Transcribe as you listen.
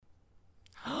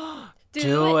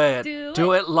Do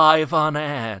it live on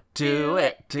air. Do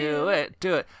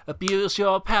it. Abuse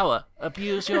your power.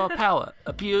 Abuse your power.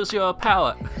 Abuse your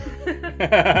power.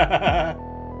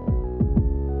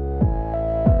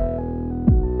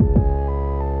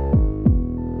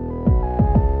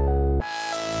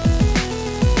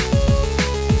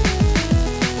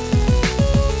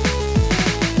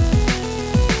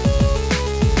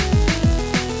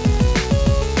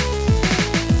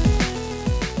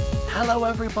 Hello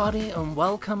everybody and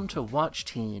welcome to Watch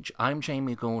Tej. I'm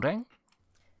Jamie Goulding.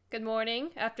 Good morning,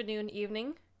 afternoon,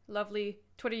 evening. Lovely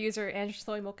Twitter user Ange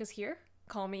Sloymilk is here.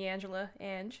 Call me Angela,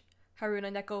 Ange.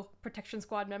 Haruna Neko Protection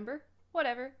Squad member.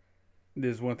 Whatever.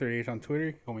 This is 138 on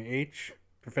Twitter. Call me H.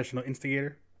 Professional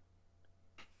instigator.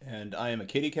 And I am a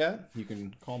kitty cat. You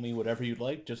can call me whatever you'd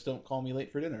like. Just don't call me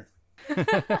late for dinner.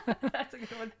 That's a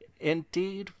good one.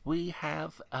 Indeed, we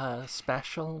have a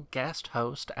special guest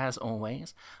host, as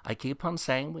always. I keep on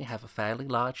saying we have a fairly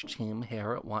large team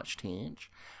here at Watch Tej,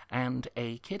 and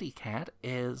a kitty cat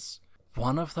is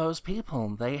one of those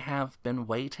people. They have been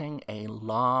waiting a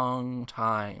long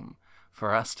time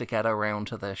for us to get around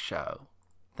to this show.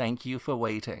 Thank you for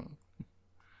waiting.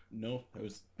 No,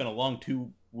 it's been a long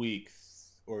 2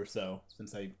 weeks or so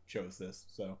since I chose this,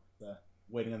 so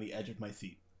waiting on the edge of my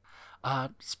seat.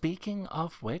 Speaking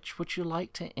of which, would you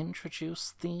like to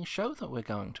introduce the show that we're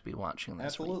going to be watching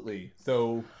this week? Absolutely.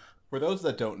 So, for those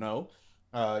that don't know,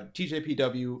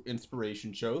 TJPW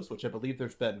inspiration shows, which I believe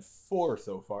there's been 4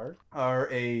 so far,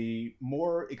 are a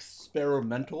more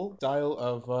experimental style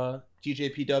of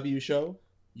TJPW show.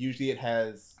 Usually it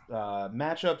has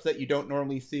matchups that you don't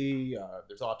normally see.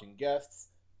 There's often guests.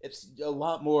 It's a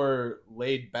lot more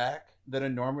laid back than a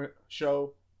normal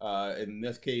show. In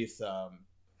this case,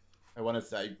 I want to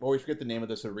say, I always forget the name of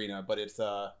this arena, but it's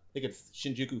I think it's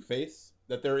Shinjuku Face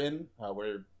that they're in,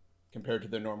 where compared to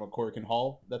the normal Korakuen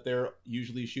Hall that they're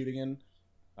usually shooting in.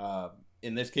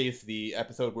 In this case, the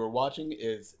episode we're watching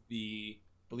is I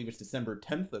believe it's December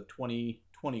 10th of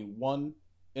 2021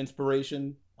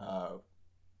 inspiration.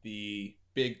 The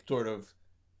big sort of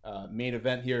main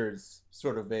event here is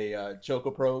sort of a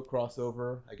Chocopro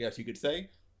crossover, I guess you could say,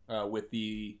 with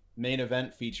the main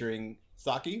event featuring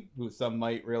Saki, who some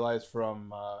might realize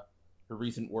from her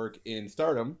recent work in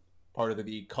Stardom, part of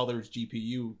the Colors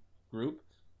GPU group,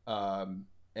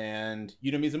 and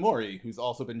Yuna Mizumori, who's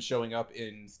also been showing up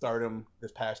in Stardom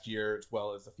this past year, as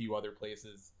well as a few other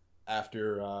places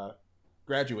after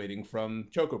graduating from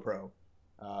Chocopro.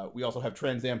 We also have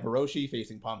Trans Am Hiroshi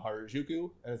facing Pom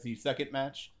Harajuku as the second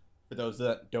match. For those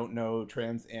that don't know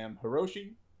Trans Am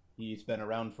Hiroshi, he's been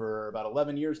around for about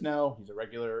 11 years now. He's a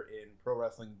regular in Pro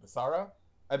Wrestling Basara,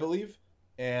 I believe.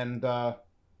 And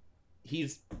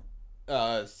he's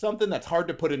something that's hard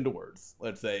to put into words,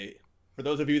 let's say. For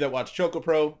those of you that watch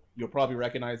Chocopro, you'll probably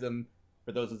recognize him.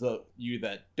 For those of you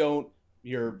that don't,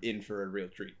 you're in for a real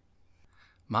treat.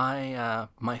 My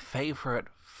favorite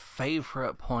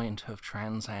point of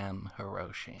Trans Am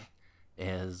Hiroshi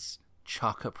is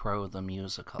Chocopro the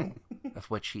musical,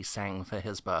 of which he sang for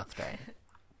his birthday.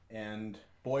 And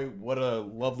boy, what a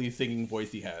lovely singing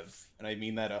voice he has. And I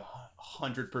mean that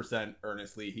 100%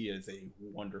 earnestly. He is a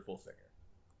wonderful singer.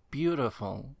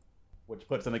 Beautiful. Which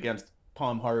puts him against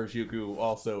Pom Harajuku,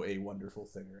 also a wonderful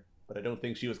singer. But I don't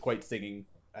think she was quite singing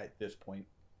at this point.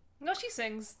 No, she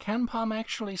sings. Can Pom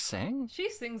actually sing? She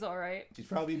sings alright. She's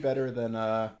probably better than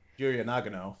Juria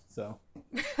Nagano, so...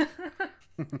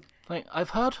 Like, I've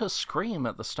heard her scream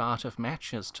at the start of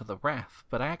matches to the ref,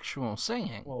 but actual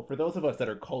singing... Well, for those of us that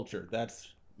are cultured,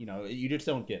 that's, you just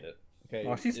don't get it. Okay.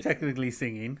 Well, she's technically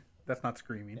singing. That's not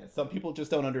screaming. Yeah, some people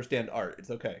just don't understand art. It's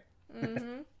okay.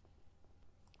 Mm-hmm.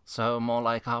 So, more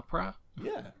like opera?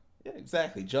 Yeah,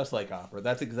 exactly. Just like opera.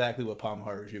 That's exactly what Pom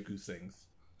Harajuku sings.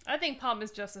 I think Pom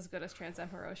is just as good as Trans Am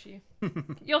Hiroshi.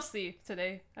 You'll see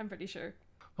today, I'm pretty sure.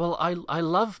 Well, I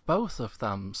love both of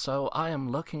them, so I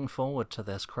am looking forward to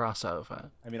this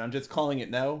crossover. I mean, I'm just calling it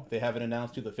now. They haven't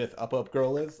announced who the 5th Up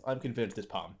girl is. I'm convinced it's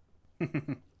Pom.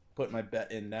 Put my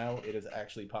bet in now. It is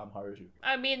actually Pom Harajuku.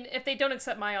 I mean, if they don't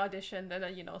accept my audition, then,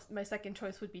 my second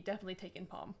choice would be definitely taking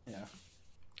Pom. Yeah.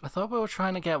 I thought we were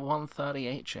trying to get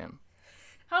 130H in.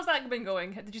 How's that been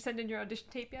going? Did you send in your audition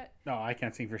tape yet? No, I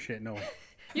can't sing for shit, no.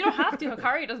 You don't have to.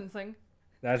 Hikari doesn't sing.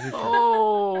 That's just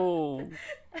Oh!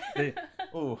 They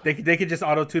could just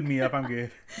auto-tune me up, I'm good.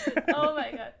 Oh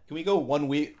my god. Can we go 1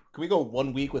 week? Can we go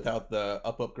 1 week without the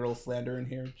Up girl slander in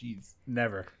here? Jeez.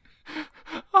 Never.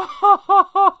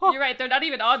 You're right, they're not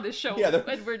even on this show. Yeah,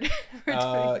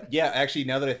 Yeah, actually,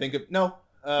 now that I think of... No,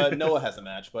 Noah has a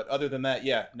match, but other than that,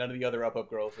 yeah, none of the other Up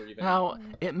girls are even... Now,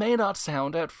 it may not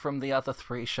sound it from the other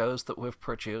 3 shows that we've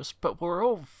produced, but we're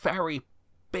all very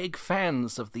big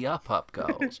fans of the Up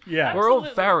girls. Yeah. We're all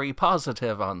Absolutely. very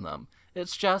positive on them.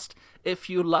 It's just, if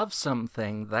you love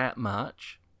something that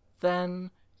much,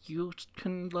 then you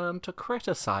can learn to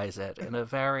criticize it in a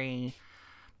very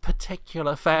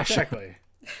particular fashion. Exactly.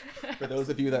 For those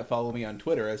of you that follow me on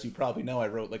Twitter, as you probably know, I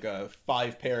wrote like a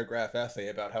 5-paragraph essay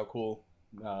about how cool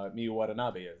Miyu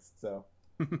Watanabe is. So,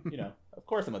 of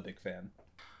course I'm a big fan.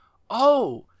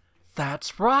 Oh,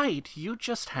 that's right. You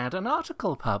just had an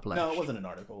article published. No, it wasn't an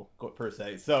article per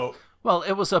se. So, Well,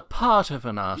 it was a part of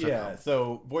an article. yeah,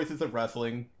 so Voices of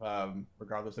Wrestling,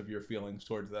 regardless of your feelings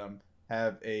towards them,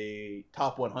 have a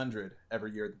top 100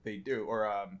 every year that they do.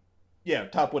 Or,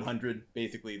 top 100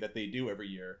 basically that they do every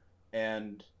year.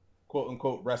 And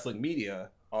quote-unquote wrestling media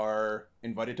are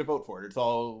invited to vote for it. It's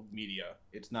all media.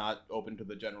 It's not open to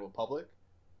the general public.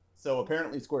 So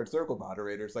apparently Squared Circle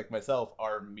moderators like myself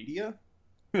are media,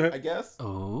 I guess.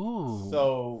 Ooh.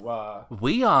 So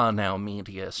we are now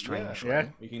media, strangely. Yeah,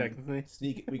 we can technically.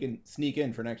 sneak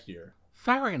in for next year.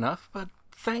 Fair enough, but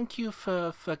thank you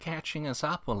for catching us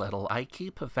up a little. I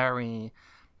keep a very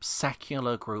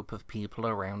secular group of people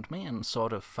around me and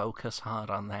sort of focus hard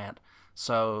on that.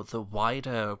 So the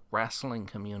wider wrestling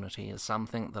community is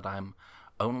something that I'm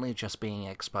only just being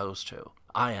exposed to.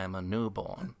 I am a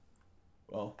newborn.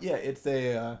 Well, yeah, it's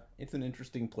an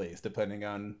interesting place depending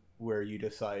on where you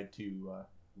decide to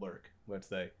lurk. Let's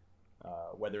say,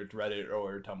 whether it's Reddit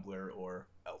or Tumblr or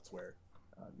elsewhere,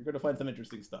 you're gonna find some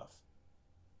interesting stuff.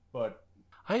 But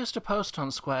I used to post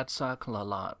on Squared Circle a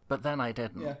lot, but then I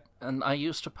didn't. Yeah. And I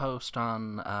used to post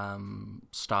on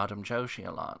Stardom Joshi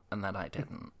a lot, and then I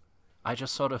didn't. I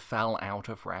just sort of fell out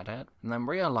of Reddit, and then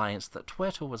realized that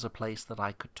Twitter was a place that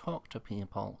I could talk to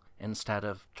people instead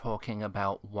of talking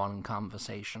about one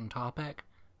conversation topic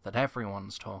that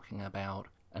everyone's talking about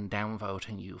and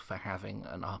downvoting you for having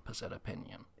an opposite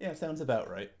opinion. yeah, sounds about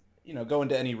right. Go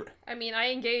into any. I mean, I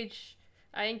engage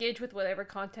with whatever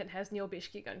content has Neo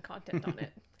Gun content on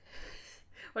it.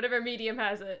 Whatever medium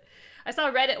has it. I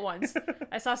saw Reddit once.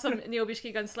 I saw some Neo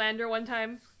Gun slander one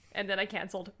time, and then I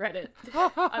canceled Reddit.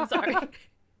 I'm sorry. Oh,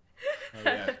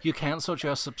 yeah. You cancelled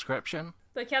your subscription?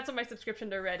 I canceled my subscription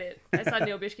to Reddit. I saw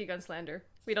Neo Gun slander.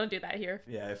 We don't do that here.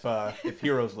 Yeah, if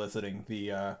Hero's listening,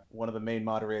 the one of the main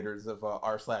moderators of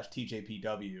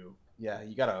r/TJPW, yeah,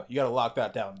 you gotta lock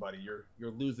that down, buddy.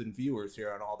 You're losing viewers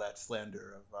here on all that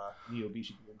slander of Neo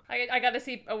Bishi. I gotta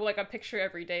see a picture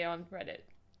every day on Reddit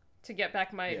to get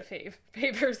back my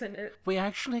favors in it. We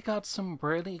actually got some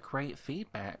really great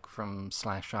feedback from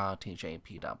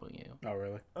 /RTJPW. Oh,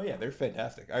 really? Oh yeah, they're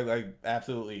fantastic. I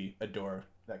absolutely adore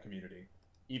that community.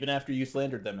 Even after you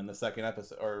slandered them in the second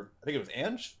episode, or I think it was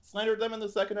Ange slandered them in the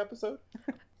second episode.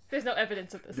 There's no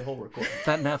evidence of this. The whole recording.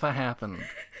 That never happened.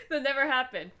 That never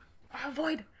happened.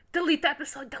 Avoid. Delete the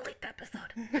episode.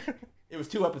 It was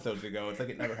 2 episodes ago. It's like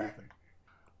it never happened.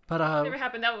 But Never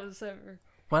happened. That was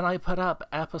when I put up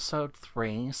episode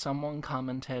 3, someone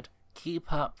commented,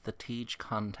 "Keep up the Tej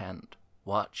content.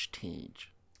 Watch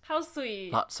Tej." how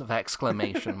sweet. Lots of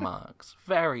exclamation marks.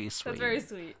 Very sweet. That's very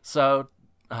sweet. So,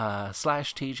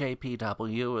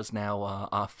 /TJPW is now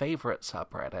our favorite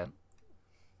subreddit.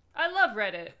 I love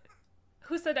Reddit.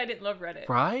 Who said I didn't love Reddit?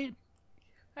 Right?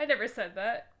 I never said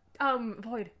that.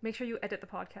 Void, make sure you edit the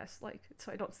podcast,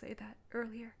 so I don't say that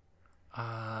earlier.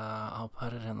 I'll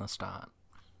put it in the start.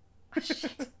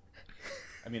 Shit.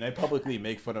 I mean, I publicly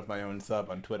make fun of my own sub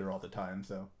on Twitter all the time,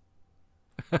 so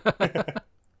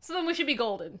So then we should be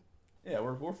golden. yeah,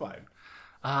 we're fine.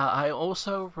 I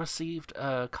also received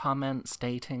a comment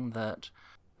stating that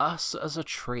us as a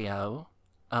trio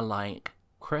are like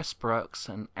Chris Brooks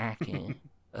and Aki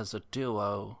as a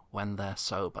duo when they're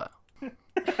sober.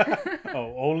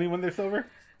 Oh, only when they're sober?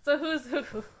 So who's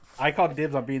who? I call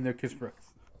dibs on being their Kiss Brooks.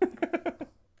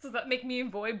 Does that make me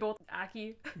and Void both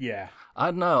Aki? Yeah. I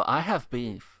know, I have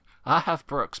beef. I have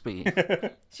Brooks beef.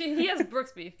 He has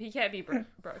Brooks beef. He can't be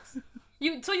Brooks.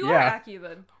 So you are Yeah. Aki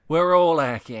then. We're all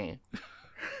Aki.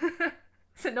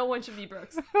 So no one should be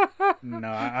Brooks.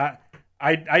 No,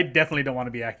 I definitely don't want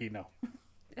to be Aki, no.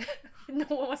 No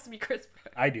one wants to be Chris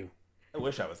Brooks. I do. I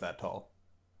wish I was that tall.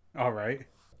 All right.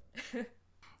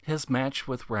 His match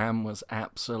with Ram was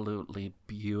absolutely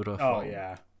beautiful. Oh,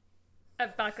 yeah.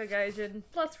 At Baka Gaijin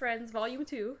Plus Friends Volume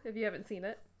 2, if you haven't seen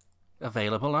it.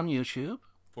 Available on YouTube.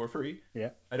 For free. Yeah.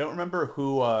 I don't remember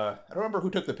who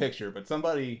took the picture, but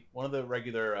one of the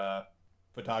regular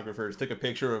photographers took a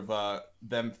picture of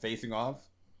them facing off,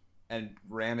 and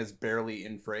Ram is barely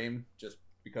in frame just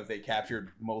because they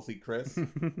captured mostly Chris.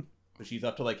 So she's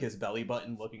up to like his belly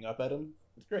button looking up at him.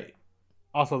 It's great.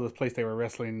 Also, this place they were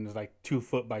wrestling is like 2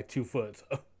 foot by 2 foot.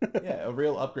 So. Yeah, a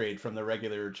real upgrade from the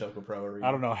regular Choco Pro arena.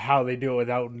 I don't know how they do it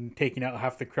without taking out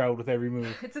half the crowd with every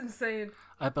move. It's insane.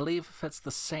 I believe if it's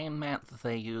the same mat that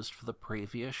they used for the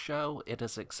previous show, it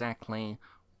is exactly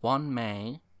 1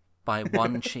 May by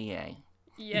 1 Chie.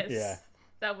 Yes. Yeah.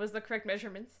 That was the correct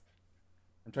measurements.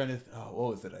 I'm trying to.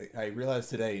 What was it? I realized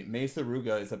today. Mei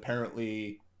Saruga is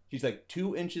apparently she's like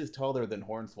 2 inches taller than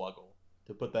Hornswoggle.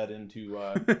 To put that into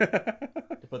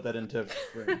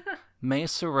frame. Mei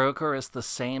Saruga is the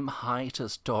same height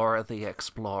as Dora the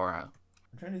Explorer.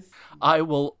 I'm trying to. I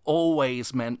will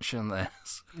always mention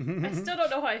this. I still don't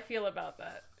know how I feel about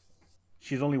that.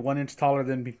 She's only 1 inch taller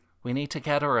than me. We need to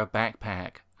get her a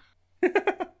backpack.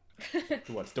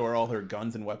 To what? Store all her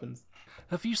guns and weapons.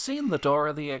 Have you seen the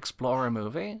Dora the Explorer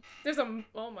movie? There's a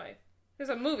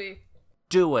movie.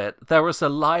 Do it. There was a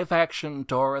live-action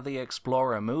Dora the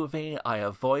Explorer movie. I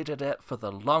avoided it for the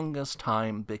longest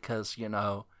time because,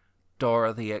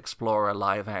 Dora the Explorer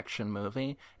live-action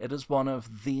movie. It is one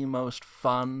of the most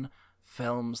fun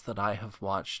films that I have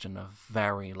watched in a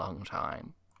very long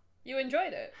time. You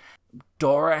enjoyed it.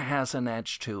 Dora has an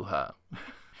edge to her.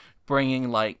 Bringing,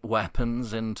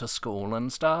 weapons into school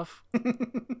and stuff.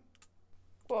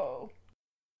 Whoa.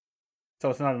 So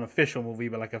it's not an official movie,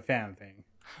 but like a fan thing.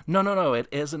 No, it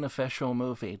is an official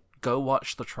movie. Go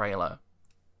watch the trailer.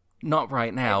 Not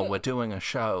right now, we're doing a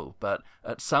show, but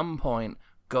at some point,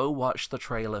 go watch the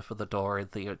trailer for the Dora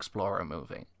the Explorer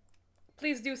movie.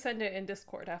 Please do send it in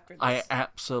Discord after this. I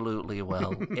absolutely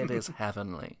will. It is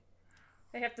heavenly.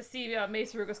 I have to see Mei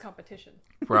Saruga's competition.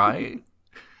 Right?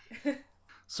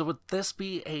 So would this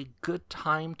be a good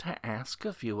time to ask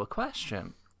a viewer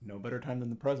question? No better time than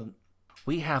the present.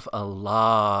 We have a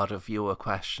lot of viewer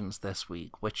questions this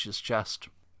week, which is just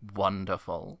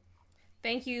wonderful.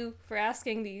 Thank you for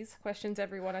asking these questions,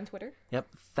 everyone on Twitter. Yep,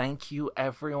 thank you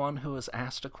everyone who has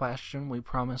asked a question. We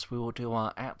promise we will do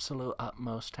our absolute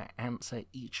utmost to answer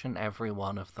each and every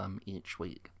one of them each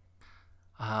week.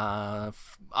 I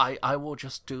will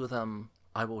just do them.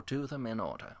 I will do them in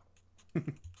order.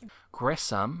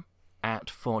 Grissom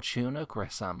at Fortuna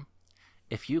Grissom.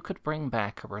 If you could bring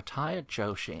back a retired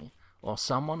Joshi or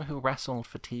someone who wrestled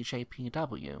for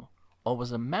TJPW or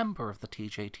was a member of the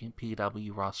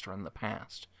TJPW roster in the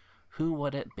past, who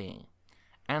would it be?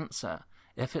 Answer: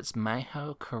 if it's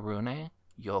Meho Karune,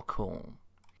 you're cool.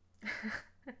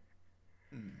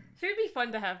 She would be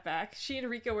fun to have back. She and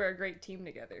Rika were a great team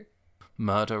together.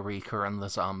 Murder Rika and the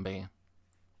zombie.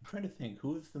 I'm trying to think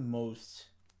who is the most.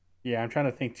 Yeah, I'm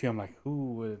trying to think too. I'm like,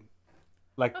 who would.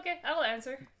 Okay, I will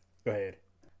answer. Go ahead.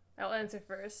 I'll answer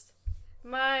first.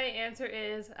 My answer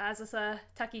is Azusa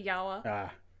Takigawa.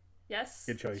 Ah. Yes.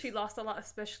 Good choice. She lost a lot,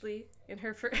 especially in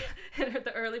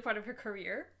the early part of her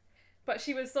career. But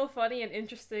she was so funny and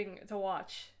interesting to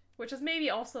watch, which is maybe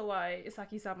also why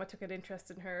Isaki-sama took an interest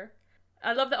in her.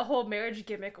 I love that whole marriage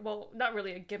gimmick. Well, not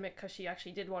really a gimmick because she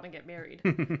actually did want to get married.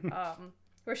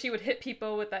 Where she would hit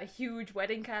people with that huge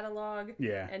wedding catalog.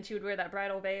 Yeah. And she would wear that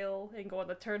bridal veil and go on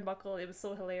the turnbuckle. It was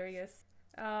so hilarious.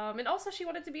 And also she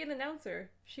wanted to be an announcer.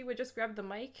 She would just grab the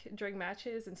mic during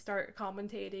matches and start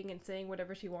commentating and saying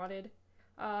whatever she wanted.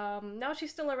 Now she's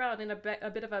still around in a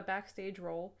bit of a backstage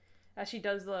role as she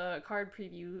does the card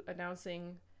preview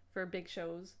announcing for big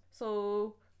shows.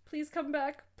 So please come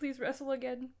back. Please wrestle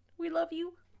again. We love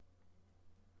you.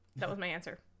 That was my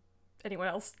answer. Anyone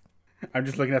else? I'm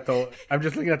just looking at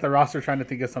the roster trying to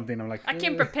think of something. I'm like, I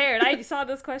came prepared. I saw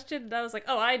this question and I was like,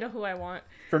 oh, I know who I want.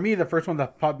 For me, the first one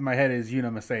that popped in my head is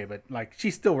Yuna Masai, but she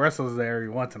still wrestles there every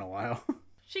once in a while.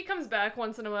 She comes back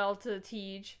once in a while to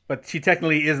teach. But she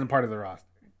technically isn't part of the roster.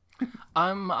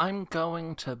 I'm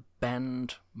going to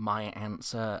bend my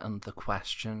answer and the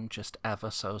question just ever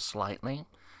so slightly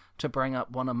to bring up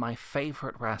one of my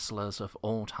favorite wrestlers of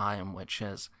all time, which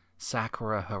is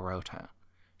Sakura Hirota.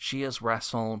 She has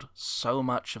wrestled so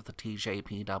much of the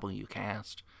TJPW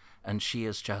cast, and she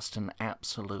is just an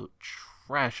absolute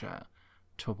treasure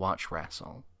to watch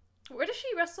wrestle. Where does she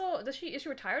wrestle? Is she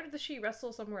retired or does she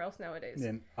wrestle somewhere else nowadays?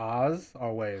 In Oz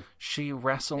or Wave? She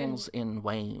wrestles in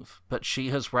Wave, but she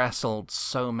has wrestled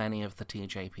so many of the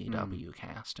TJPW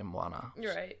cast in one-offs.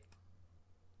 You're right.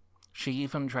 She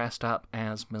even dressed up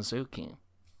as Mizuki.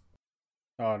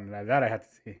 Oh, no, that I had to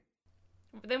see.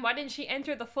 But then why didn't she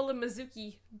enter the full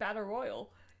Mizuki Battle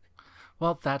Royal?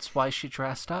 Well, that's why she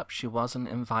dressed up. She wasn't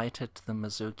invited to the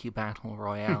Mizuki Battle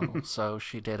Royale, so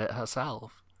she did it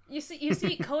herself. You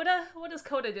see, Koda? What is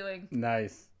Koda doing?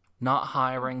 Nice. Not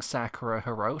hiring Sakura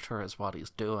Hirota is what he's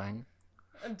doing.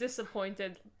 I'm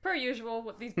disappointed, per usual,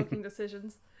 with these booking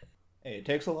decisions. Hey, it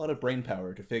takes a lot of brain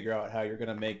power to figure out how you're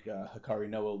gonna make Hikari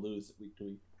Noa lose week to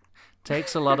week.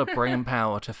 Takes a lot of brain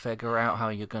power to figure out how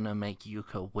you're gonna make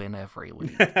Yuka win every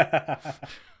week.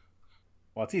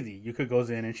 Well, it's easy. Yuka goes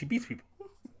in and she beats people.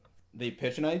 They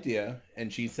pitch an idea,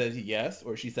 and she says yes,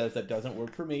 or she says that doesn't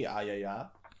work for me. Yeah.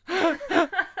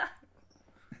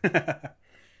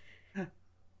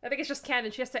 I think it's just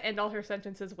canon. She has to end all her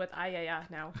sentences with "yeah"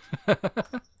 now.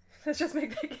 Let's just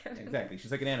make that canon. Exactly.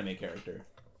 She's like an anime character.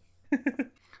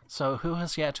 So who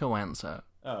has yet to answer?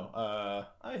 Oh,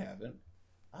 I haven't.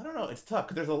 I don't know. It's tough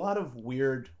because there's a lot of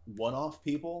weird one-off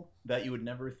people that you would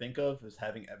never think of as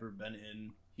having ever been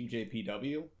in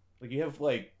TJPW. Like you have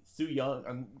like Soo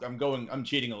Young. I'm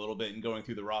cheating a little bit and going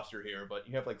through the roster here, but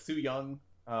you have like Soo Young,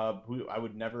 who I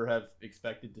would never have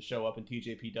expected to show up in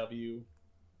TJPW.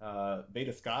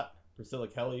 Veda Scott, Priscilla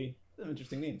Kelly. Some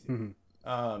interesting names here.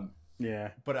 Mm-hmm.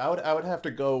 Yeah. But I would have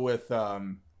to go with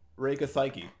Reika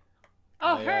Saiki.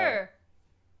 Oh, her.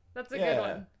 That's a good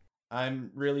one.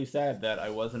 I'm really sad that I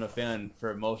wasn't a fan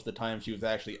for most of the time she was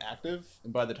actually active,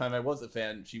 and by the time I was a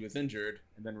fan, she was injured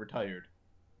and then retired.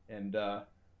 And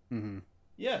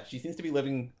yeah, she seems to be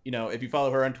living. You know, if you follow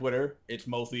her on Twitter, it's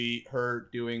mostly her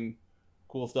doing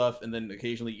cool stuff and then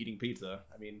occasionally eating pizza.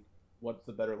 I mean, what's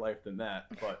a better life than that?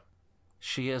 But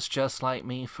She is just like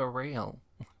me for real.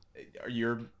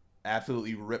 you're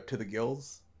absolutely ripped to the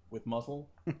gills with muscle.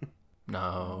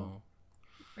 No.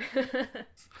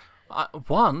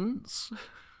 Once.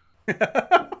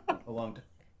 A long time.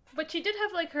 But she did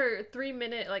have like her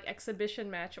 3-minute like exhibition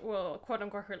match. Well, quote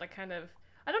unquote, her like kind of.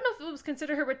 I don't know if it was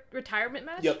considered her retirement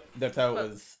match. Yep, that's how it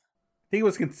was. I think it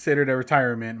was considered a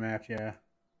retirement match, yeah.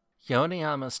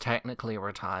 Yoniyama's technically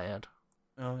retired.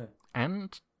 Oh, yeah.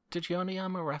 And did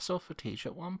Yoniyama wrestle for Teach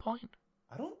at one point?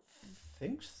 I don't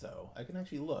think so. I can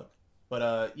actually look.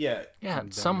 But yeah. Yeah,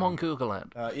 someone Google it.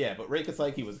 Yeah, but Reika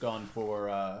Saiki was gone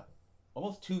for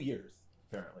almost 2 years,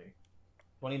 apparently.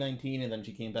 2019, and then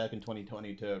she came back in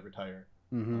 2020 to retire.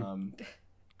 Mm-hmm.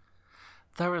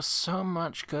 There is so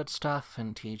much good stuff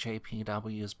in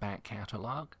TJPW's back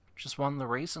catalogue. Just one of the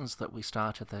reasons that we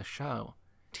started this show.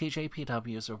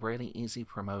 TJPW is a really easy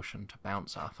promotion to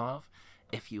bounce off of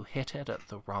if you hit it at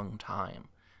the wrong time,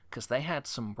 because they had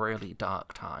some really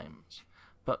dark times.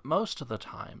 But most of the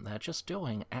time, they're just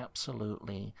doing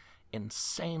absolutely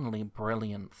insanely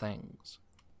brilliant things.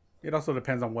 It also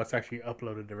depends on what's actually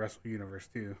uploaded to Wrestle Universe,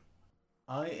 too.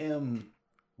 I am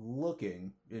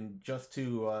looking, and just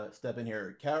to step in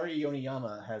here, Kaori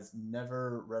Yoniyama has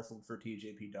never wrestled for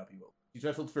TJPW. She's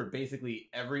wrestled for basically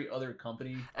every other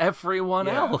company. Everyone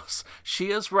else.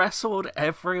 She has wrestled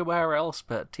everywhere else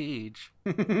but Tej.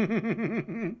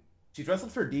 She's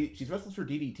wrestled for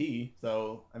DDT,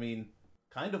 so I mean,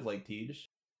 kind of like Tej.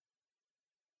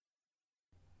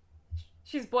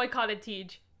 She's boycotted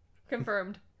Tej.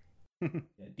 Confirmed.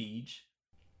 Yeah, Deej.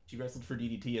 She wrestled for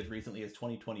DDT as recently as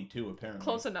 2022, apparently.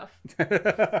 Close enough.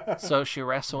 So she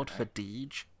wrestled for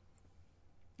Deej?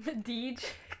 Deej.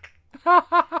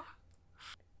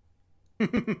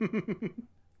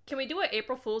 Can we do an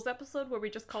April Fool's episode where we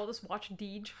just call this Watch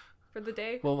Deej for the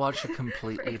day? We'll watch a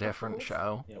completely different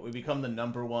show. Yeah, we become the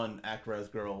 #1 Actres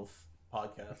Girls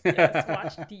podcast. Yes,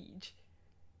 Watch Deej.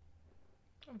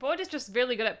 Boyd is just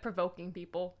really good at provoking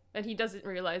people, and he doesn't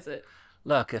realize it.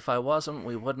 Look, if I wasn't,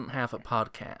 we wouldn't have a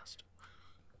podcast.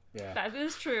 Yeah. That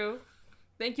is true.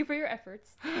 Thank you for your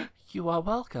efforts. You are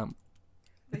welcome.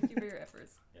 Thank you for your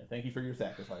efforts. Yeah, thank you for your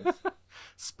sacrifice.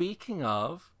 Speaking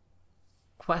of,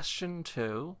 question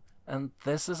 2, and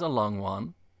this is a long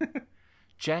one.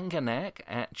 Jenganek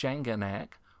at Jenganek,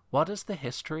 what is the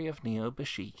history of Neo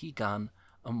Bashiki Gun,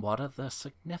 and what are the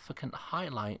significant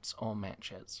highlights or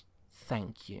matches?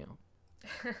 Thank you.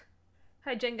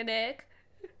 Hi, Jenganek.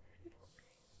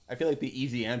 I feel like the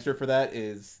easy answer for that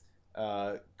is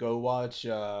go watch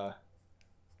Joe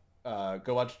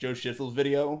Schissel's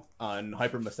video on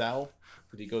Hyper Masao,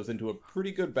 because he goes into a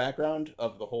pretty good background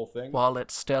of the whole thing. While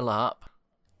it's still up.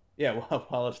 Yeah,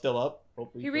 while it's still up.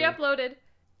 He re-uploaded,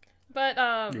 but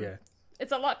Yeah.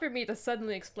 it's a lot for me to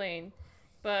suddenly explain.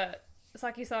 But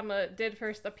Saki-sama did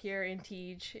first appear in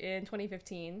Tej in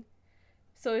 2015.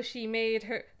 So she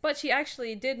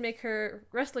actually did make her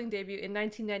wrestling debut in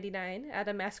 1999 at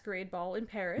a masquerade ball in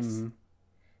Paris.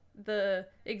 Mm-hmm. The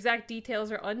exact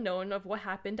details are unknown of what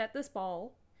happened at this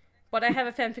ball, but I have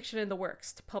a fanfiction in the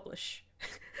works to publish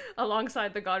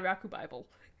alongside the God Raku Bible.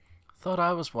 Thought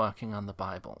I was working on the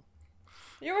Bible.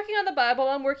 You're working on the Bible,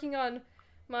 I'm working on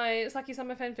my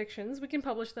Saki-sama fanfictions. We can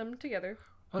publish them together.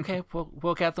 Okay,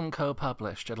 we'll get them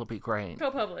co-published. It'll be great.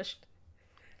 Co-published.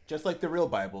 Just like the real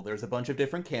Bible, there's a bunch of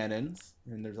different canons,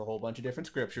 and there's a whole bunch of different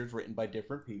scriptures written by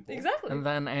different people. Exactly. And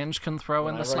then Ange can throw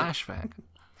in the Am I right? slash fic.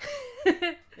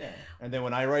 Yeah. And then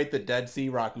when I write the Dead Sea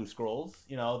Raku scrolls,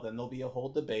 then there'll be a whole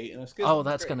debate and a schism. Oh,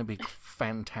 that's going to be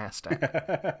fantastic.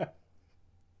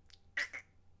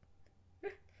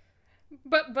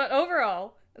 But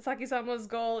overall, Saki-sama's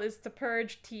goal is to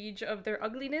purge Tej of their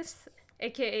ugliness,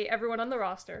 aka everyone on the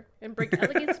roster, and bring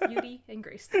elegance, beauty, and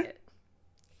grace to it.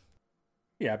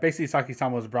 Yeah, basically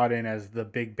Saki-sama was brought in as the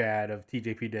big bad of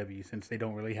TJPW since they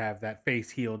don't really have that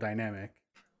face-heel dynamic.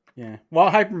 Yeah. Well,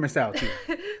 Hyper missed out, too.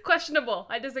 Questionable.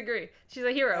 I disagree. She's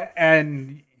a hero.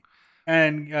 And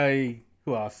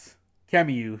who else?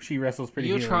 Camille. She wrestles pretty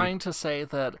You're heely. trying to say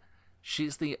that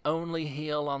she's the only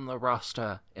heel on the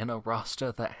roster in a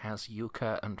roster that has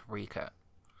Yuka and Rika.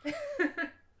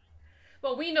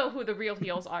 Well, we know who the real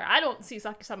heels are. I don't see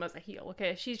Saki-sama as a heel,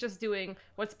 okay? She's just doing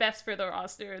what's best for the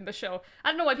roster and the show. I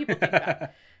don't know why people think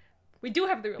that. We do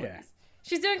have the real heels.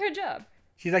 She's doing her job.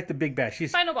 She's like the big bad.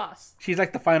 She's Final boss. She's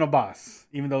like the final boss,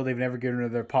 even though they've never given her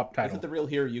their pop title. Is it the real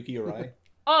hero Yuki Arai?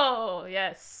 Oh,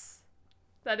 yes.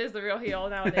 That is the real heel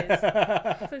nowadays.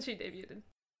 Since she debuted.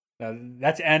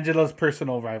 That's Angela's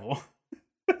personal rival.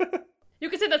 You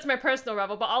could say that's my personal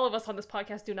rival, but all of us on this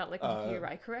podcast do not like Yuki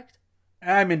Arai, correct?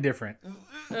 I'm indifferent.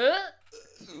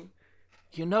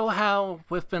 You know how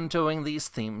we've been doing these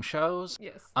theme shows?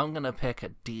 Yes. I'm going to pick a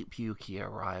deep Yuki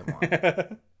Arai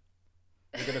one.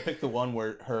 You're going to pick the one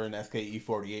where her and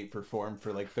SKE48 performed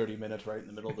for like 30 minutes right in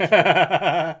the middle of the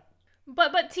show.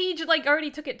 But Tej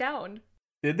already took it down.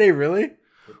 Did they really?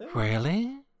 Did they?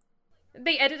 Really?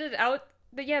 They edited out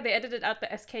they edited out the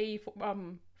SKE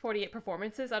 48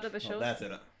 performances out of the show. Well, that's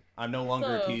it. I'm no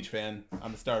longer a So- Tej fan.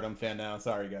 I'm a Stardom fan now.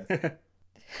 Sorry, guys.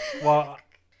 Well,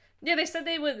 Yeah, they said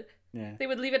they would yeah. They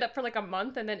would leave it up for like a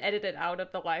month and then edit it out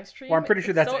of the live stream. Well, I'm pretty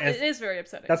sure that's it is very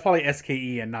upsetting. That's probably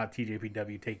SKE and not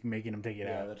TJPW making them take it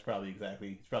Yeah, out. that's probably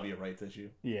it's probably a rights issue.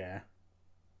 Yeah.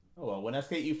 Oh well, when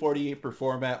SKE48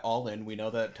 perform at All In, we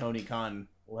know that Tony Khan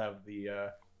will have the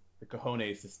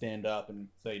cojones to stand up and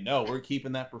say, no, we're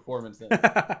keeping that performance in.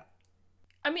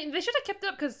 I mean, they should have kept it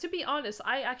up because, to be honest,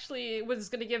 I actually was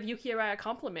going to give Yuki Arai a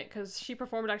compliment because she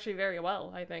performed actually very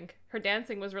well, I think. Her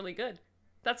dancing was really good.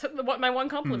 That's what my one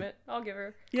compliment I'll give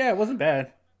her. Yeah, it wasn't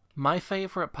bad. My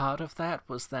favorite part of that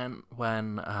was then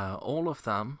when all of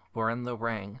them were in the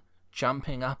ring,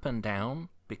 jumping up and down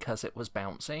because it was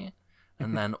bouncy,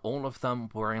 and then all of them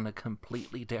were in a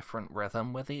completely different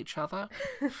rhythm with each other,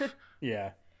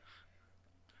 Yeah.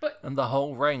 and the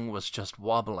whole ring was just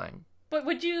wobbling. But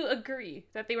would you agree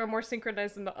that they were more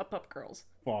synchronized than the Up girls?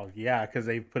 Well, yeah, because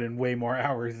they put in way more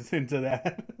hours into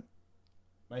that.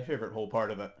 My favorite whole part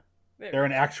of it. They're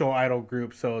an actual idol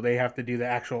group, so they have to do the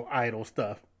actual idol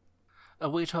stuff. Are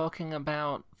we talking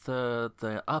about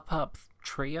the Up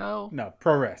trio? No,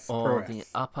 ProRes. Or ProRes. the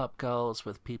Up girls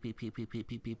with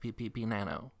PP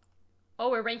Nano? Oh,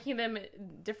 we're ranking them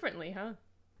differently, huh?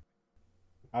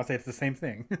 I'll say it's the same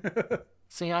thing.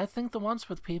 See, I think the ones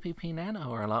with PPP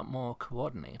Nano are a lot more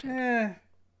coordinated. Eh.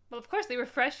 Well, of course, they were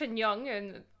fresh and young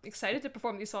and excited to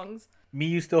perform these songs.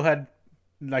 Miyu still had,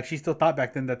 she still thought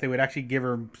back then that they would actually give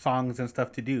her songs and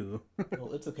stuff to do.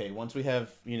 Well, it's okay. Once we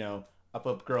have,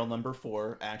 Up Girl number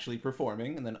 4 actually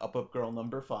performing, and then Up Girl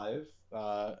number 5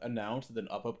 announced, and then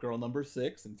Up Girl number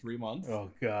 6 in 3 months, Oh,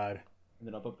 God. and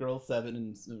then Up Girl 7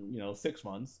 in 6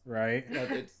 months. Right?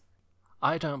 It's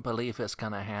I don't believe it's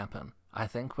gonna happen. I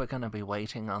think we're gonna be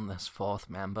waiting on this fourth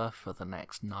member for the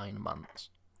next 9 months.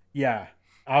 Yeah.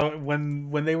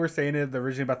 When they were saying it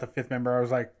originally about the fifth member, I was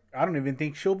like, I don't even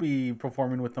think she'll be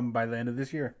performing with them by the end of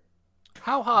this year.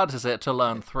 How hard is it to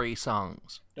learn 3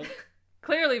 songs?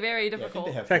 Clearly very I think difficult.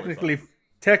 they have 4 songs.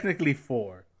 Technically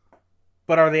 4.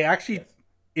 But are they actually... Yes.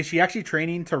 Is she actually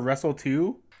training to wrestle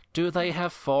too? Do they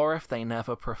have 4 if they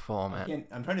never perform it?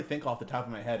 I'm trying to think off the top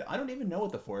of my head. I don't even know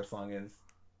what the 4th song is.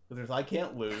 Because there's I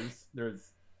Can't Lose,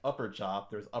 there's Upper Chop,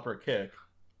 there's Upper Kick.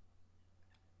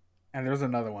 And there's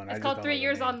another one. It's called 3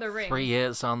 Years on the Ring. 3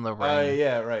 years on the ring.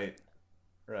 Yeah, right.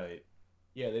 Right.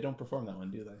 Yeah, they don't perform that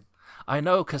one, do they? I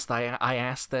know, because I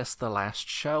asked this the last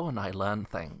show and I learned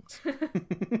things.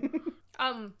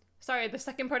 Sorry, the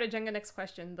second part of Jenga next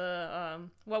question, the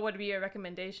what would be your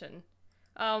recommendation?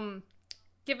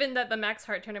 Given that the Max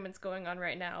Heart tournament's going on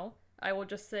right now, I will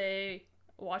just say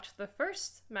watch the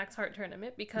first Max Heart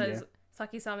tournament because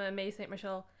Saki-sama and Mei Saint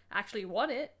Michelle actually won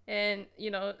it, and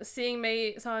seeing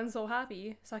Mei-san so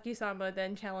happy, Saki-sama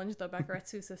then challenged the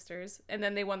Bakaratsu sisters, and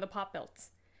then they won the pop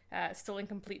belts at Still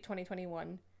Incomplete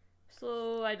 2021.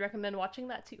 So I'd recommend watching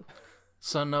that too.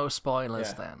 So no spoilers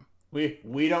Yeah. then.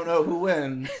 We don't know who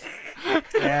wins.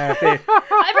 Yeah,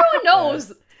 Everyone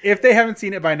knows. if they haven't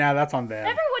seen it by now, that's on them.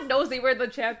 Everyone knows they were the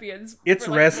champions. It's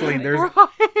for, like, wrestling. really-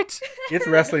 It's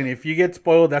wrestling. If you get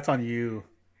spoiled, that's on you.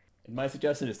 And my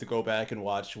suggestion is to go back and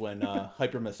watch when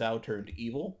Hyper Masao turned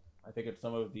evil. I think it's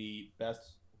some of the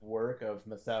best work of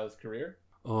Masao's career.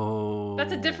 Oh.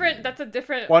 That's a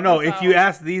different. Well, no, if Masao. you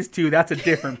ask these two, that's a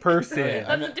different person.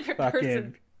 That's a different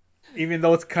person. Even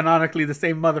though it's canonically the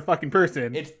same motherfucking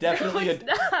person. It's definitely No, it's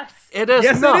not. It is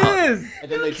Yes, not. it is.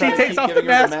 And then they She try to takes keep off the giving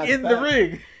her mask in the back.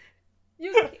 ring.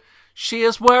 You, She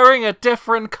is wearing a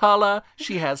different color.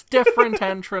 She has different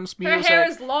entrance her music. hair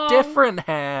is long. Different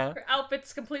hair. Her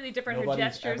outfit's completely different. Nobody's her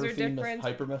gestures ever are seen different.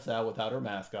 Hyper Masao without her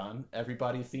mask on.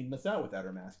 Everybody's seen Masao without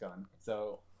her mask on.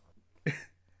 So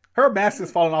Her mask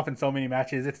has fallen off in so many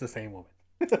matches. It's the same woman.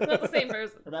 It's not the same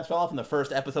person. her mask fell off in the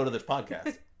first episode of this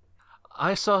podcast.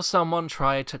 I saw someone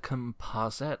try to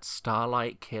composite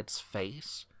Starlight Kid's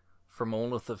face from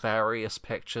all of the various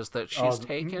pictures that she's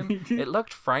taken. It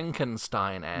looked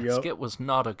Frankenstein-esque. Yep. It was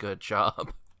not a good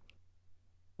job.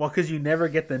 Well, because you never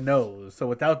get the nose. So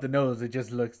without the nose, it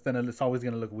just looks, then it's always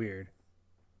going to look weird.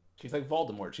 She's like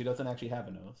Voldemort. She doesn't actually have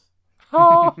a nose.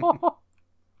 Oh.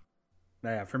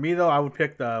 Yeah, for me, though, I would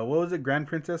pick the, what was it, Grand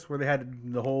Princess, where they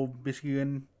had the whole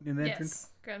Michigan in the entrance? Yes,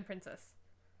 Grand Princess.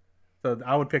 So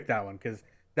I would pick that one, because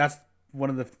that's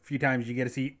one of the few times you get to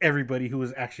see everybody who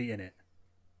was actually in it.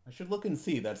 I should look and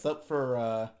see. That's up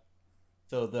for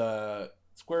so the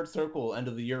Squared Circle End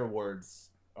of the Year awards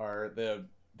are the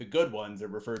good ones are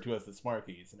referred to as the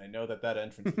Smarkies, and I know that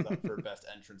entrance is up for best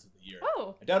entrance of the year.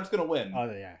 Oh, I doubt it's gonna win, Oh,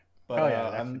 yeah. but oh, yeah,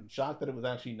 I'm shocked that it was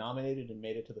actually nominated and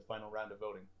made it to the final round of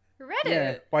voting. Reddit.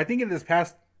 Yeah. Well, I think in this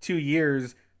past 2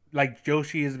 years, like,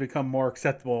 Joshi has become more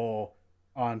acceptable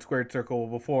on Squared Circle.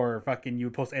 Before fucking you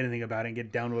would post anything about it and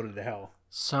get downvoted to hell.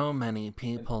 So many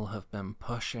people have been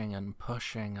pushing and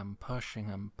pushing and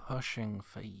pushing and pushing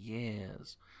for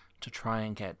years to try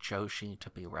and get Joshi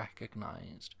to be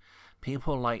recognized.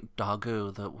 People like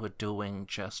Dogu that were doing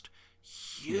just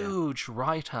huge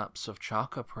write-ups of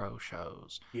Chocopro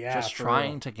shows. Yeah, just for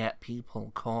trying real. to get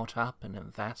people caught up and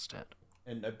invested.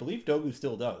 And I believe Dogu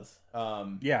still does.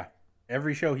 Yeah.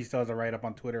 Every show he still has a write-up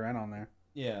on Twitter and on there.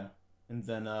 Yeah. And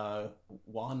then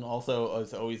Juan also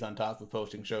is always on top of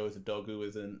posting shows that Dogu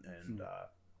isn't, and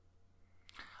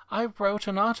I wrote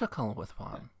an article with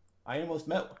one. I almost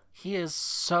met one. He is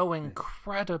so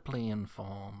incredibly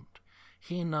informed.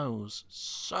 He knows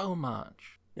so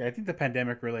much. Yeah, I think the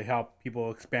pandemic really helped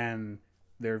people expand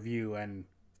their view and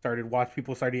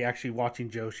people started actually watching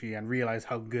Joshi and realize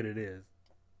how good it is.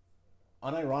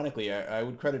 Unironically, I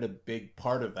would credit a big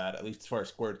part of that, at least as far as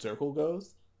Squared Circle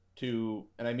goes, to,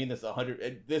 and I mean this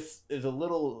 100. This is a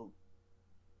little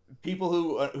people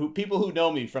who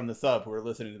know me from the sub who are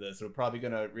listening to this are probably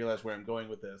gonna realize where I'm going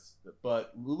with this.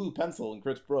 But Lulu Pencil and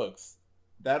Chris Brooks,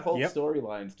 that whole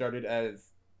storyline started as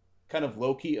kind of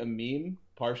low key a meme,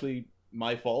 partially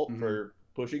my fault for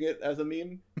pushing it as a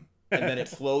meme, and then it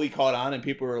slowly caught on, and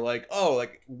people were like, "Oh,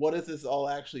 like what is this all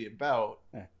actually about?"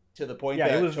 To the point that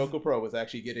Chocopro was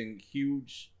actually getting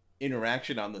huge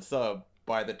interaction on the sub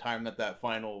by the time that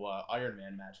final Iron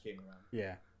Man match came around.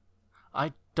 Yeah.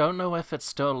 I don't know if it's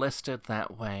still listed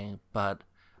that way, but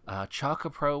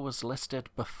Chocopro was listed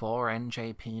before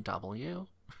NJPW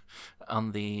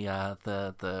on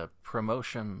the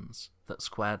promotions that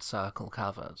Squared Circle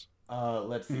covers.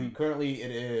 Let's see. Currently,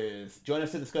 it is. Join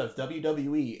us to discuss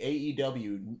WWE,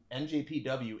 AEW,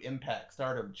 NJPW, Impact,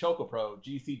 Stardom, Chocopro,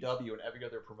 GCW, and every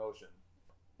other promotion.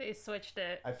 They switched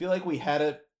it. I feel like we had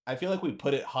it. I feel like we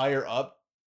put it higher up.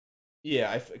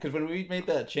 Yeah, because when we made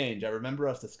that change, I remember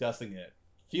us discussing it.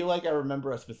 Feel like I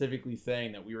remember us specifically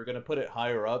saying that we were going to put it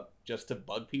higher up just to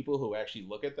bug people who actually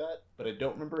look at that, but I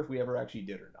don't remember if we ever actually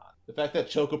did or not. The fact that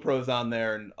Chocopro's on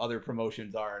there and other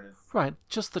promotions aren't is... Right,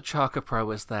 just the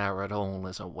Chocopro is there at all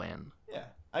is a win. Yeah,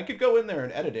 I could go in there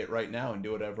and edit it right now and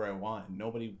do whatever I want.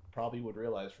 Nobody probably would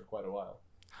realize for quite a while.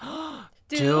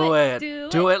 Do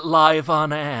it live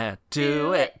on air.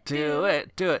 Do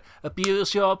it.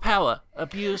 Abuse your power.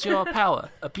 Abuse your power.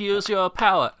 Abuse your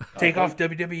power. Take off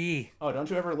WWE. Oh, don't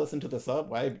you ever listen to the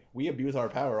sub? We abuse our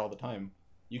power all the time.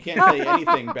 You can't say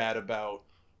anything bad about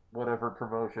whatever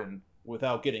promotion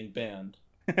without getting banned.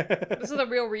 This is the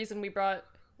real reason we brought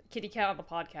Kitty Cat on the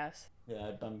podcast.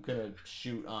 Yeah, I'm gonna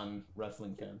shoot on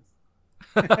wrestling fans.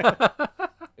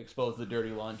 Expose the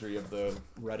dirty laundry of the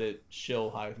Reddit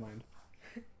shill hive mind.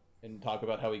 And talk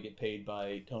about how we get paid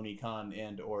by Tony Khan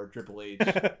and or Triple H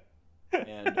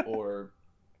and or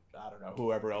I don't know,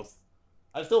 whoever else.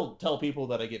 I still tell people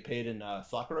that I get paid in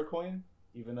Sakura coin,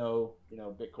 even though,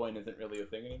 Bitcoin isn't really a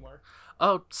thing anymore.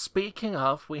 Oh, speaking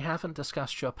of, we haven't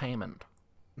discussed your payment.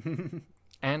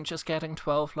 And just getting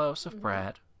 12 loaves of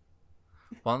bread.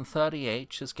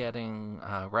 130H is getting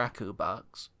Raku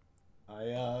bucks.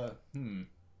 I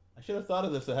I should have thought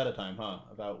of this ahead of time, huh?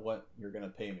 About what you're gonna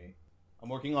pay me. I'm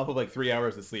working off of like 3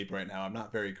 hours of sleep right now. I'm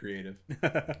not very creative.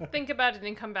 Think about it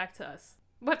and come back to us.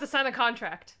 We'll have to sign a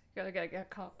contract. Gotta get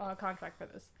a contract for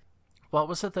this. What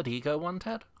was it that Ego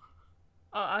wanted?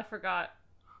 Oh, I forgot.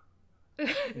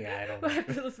 Yeah, I don't We'll have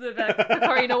know. to listen to that.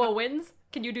 Hikari Noa wins.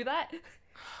 Can you do that?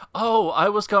 Oh, I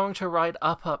was going to write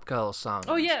Up Girl songs.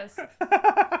 Oh, yes.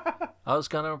 I was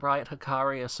going to write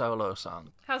Hikari a solo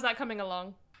song. How's that coming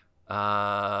along?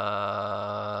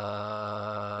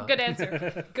 Uh... Good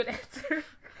answer. Good answer.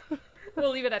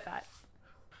 We'll leave it at that.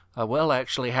 I will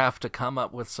actually have to come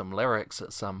up with some lyrics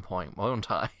at some point,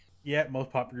 won't I? Yeah,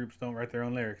 most pop groups don't write their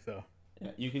own lyrics, though.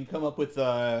 Yeah, you can come up with,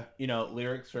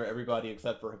 lyrics for everybody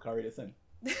except for Hikari to sing.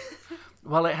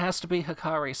 Well, it has to be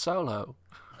Hikari solo.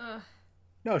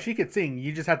 No, she could sing.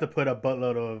 You just have to put a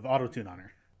buttload of autotune on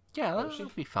her. Yeah, that'll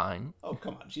be fine. Oh,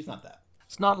 come on. She's not that.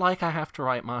 It's not like I have to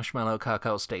write Marshmallow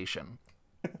Cocoa Station.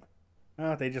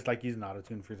 They just like using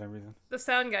autotune for some reason. The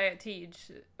sound guy at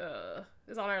TJ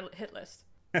is on our hit list.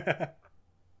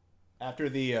 After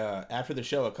the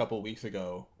show a couple weeks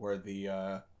ago, where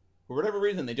for whatever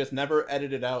reason they just never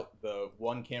edited out the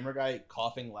one camera guy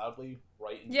coughing loudly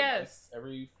right into the mic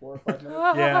every 4 or 5 minutes.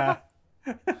 Yeah.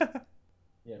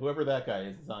 Yeah, whoever that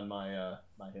guy is on my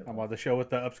hit I'm list. on the show with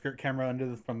the upskirt camera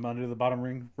from under the bottom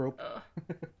ring rope.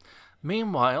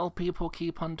 Meanwhile, people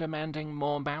keep on demanding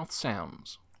more mouth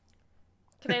sounds.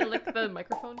 Can I lick the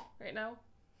microphone right now?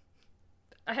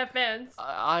 I have fans.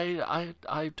 I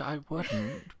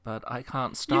wouldn't, but I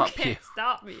can't stop You can't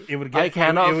stop me. It would get, I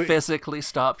cannot it would- physically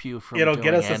stop you from It'll doing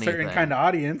get us a anything. certain kind of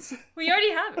audience. We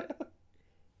already have it.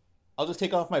 I'll just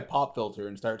take off my pop filter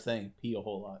and start saying pee a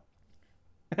whole lot.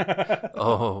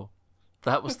 Oh,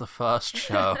 that was the first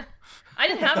show. I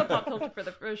didn't have a pop filter for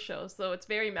the first show, so it's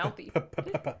very mouthy.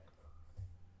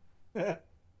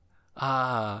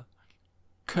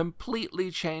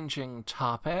 Completely changing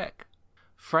topic.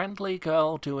 Friendly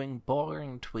girl doing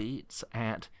boring tweets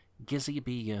at Gizzy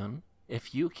Biyun.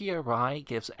 If Yuki Arai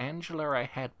gives Angela a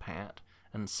head pat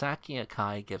and Saki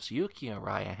Akai gives Yuki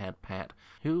Arai a head pat,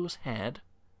 whose head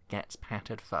gets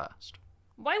patted first?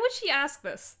 Why would she ask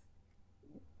this?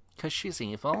 'Cause she's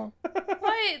evil.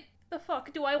 Why the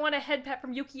fuck do I want a head pat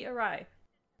from Yuki Arai?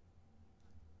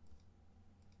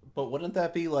 But wouldn't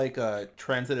that be like a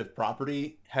transitive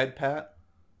property head pat?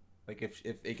 Like if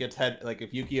it gets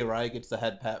if Yuki Arai gets the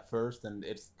head pat first, and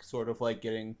it's sort of like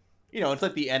getting, it's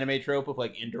like the anime trope of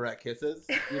like indirect kisses.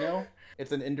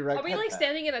 It's an indirect. Are we head like pat.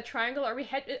 standing in a triangle?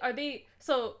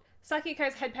 So Saki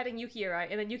Akai's head patting Yuki Arai,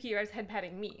 and then Yuki Arai's head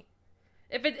patting me.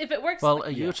 If it works. Well, like,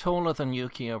 are you taller than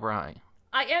Yuki Arai?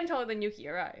 I am taller than Yuki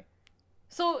Arai.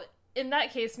 So in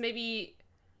that case, maybe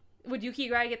would Yuki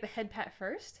Arai get the head pat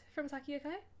first from Saki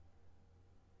Akai?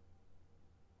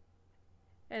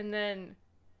 And then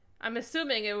I'm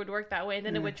assuming it would work that way, and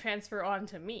then it would transfer on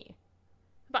to me.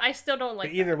 But I still don't like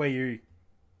But either that. way,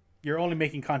 you're only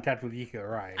making contact with Yuki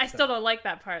Arai. I still don't like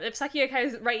that part. If Saki Akai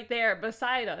is right there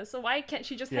beside us, so why can't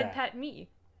she just head Yeah. pat me?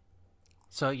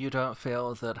 So you don't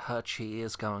feel that her chi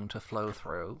is going to flow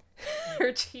through?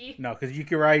 Her chi. No, because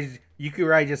Yuki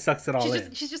Arai just sucks it all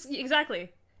in. She's just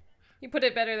exactly. You put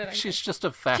it better than I She's did. just a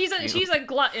vacuum. She's a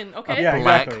glutton, okay? Yeah,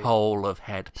 black exactly. hole of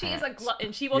head pats. She is a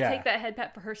glutton. She will Yeah. take that head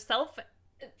pat for herself.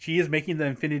 She is making the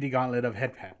Infinity Gauntlet of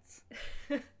head pats.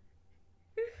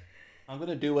 I'm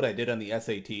gonna do what I did on the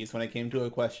SATs when I came to a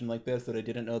question like this that I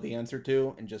didn't know the answer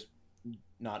to, and just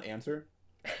not answer.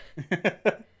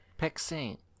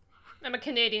 Pixie. I'm a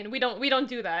Canadian. We don't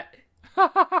do that.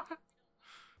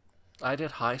 I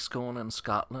did high school in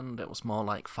Scotland. It was more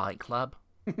like Fight Club.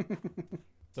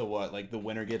 So what? Like the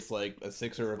winner gets like a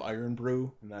sixer of Iron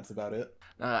Brew, and that's about it.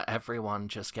 Everyone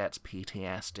just gets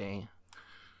PTSD.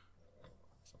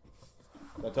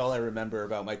 That's all I remember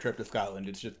about my trip to Scotland.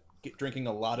 It's just drinking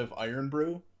a lot of Iron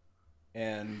Brew,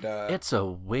 and It's a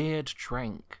weird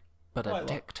drink, but Oh, I love-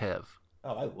 addictive.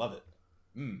 I love it.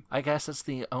 I guess it's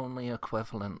the only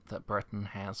equivalent that Britain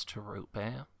has to root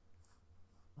beer.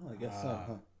 Oh, I guess so.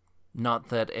 Huh? Not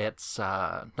that it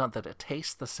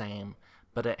tastes the same,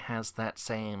 but it has that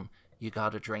same, you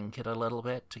gotta drink it a little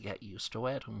bit to get used to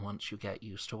it, and once you get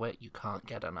used to it, you can't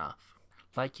get enough.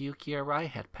 Like Yuki Arai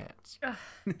head pats.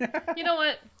 You know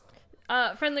what?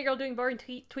 Friendly girl doing boring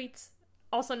tweets,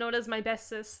 also known as my best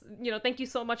sis. Thank you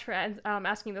so much for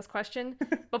asking this question.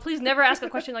 But please never ask a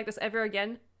question like this ever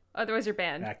again. Otherwise, you're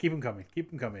banned. Nah, keep them coming. Keep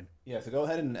them coming. Yeah, so go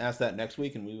ahead and ask that next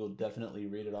week, and we will definitely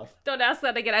read it off. Don't ask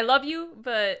that again. I love you,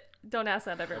 but don't ask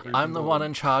that ever again. I'm the one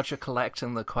in charge of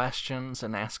collecting the questions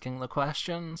and asking the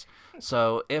questions.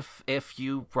 So if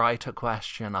you write a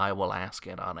question, I will ask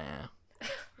it on air.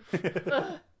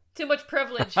 Too much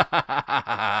privilege.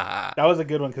 That was a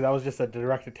good one because that was just a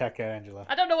direct attack at Angela.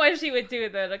 I don't know why she would do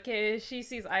that. Okay, she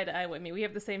sees eye to eye with me. We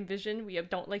have the same vision. We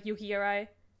don't like Yuki Arai.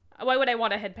 Why would I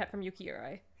want a head pet from Yuki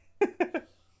Arai?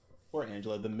 Poor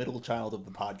Angela, the middle child of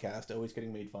the podcast, always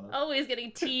getting made fun of. Always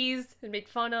getting teased and made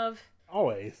fun of.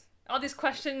 Always. All these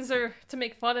questions are to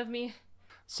make fun of me.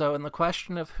 So, in the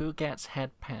question of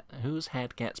whose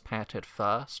head gets patted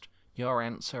first, your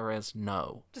answer is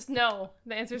no. Just no.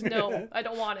 The answer is no. I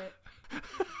don't want it.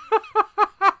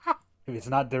 If it's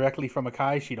not directly from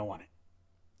Akai, she don't want it.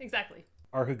 Exactly.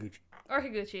 Or Higuchi. Or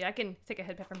Higuchi. I can take a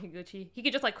head pet from Higuchi. He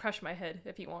could just like crush my head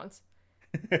if he wants.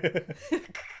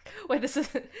 Wait, this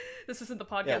isn't the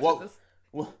podcast.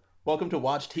 Yeah, welcome to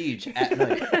Watch Teach at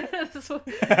night.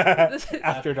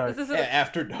 After dark.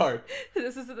 After dark.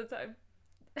 This isn't the time.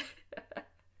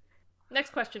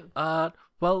 Next question.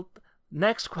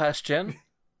 Next question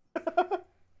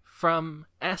from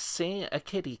SC a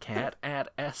kitty cat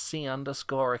at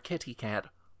SC_a kitty cat.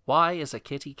 Why is a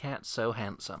kitty cat so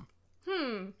handsome?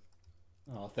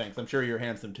 Oh, thanks. I'm sure you're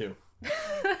handsome too.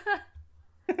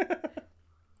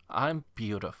 I'm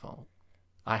beautiful.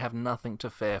 I have nothing to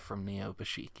fear from Neo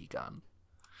Bashiki Gun.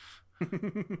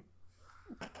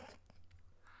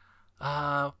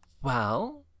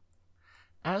 Well,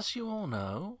 as you all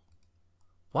know,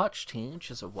 Watch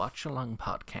Teach is a watch-along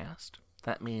podcast.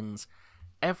 That means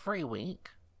every week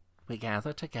we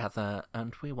gather together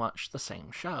and we watch the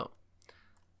same show.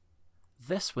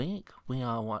 This week we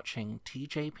are watching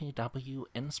TJPW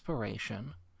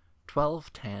Inspiration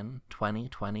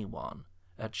 12/10/2021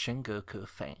 at Shingoku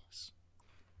Face.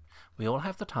 We all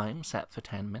have the time set for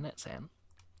 10 minutes in.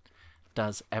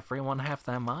 Does everyone have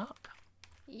their mark?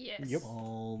 Yes. Yep.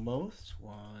 Almost.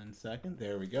 1 second.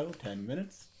 There we go. 10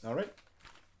 minutes. All right.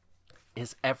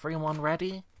 Is everyone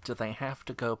ready? Do they have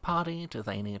to go potty? Do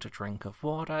they need a drink of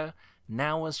water?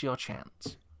 Now is your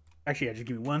chance. Actually, just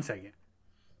give me 1 second.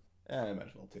 I might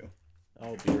as well too.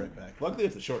 I'll be right back. Luckily,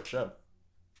 it's a short show.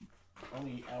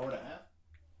 Only an hour and a half.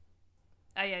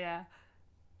 Yeah.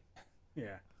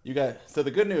 Yeah. You guys. So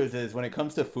the good news is, when it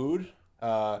comes to food,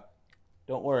 don't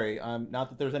worry. Not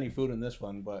that there's any food in this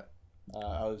one, but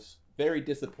I was very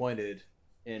disappointed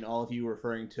in all of you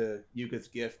referring to Yuka's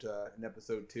gift in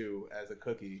episode 2 as a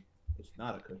cookie. It's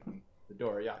not a cookie. It's a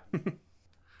dorayaki.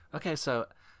 Okay, so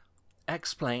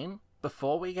explain,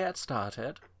 before we get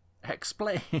started,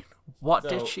 explain, what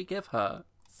did she give her?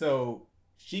 So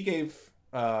she gave...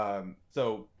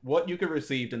 so what Yuka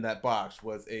received in that box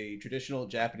was a traditional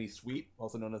Japanese sweet,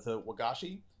 also known as a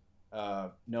wagashi,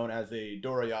 known as a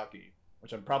dorayaki,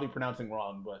 which I'm probably pronouncing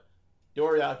wrong, but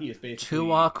dorayaki is basically...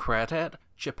 To our credit,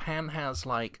 Japan has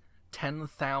like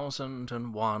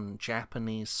 10,001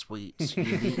 Japanese sweets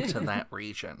unique to that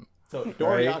region. So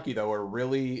dorayaki, though, are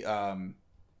really kind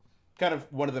of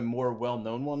one of the more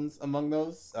well-known ones among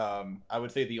those. I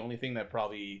would say the only thing that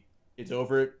probably is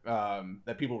over it,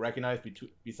 that people recognize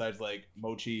besides like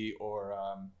mochi or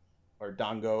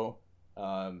dango,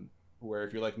 where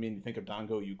if you're like me and you think of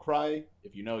dango, you cry.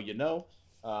 If you know, you know.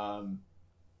 And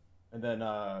then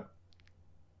I'm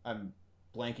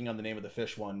blanking on the name of the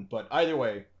fish one, but either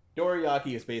way,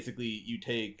 dorayaki is basically you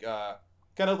take kind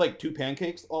of like 2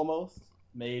 pancakes almost,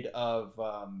 made of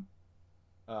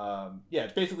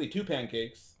it's basically 2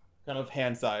 pancakes, kind of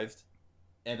hand-sized,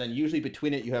 and then usually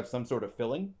between it you have some sort of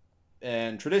filling,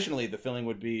 and traditionally the filling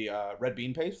would be red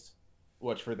bean paste,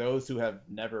 which for those who have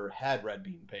never had red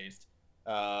bean paste,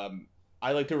 I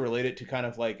like to relate it to kind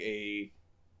of like a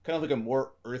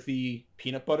more earthy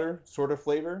peanut butter sort of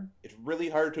flavor. It's really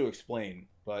hard to explain,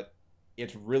 but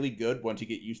it's really good once you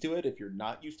get used to it if you're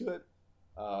not used to it.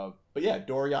 But yeah,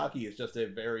 dorayaki is just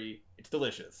it's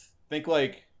delicious. Think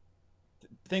like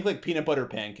peanut butter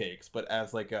pancakes, but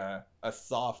as like a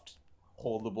soft,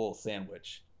 holdable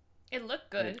sandwich. It looked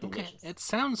good. Okay, it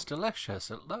sounds delicious.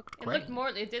 It looked great.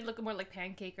 It did look more like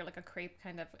pancake or like a crepe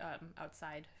kind of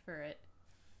outside for it.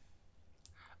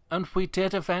 And we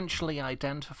did eventually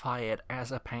identify it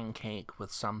as a pancake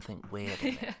with something weird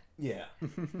in it. Yeah.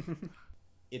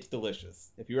 It's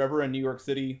delicious. If you're ever in New York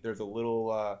City, there's a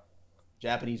little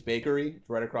Japanese bakery. It's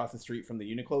right across the street from the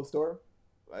Uniqlo store.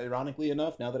 Ironically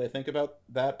enough, now that I think about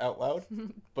that out loud.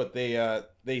 But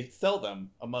they sell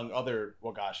them among other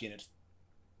wagashi, and it's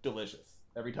delicious.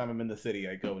 Every time I'm in the city,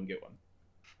 I go and get one.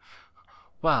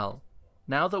 Well,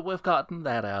 now that we've gotten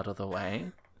that out of the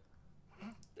way...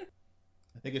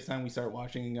 I think it's time we start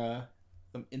watching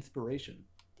some inspiration.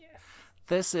 Yes.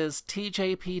 This is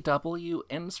TJPW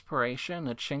Inspiration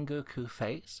at Shingoku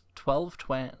Face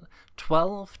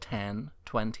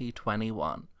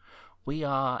 12/10/2021. We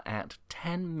are at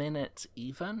 10 minutes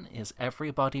even. Is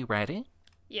everybody ready?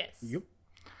 Yes. Yep.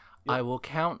 I will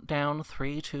count down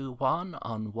 3, 2, 1.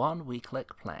 On 1, we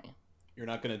click play. You're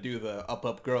not gonna do the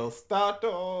up girl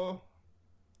stato.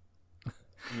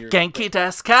 Genki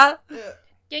desu ka?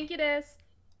 Genki desu.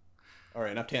 All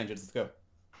right, enough tangents. Let's go.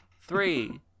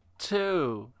 3,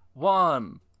 2,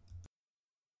 1.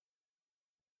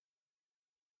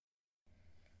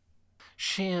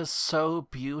 She is so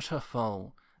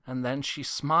beautiful, and then she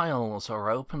smiles or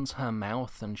opens her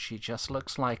mouth and she just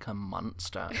looks like a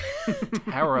monster.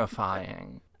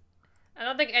 Terrifying. I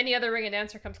don't think any other ring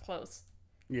announcer comes close.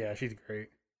 Yeah, she's great.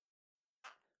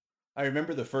 I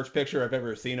remember the first picture I've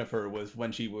ever seen of her was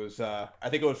when she was, I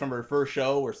think it was from her first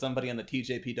show where somebody on the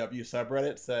TJPW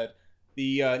subreddit said,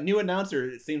 the new announcer,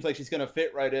 it seems like she's going to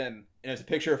fit right in. And it's a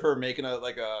picture of her making a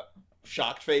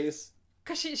shocked face.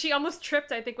 Because she almost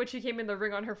tripped, I think, when she came in the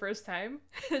ring on her first time.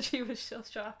 She was so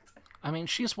shocked. I mean,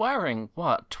 she's wearing,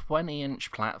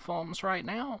 20-inch platforms right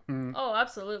now? Oh,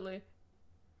 absolutely.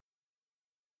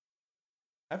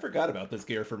 I forgot about this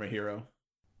gear for my hero.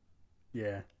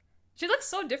 Yeah. She looks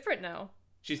so different now.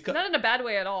 She's Not in a bad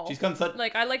way at all. She's come such...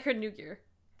 Like, I like her new gear.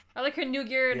 I like her new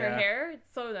gear and her hair.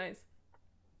 It's so nice.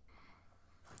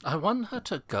 I want her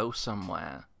to go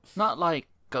somewhere. Not like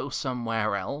go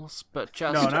somewhere else, but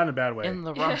just No, not in a bad way. in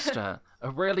the roster. A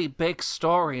really big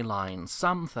storyline,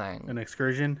 something. An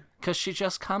excursion? Because she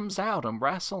just comes out and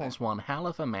wrestles one hell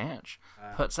of a match,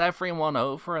 puts everyone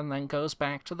over, and then goes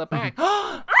back to the back.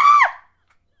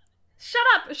 Shut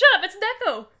up! It's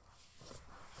Neko!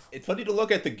 It's funny to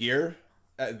look at the gear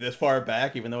this far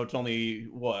back, even though it's only,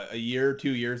 a year,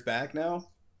 2 years back now,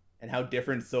 and how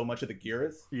different so much of the gear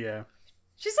is. Yeah.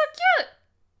 She's so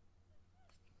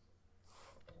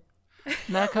cute!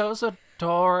 Neko's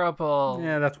adorable.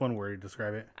 Yeah, that's one word to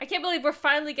describe it. I can't believe we're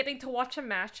finally getting to watch a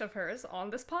match of hers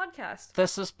on this podcast.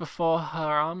 This is before her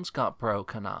arms got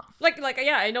broken off.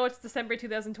 Yeah, I know it's December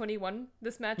 2021,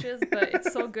 this match is, but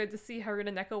it's so good to see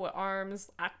Haruna Neko with arms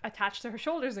attached to her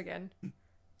shoulders again.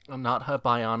 Not her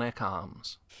bionic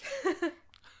arms.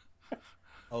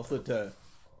 Also to...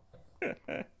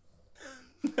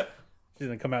 She's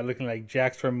gonna come out looking like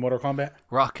Jax from Mortal Kombat.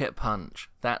 Rocket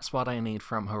punch. That's what I need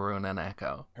from Haruna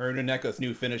Neko. Haruna Neko's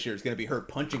new finisher is going to be her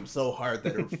punching so hard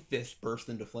that her fist burst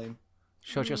into flame.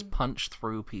 She'll just punch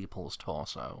through people's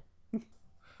torso.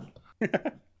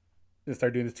 Just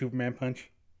start doing the Superman punch.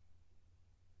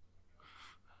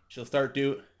 She'll start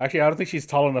Actually, I don't think she's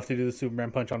tall enough to do the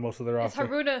Superman punch on most of the Is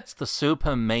roster. It's the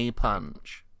Super May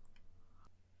punch.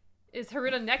 Is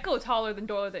Haruna Neko taller than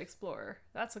Dora the Explorer?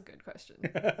 That's a good question.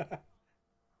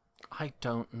 I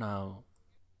don't know.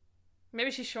 Maybe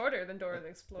she's shorter than Dora the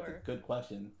Explorer. Good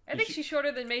question. I think she's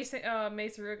shorter than Mei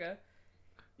Saruga.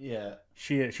 Yeah.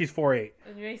 She's 4'8".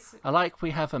 I like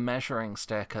we have a measuring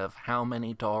stick of how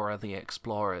many Dora the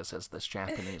Explorers is this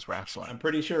Japanese wrestler. I'm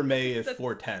pretty sure May is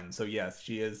 4'10", so yes,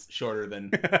 she is shorter than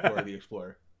Dora the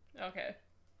Explorer. Okay.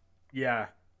 Yeah.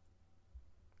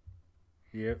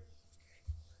 Yep.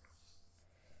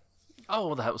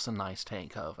 Oh, that was a nice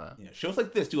takeover. Yeah, shows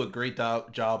like this do a great job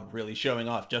of really showing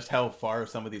off just how far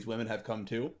some of these women have come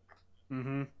too.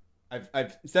 Mm-hmm.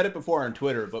 I've said it before on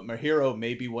Twitter, but my hero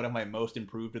may be one of my most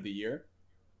improved of the year.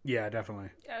 Yeah, definitely.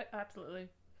 Yeah, absolutely.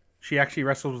 She actually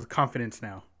wrestles with confidence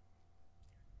now.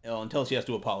 Well, until she has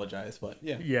to apologize, but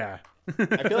yeah. Yeah.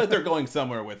 I feel like they're going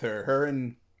somewhere with her. Her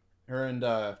and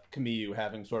Kamiyu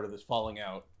having sort of this falling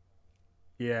out.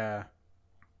 Yeah.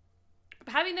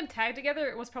 Having them tag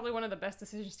together was probably one of the best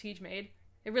decisions Tej made.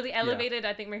 It really elevated,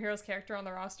 I think, Mihiro's character on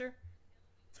the roster.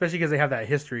 Especially because they have that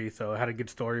history, so it had a good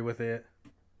story with it.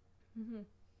 Mm-hmm.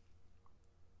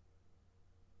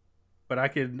 But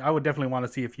I would definitely want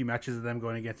to see a few matches of them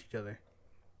going against each other.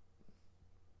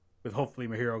 With hopefully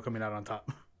Mihiro coming out on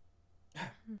top.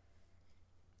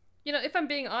 You know, if I'm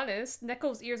being honest,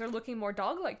 Neko's ears are looking more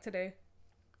dog-like today.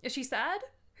 Is she sad?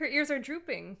 Her ears are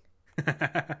drooping.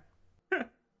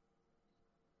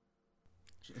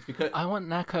 It's because I want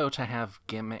Neko to have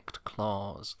gimmicked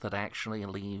claws that actually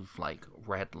leave, like,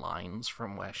 red lines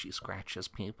from where she scratches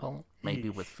people. Maybe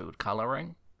with food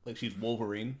coloring. like she's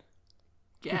Wolverine.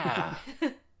 Yeah.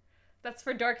 That's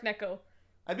for Dark Neko.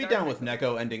 I'd be down with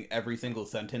Neko ending every single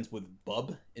sentence with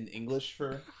 "bub" in English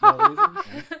for no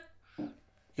reason.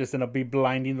 Just gonna be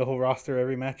blinding the whole roster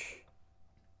every match.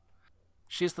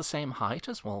 She's the same height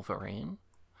as Wolverine.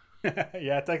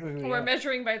 Yeah, technically. We're Yeah.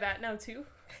 measuring by that now, too.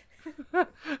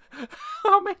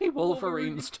 How many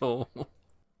Wolverines tall?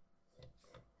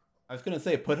 I was gonna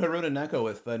say put Haruna Neko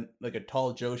with like a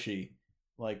tall Joshi,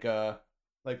 like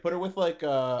put her with like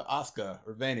Asuka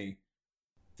or Vanny,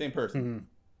 same person, Mm-hmm.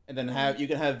 and then you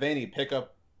can have Vanny pick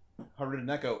up Haruna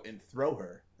Neko and throw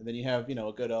her, and then you have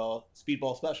a good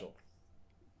speedball special.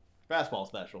 Fastball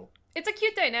special. It's a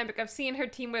cute dynamic. I've seen her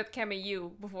team with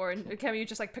Kamayu before, and Kamayu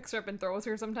just like picks her up and throws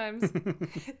her sometimes.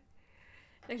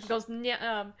 And she goes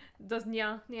does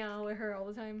nya with her all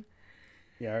the time.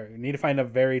 Yeah, you need to find a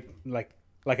very like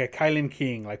a Kylan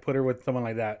King. Like put her with someone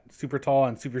like that, super tall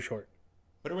and super short.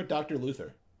 Put her with Dr.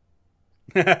 Luther.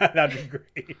 That'd be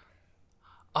great.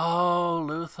 Oh,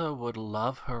 Luther would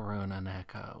love Haruna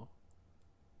Neko.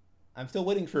 I'm still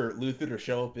waiting for Luther to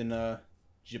show up in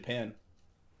Japan.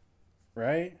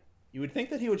 Right? You would think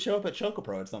that he would show up at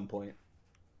Chocopro at some point.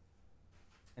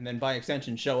 And then by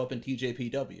extension show up in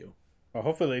TJPW. Well,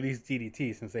 hopefully at least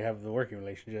DDT since they have the working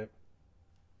relationship.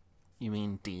 You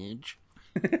mean Deej?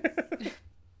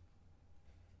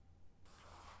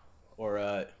 Or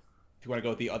if you want to go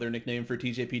with the other nickname for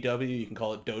TJPW, you can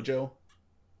call it Dojo.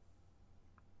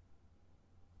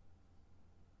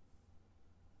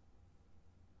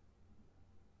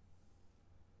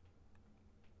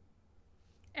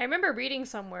 I remember reading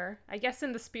somewhere, I guess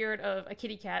in the spirit of a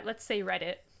kitty cat, let's say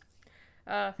Reddit,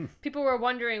 people were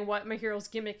wondering what Mihiro's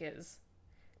gimmick is.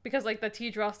 Because, like, the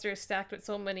Tej roster is stacked with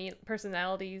so many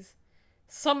personalities.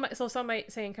 Some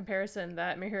might say in comparison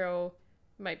that Mihiro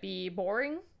might be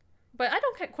boring, but I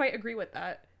don't quite agree with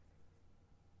that.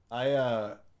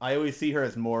 I always see her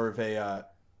as more of a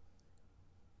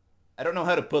I don't know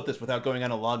how to put this without going on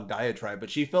a long diatribe,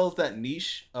 but she fills that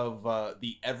niche of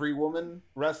the every woman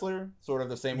wrestler, sort of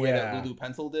the same way that Lulu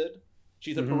Pencil did.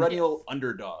 She's a perennial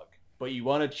underdog, but you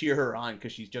want to cheer her on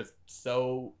because she's just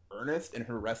so earnest in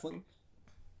her wrestling.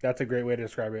 That's a great way to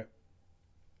describe it.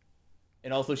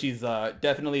 And also she's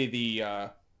definitely the,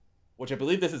 which I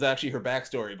believe this is actually her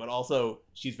backstory, but also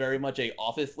she's very much a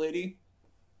office lady,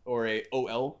 or a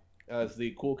OL, as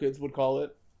the cool kids would call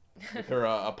it. With her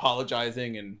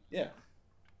apologizing and yeah.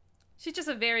 She's just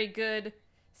a very good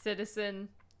citizen.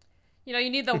 You know, you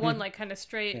need the one like kind of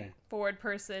straightforward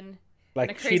person.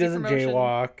 Like she doesn't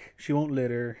jaywalk. She won't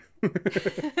litter.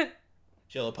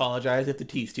 She'll apologize if the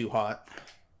tea's too hot.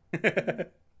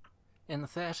 In the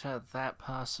theatre, that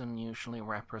person usually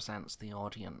represents the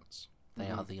audience. They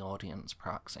are the audience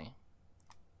proxy.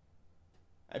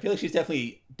 I feel like she's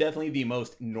definitely the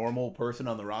most normal person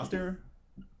on the roster.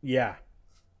 Yeah.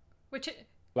 Which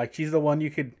like she's the one you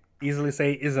could easily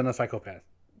say isn't a psychopath.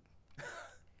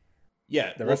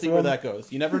 Yeah, we'll see where that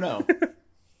goes. You never know.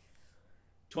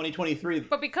 2023.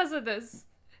 But because of this,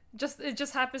 it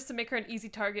just happens to make her an easy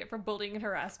target for bullying and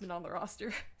harassment on the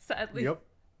roster, sadly. Yep.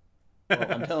 Well,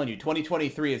 I'm telling you,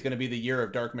 2023 is going to be the year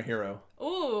of Dark Mihiro.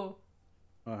 Ooh.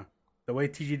 The way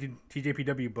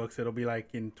TJPW books, it'll be like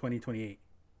in 2028.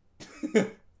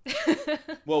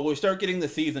 Well, we'll start getting the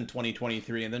season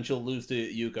 2023, and then she'll lose to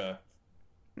Yuka.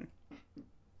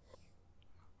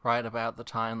 Right about the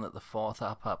time that the fourth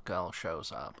up girl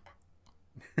shows up.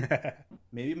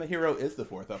 Maybe Mihiro is the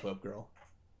fourth up girl.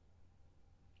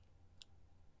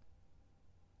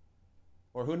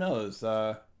 Or who knows?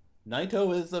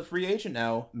 Naito is a free agent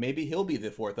now. Maybe he'll be the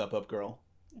fourth up girl.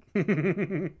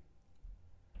 Neko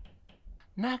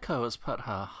has put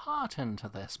her heart into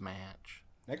this match.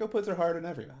 Neko puts her heart in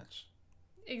every match.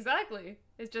 Exactly.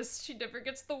 It's just she never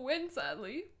gets the win,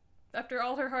 sadly, after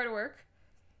all her hard work.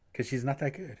 Because she's not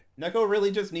that good. Neko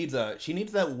really just needs she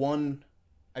needs that one.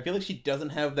 I feel like she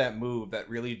doesn't have that move that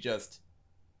really just,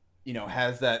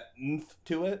 has that oomph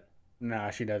to it. Nah,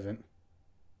 she doesn't.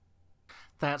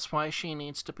 That's why she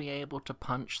needs to be able to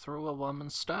punch through a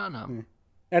woman's sternum.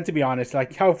 And to be honest,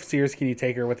 like, how serious can you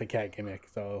take her with a cat gimmick?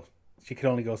 So she can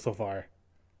only go so far.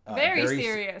 Very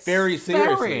serious. Very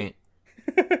seriously.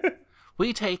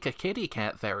 We take a kitty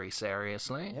cat very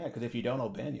seriously. Yeah, because if you don't, I'll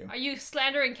ban you. Are you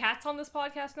slandering cats on this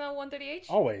podcast now, 130H?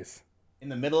 Always. In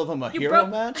the middle of a Mahiro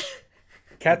match?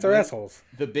 Cats are assholes.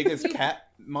 The biggest cat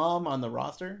mom on the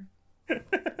roster?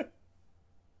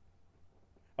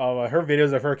 Oh, her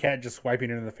videos of her cat just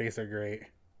swiping her in the face are great.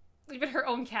 Even her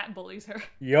own cat bullies her.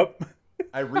 Yep.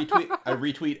 I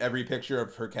retweet every picture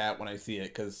of her cat when I see it,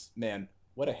 because, man,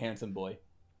 what a handsome boy.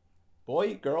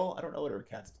 Boy? Girl? I don't know what her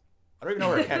cat's... I don't even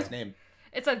know her cat's name.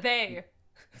 It's a they.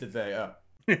 It's a they, oh.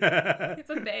 It's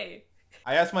a they.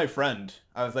 I asked my friend,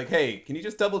 I was like, hey, can you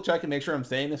just double check and make sure I'm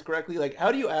saying this correctly? Like,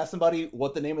 how do you ask somebody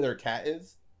what the name of their cat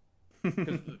is?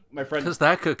 My friend... Because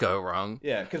that could go wrong.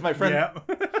 Yeah, because my friend,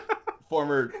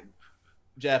 former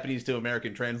Japanese to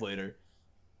American translator,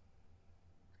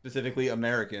 specifically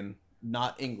American,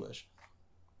 not English.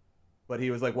 But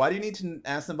he was like, why do you need to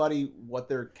ask somebody what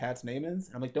their cat's name is?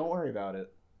 And I'm like, don't worry about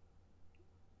it.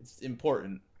 It's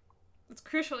important. It's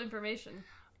crucial information.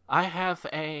 I have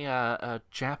a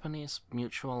Japanese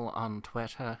mutual on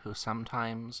Twitter who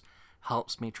sometimes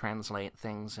helps me translate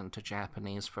things into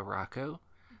Japanese for Raku.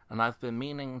 and I've been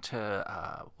meaning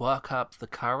to work up the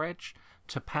courage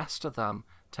to pester them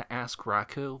to ask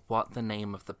Raku what the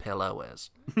name of the pillow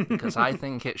is, because I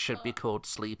think it should be called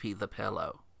Sleepy the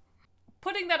Pillow.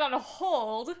 Putting that on a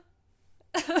hold,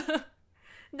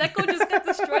 Neko just got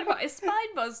destroyed by a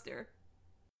spine buster.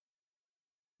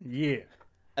 Yeah.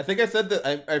 I think I said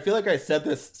that. I feel like I said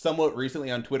this somewhat recently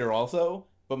on Twitter also,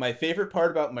 but my favorite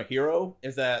part about my hero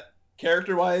is that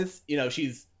character-wise,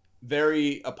 she's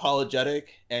very apologetic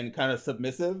and kind of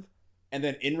submissive, and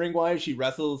then in-ring wise, she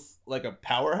wrestles like a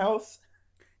powerhouse.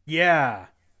 Yeah.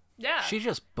 Yeah. She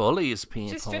just bullies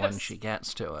people straight when up she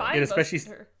gets to it. spine It especially-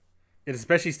 busted her. It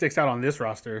especially sticks out on this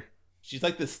roster. She's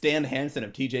like the Stan Hansen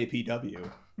of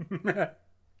TJPW.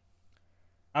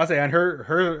 I'll say, and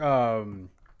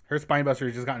her spine buster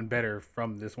has just gotten better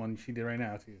from this one she did right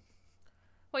now too.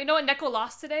 Well, you know what? Neko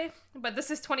lost today, but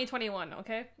this is 2021.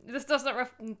 Okay, this does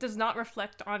not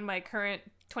reflect on my current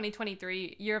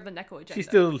 2023 year of the Neko agenda.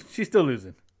 She's still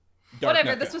losing. Dark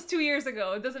Whatever. Neko. This was 2 years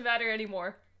ago. It doesn't matter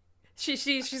anymore.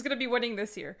 She's gonna be winning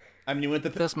this year. I mean, with the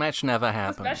This match never This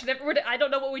happened. match never. I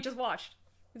don't know what we just watched.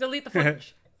 Delete the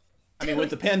footage. with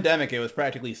the pandemic, it was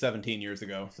practically 17 years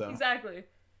ago. So Exactly.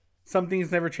 Some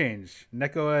things never change.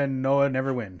 Neko and Noah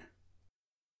never win.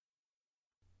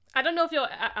 I don't know if you'll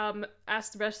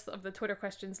ask the rest of the Twitter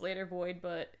questions later, Void,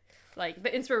 but like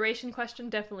the inspiration question,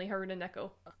 definitely Haruna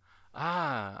Neko.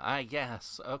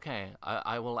 Yes. Okay.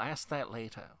 I will ask that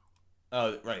later.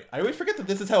 Oh, right. I always forget that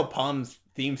this is how Palm's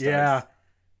theme starts.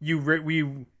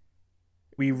 Yeah,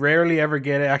 we rarely ever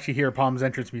get to actually hear Palm's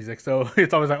entrance music, so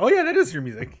it's always like, oh yeah, that is your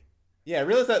music. Yeah, I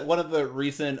realized that one of the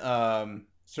recent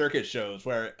circuit shows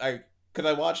where I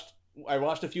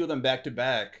watched a few of them back to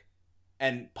back,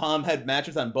 and Palm had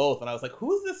matches on both, and I was like,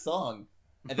 who is this song?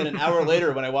 And then an hour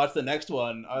later, when I watched the next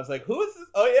one, I was like, who is this?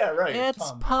 Oh yeah, right. It's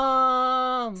Palm.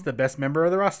 Palm. It's the best member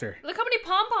of the roster. Look how many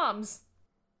pom poms.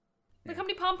 Look how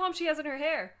many pom poms she has in her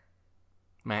hair.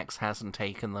 Max hasn't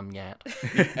taken them yet.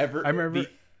 I remember.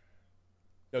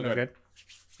 Go ahead.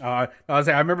 I was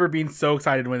saying, I remember being so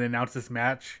excited when they announced this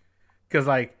match, because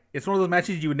like it's one of those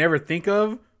matches you would never think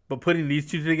of, but putting these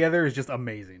two together is just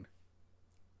amazing.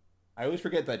 I always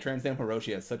forget that Trans Am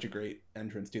Hiroshi has such a great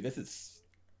entrance too. This is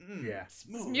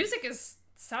smooth. His music is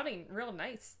sounding real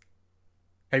nice.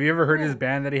 Have you ever heard his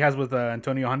band that he has with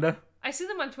Antonio Honda? I see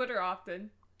them on Twitter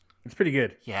often. It's pretty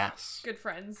good. Yes. Good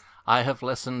friends. I have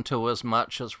listened to as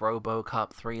much as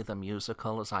RoboCop 3 the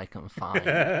musical as I can find.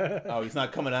 Oh, he's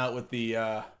not coming out with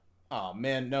the oh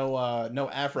man, no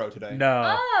afro today.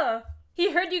 No. Oh,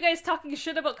 he heard you guys talking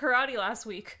shit about karate last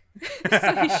week,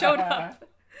 so he showed up.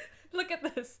 Look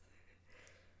at this.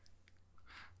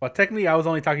 Well, technically, I was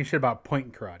only talking shit about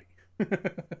point karate.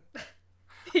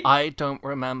 I don't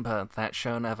remember. That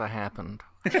show never happened.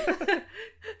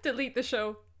 Delete the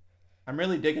show. I'm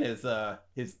really digging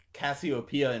his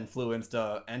Cassiopeia influenced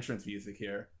entrance music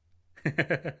here.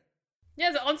 Yeah,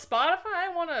 is it on Spotify?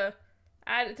 I want to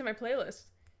add it to my playlist.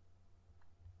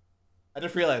 I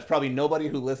just realized probably nobody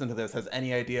who listened to this has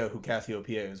any idea who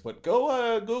Cassiopeia is, but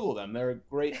go Google them. They're a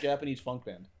great Japanese funk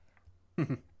band.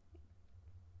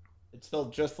 It's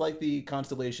spelled just like the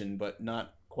constellation, but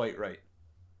not quite right.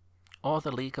 Or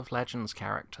the League of Legends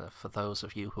character, for those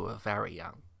of you who are very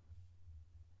young.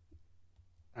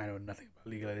 I know nothing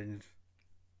about League of Legends.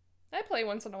 I play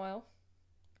once in a while.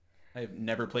 I've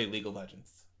never played League of Legends.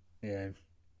 Yeah.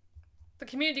 The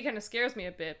community kind of scares me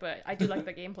a bit, but I do like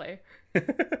the gameplay.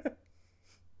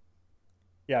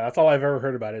 Yeah, that's all I've ever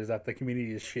heard about it, is that the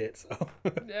community is shit. So.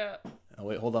 Yeah. Oh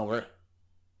wait, hold on, where?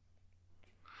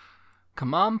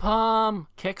 Come on, Palm!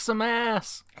 Kick some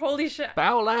ass! Holy shit.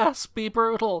 Foul ass! Be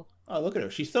brutal! Oh, look at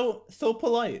her. She's so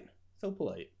polite. So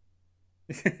polite.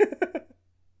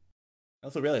 I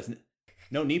also realized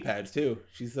no knee pads too.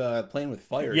 She's playing with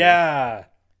fire. Yeah.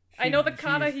 I know the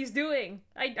kata he's doing.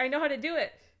 I know how to do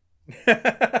it.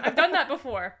 I've done that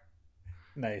before.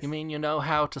 Nice. You mean you know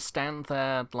how to stand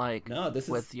there, like, No, this is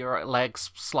with your legs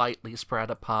slightly spread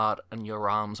apart and your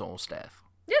arms all stiff?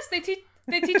 Yes, they teach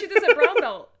you this at Brown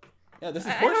Belt. yeah, this is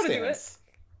I know horse how to do it. stance.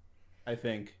 I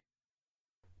think.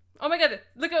 Oh my god,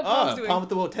 look at what Palm's doing. Palm with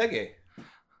the Wotege.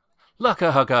 Look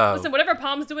at her go! Listen, whatever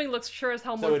Palm's doing looks sure as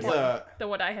hell more So it's fun than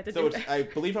what I had to So do. it's, I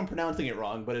believe I'm pronouncing it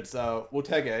wrong, but it's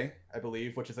Wotege, I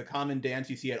believe, which is a common dance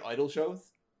you see at idol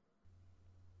shows.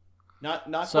 Not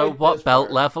So quite what this belt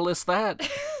far. level is that?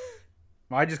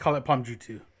 I just call it Palm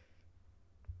Jutsu.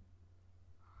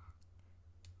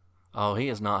 Oh, he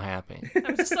is not happy.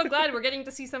 I'm just so glad we're getting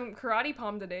to see some Karate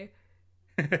Palm today.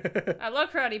 I love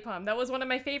Karate Palm. That was one of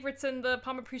my favorites in the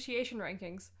Palm Appreciation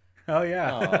rankings. Oh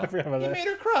yeah. Aw, I forgot about you that. made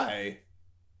her cry.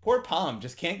 Poor Palm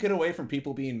just can't get away from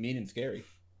people being mean and scary.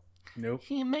 Nope.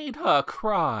 He made her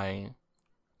cry.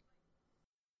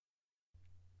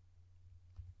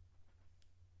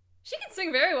 She can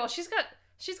sing very well. She's got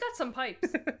some pipes.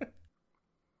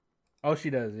 Oh, she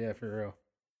does. Yeah, for real.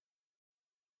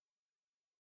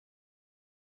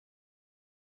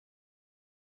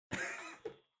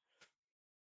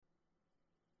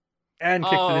 And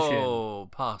kick to the shin. Oh,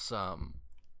 possum.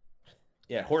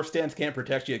 Yeah, horse stance can't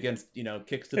protect you against,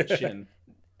 kicks to the shin.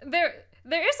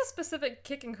 There is a specific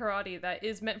kick in karate that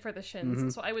is meant for the shins, Mm-hmm.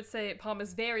 so I would say Palm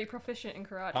is very proficient in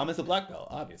karate. Palm is a black belt,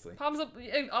 obviously.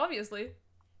 Obviously.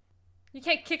 You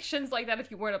can't kick shins like that if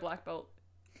you weren't a black belt.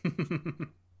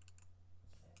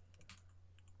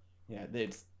 Yeah,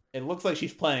 it looks like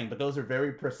she's playing, but those are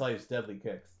very precise, deadly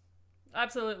kicks.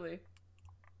 Absolutely.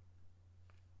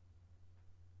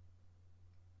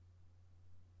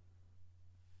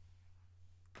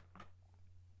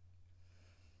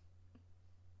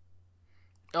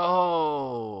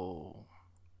 Oh.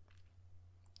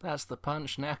 That's the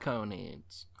punch Neko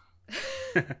needs.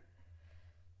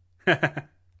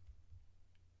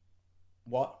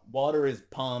 Water is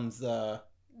Palm's zone,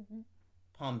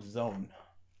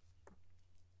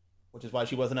 which is why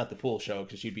she wasn't at the pool show,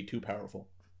 because she'd be too powerful.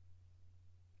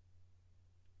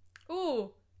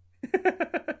 Ooh.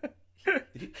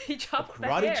 He chopped the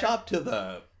Karate hair. chop to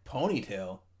the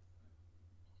ponytail.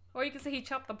 Or you could say he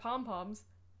chopped the pom-poms.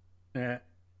 Yeah.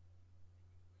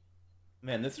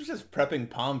 Man, this was just prepping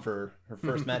Palm for her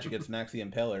first match against Max the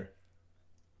Impaler.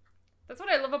 That's what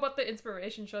I love about the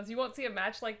inspiration shows. You won't see a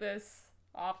match like this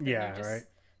often. Yeah, right.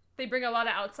 They bring a lot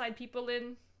of outside people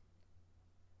in.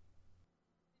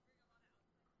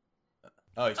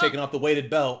 Oh, he's taking off the weighted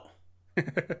belt.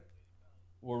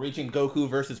 We're reaching Goku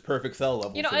versus Perfect Cell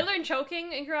level. You know, I learned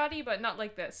choking in karate, but not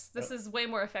like this. This is way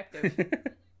more effective.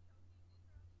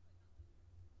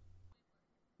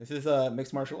 This is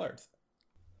mixed martial arts.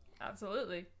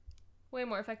 Absolutely. Way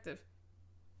more effective.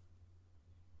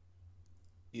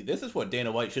 See, this is what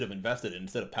Dana White should have invested in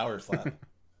instead of Power Slap.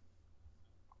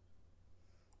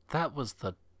 That was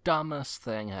the dumbest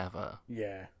thing ever.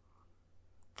 Yeah.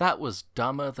 That was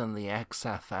dumber than the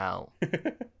XFL.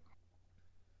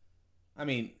 I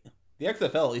mean, the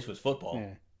XFL at least was football.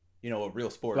 Yeah. A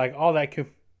real sport. Like all the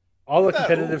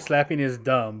competitive Ooh. slapping is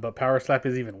dumb, but power slap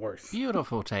is even worse.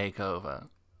 Beautiful takeover.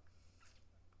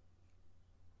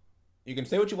 You can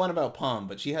say what you want about Palm,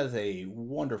 but she has a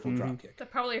wonderful drop kick. That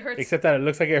probably hurts. Except that it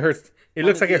looks like it hurts. It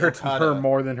looks like it hurts Okada. her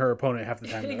more than her opponent half the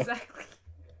time. Though. Exactly.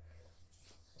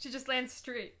 She just lands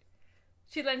straight.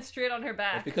 She lands straight on her It's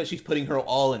back. because she's putting her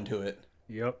all into it.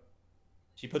 Yep.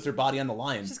 She puts her body on the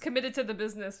line She's committed to the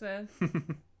business, man.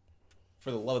 for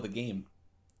the love of the game.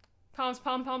 Palm's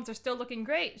pom-poms are still looking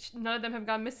great. None of them have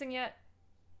gone missing yet.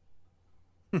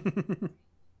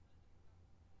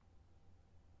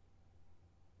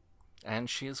 And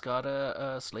she's got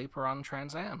a sleeper on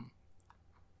Trans Am.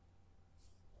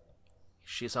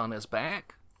 She's on his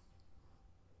back.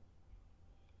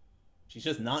 She's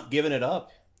just not giving it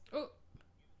up. Oh,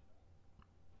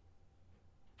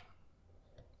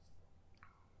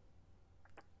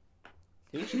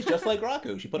 See, she's just like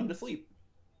Raku. She put him to sleep.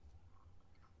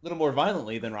 A little more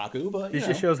violently than Raku, but This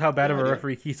just shows how bad of a idea.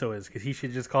 referee Kiso is, because he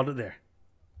should just called it there.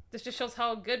 this just shows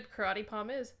how good Karate Palm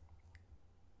is.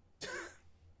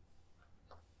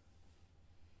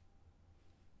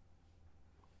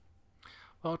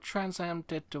 Well, Trans Am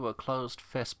did do a closed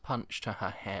fist punch to her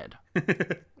head.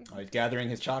 Oh, he's gathering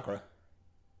his chakra.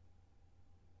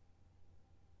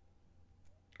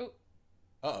 Oh,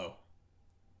 Uh-oh.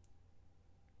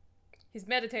 he's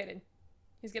meditating.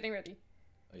 He's getting ready.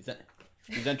 Oh,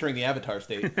 he's entering the avatar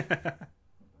state.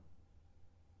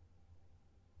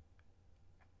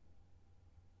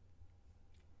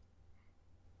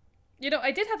 You know,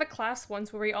 I did have a class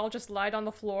once where we all just lied on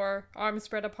the floor, arms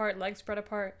spread apart, legs spread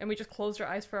apart, and we just closed our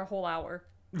eyes for a whole hour.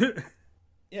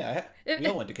 Yeah, we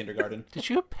all went to kindergarten. Did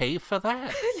you pay for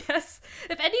that? Yes.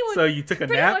 If anyone... So you took a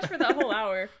pretty nap? much for that whole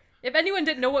hour. If anyone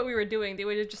didn't know what we were doing, they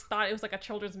would have just thought it was like a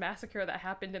children's massacre that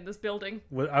happened in this building.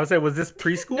 I would say, was this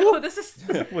preschool? No, this is...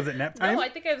 Was it nap time? No, I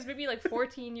think I was maybe like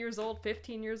 14 years old,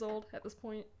 15 years old at this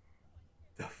point.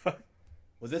 The fuck?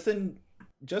 Was this in...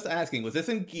 Just asking, was this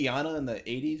in Guyana in the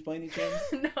 80s by any chance?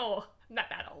 No, not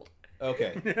that old.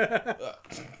 Okay.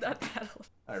 Not that old.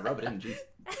 All right, rub it in, jeez.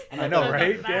 I know,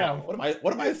 right? Not Damn.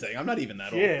 What am I saying? I'm not even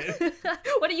that old. Yeah.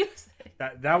 What do you say?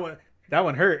 That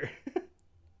one hurt.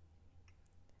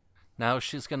 Now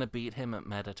she's gonna beat him at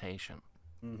meditation.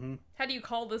 Mm-hmm. How do you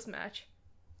call this match?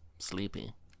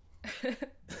 Sleepy.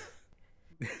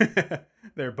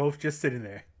 They're both just sitting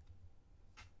there.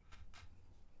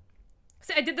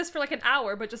 See, I did this for like an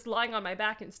hour, but just lying on my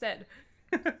back instead.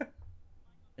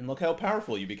 And And look how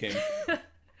powerful you became.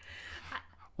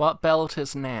 What belt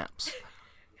is Naps?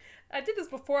 I did this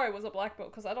before I was a black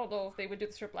belt, because I don't know if they would do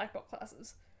this for black belt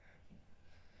classes.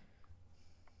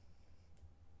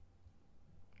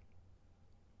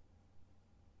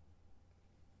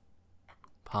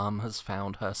 Palm has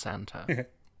found her center.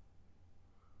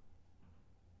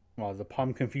 Well, the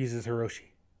palm confuses Hiroshi.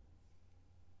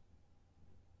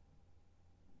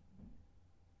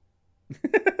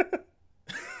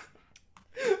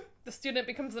 The student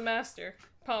becomes the master.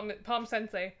 Palm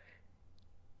Sensei.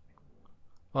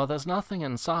 Well, there's nothing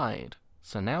inside,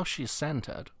 so now she's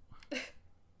centered.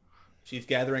 She's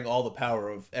gathering all the power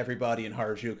of everybody in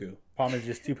Harajuku. Palm is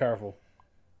just too powerful.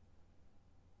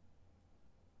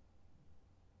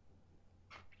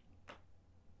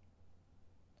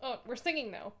 Oh, we're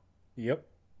singing now. Yep.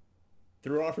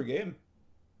 Threw her off her game.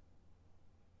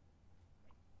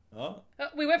 Oh.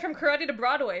 We went from karate to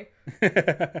Broadway.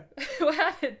 What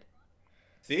happened?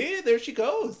 See? There she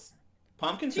goes.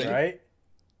 Palm can sing. Right?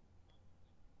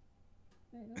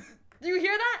 Do you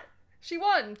hear that? She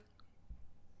won.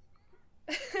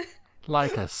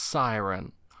 Like a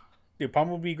siren. Dude,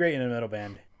 Palm would be great in a metal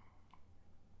band.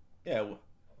 Yeah.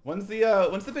 When's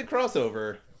the big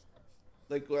crossover?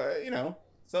 Like,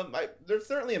 there's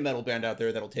certainly a metal band out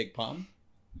there that'll take Palm.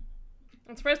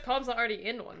 I'm surprised Palm's not already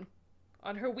in one.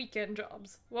 On her weekend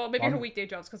jobs. Well, maybe her weekday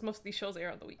jobs, because most of these shows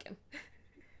air on the weekend.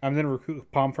 I'm going to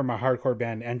recruit Palm from a hardcore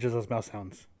band, Angela's Mouse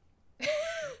Sounds.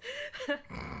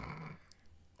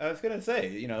 I was gonna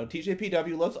say,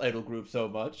 TJPW loves idol groups so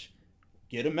much.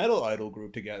 Get a metal idol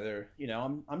group together.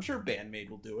 I'm sure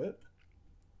Bandmate will do it.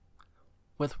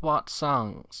 With what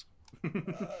songs?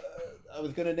 I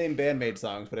was gonna name Bandmate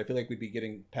songs, but I feel like we'd be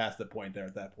getting past the point there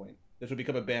at that point. This would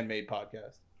become a Bandmate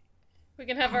podcast. We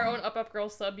can have our own Up Girl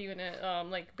subunit,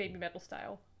 like baby metal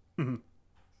style.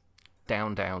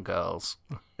 Down Girls.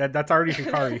 That's already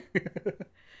Hikari.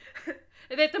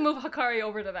 They have to move Hikari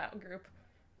over to that group.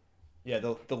 Yeah,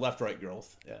 the left-right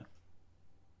girls. Yeah.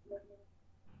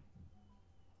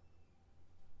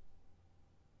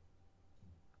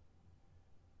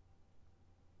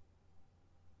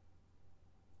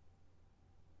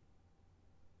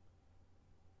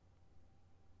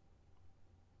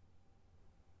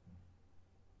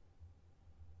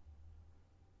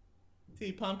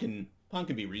 See, Palm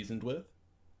can be reasoned with.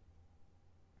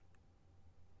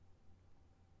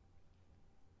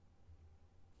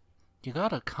 You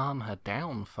gotta calm her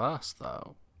down first,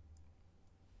 though.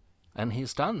 And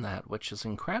he's done that, which is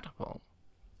incredible.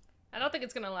 I don't think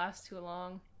it's gonna last too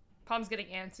long. Palm's getting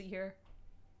antsy here.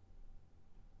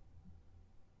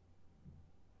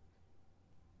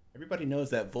 Everybody knows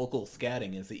that vocal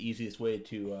scatting is the easiest way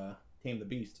to tame the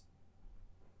beast.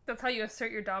 That's how you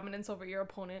assert your dominance over your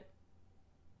opponent.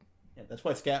 Yeah, that's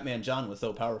why Scatman John was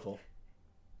so powerful.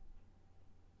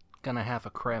 Gonna have a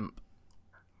crimp.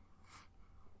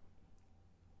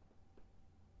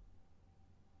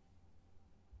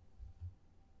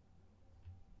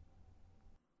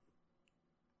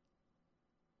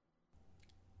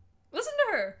 Listen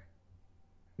to her!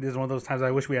 This is one of those times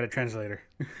I wish we had a translator.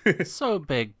 So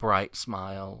big, bright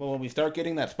smile. Well, when we start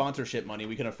getting that sponsorship money,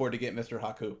 we can afford to get Mr.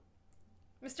 Haku.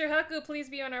 Mr. Haku, please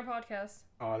be on our podcast.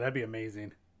 Oh, that'd be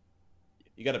amazing.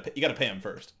 You gotta pay him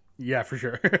first. Yeah, for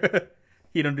sure.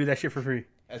 He don't do that shit for free.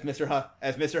 As Mr.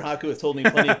 Haku has told me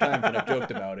plenty of times when I've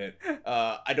joked about it,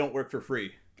 I don't work for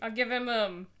free. I'll give him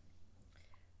an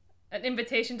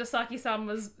invitation to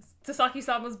Saki-sama's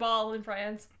ball in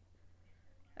France.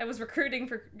 I was recruiting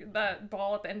for that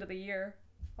ball at the end of the year.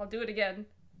 I'll do it again.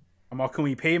 Can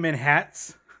we pay him in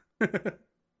hats?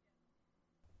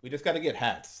 We just gotta get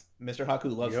hats. Mr.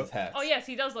 Haku loves his hats. Oh yes,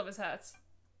 he does love his hats.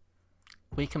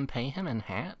 We can pay him in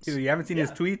hats? Dude, you haven't seen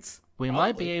his tweets? We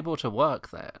might be able to work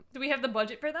that. Do we have the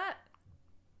budget for that?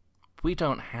 We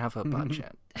don't have a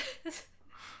budget.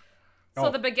 So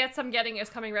the baguettes I'm getting is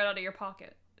coming right out of your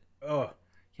pocket. Oh.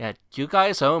 Yeah, you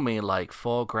guys owe me like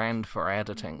 $4,000 for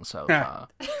editing so far.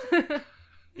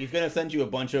 He's gonna send you a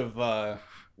bunch of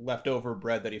leftover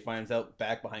bread that he finds out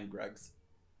back behind Greg's.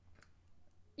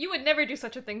 You would never do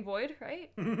such a thing, Void,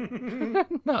 right?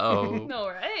 No. No,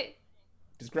 right?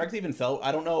 Does Greg's even sell?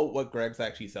 I don't know what Greg's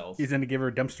actually sells. He's gonna give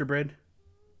her dumpster bread?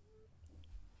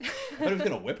 I thought he was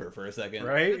gonna whip her for a second.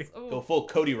 Right? Go full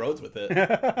Cody Rhodes with it.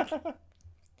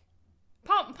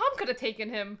 Palm could have taken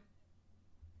him.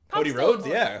 Cody Rhodes,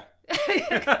 yeah.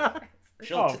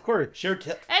 Of course. Sure.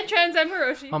 And Trans Am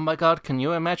Hiroshi. Oh my god, can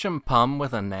you imagine Pum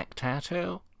with a neck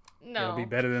tattoo? No. It'll be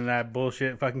better than that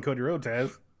bullshit fucking Cody Rhodes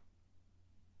has.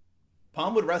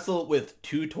 Palm would wrestle with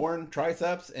 2 torn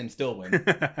triceps and still win.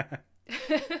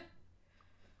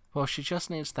 Well, she just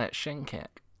needs that shin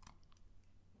kick.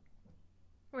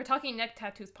 We're talking neck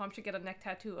tattoos. Palm should get a neck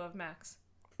tattoo of Max.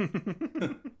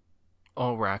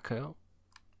 Or Raku.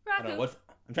 I don't know,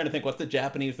 I'm trying to think, what's the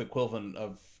Japanese equivalent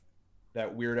of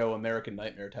that weirdo American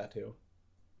Nightmare tattoo?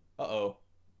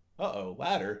 Uh-oh,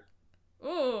 ladder.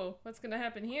 Ooh, what's gonna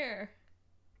happen here?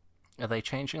 Are they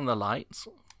changing the lights?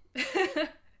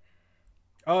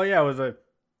 Oh yeah, it was a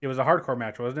hardcore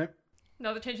match, wasn't it?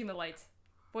 No, they're changing the lights.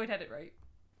 Boyd had it right.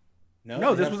 No,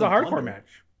 they this have was a some hardcore plunder.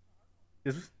 match.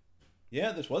 This was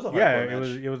Yeah, this was a hardcore yeah,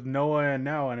 match. it was Noah and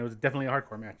Now, and it was definitely a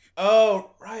hardcore match.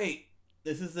 Oh, right.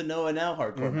 This is the Noah Now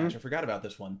hardcore Mhm. match. I forgot about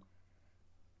this one.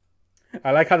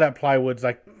 I like how that plywood's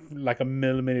like a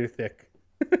millimeter thick.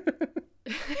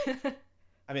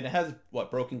 I mean, it has,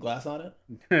 what, broken glass on it?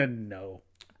 No.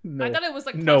 No. I thought it was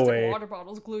like No plastic way. water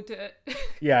bottles glued to it.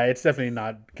 Yeah, it's definitely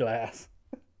not glass.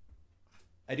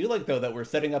 I do like, though, that we're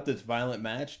setting up this violent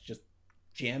match, just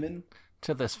jamming.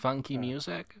 To this funky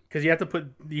music? Because you have to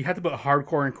put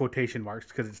hardcore in quotation marks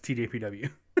because it's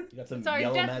TJPW. You got some It's our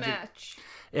yellow death magic. match.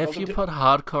 If Welcome you to- put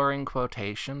hardcore in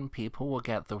quotation, people will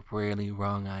get the really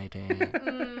wrong idea.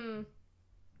 Mm.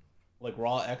 Like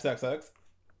Raw XXX.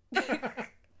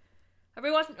 Are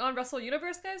we watching on Wrestle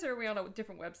Universe, guys, or are we on a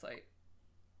different website?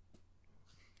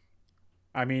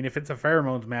 I mean, if it's a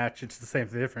pheromones match, it's the same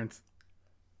difference.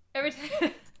 Every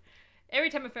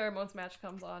time a pheromones match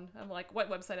comes on, I'm like, what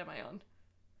website am I on?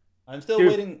 I'm still Dude,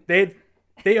 waiting.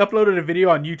 They uploaded a video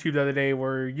on YouTube the other day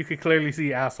where you could clearly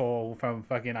see asshole from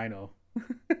fucking I Know. Or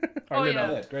Oh, Lino.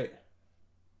 yeah. Oh, that's great.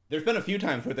 There's been a few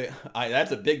times where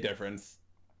that's a big difference.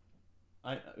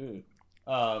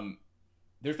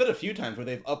 There's been a few times where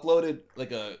they've uploaded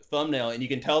like a thumbnail and you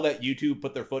can tell that YouTube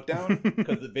put their foot down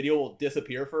because the video will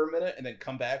disappear for a minute and then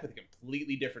come back with a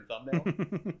completely different thumbnail.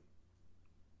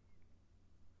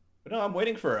 But no, I'm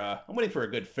waiting for a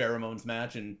good pheromones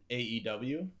match in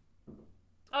AEW.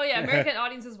 Oh yeah, American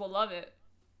audiences will love it.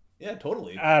 Yeah,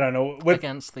 totally. I don't know. With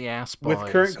Against the ass boys.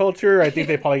 current culture, I think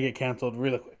they probably get canceled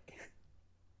really quick.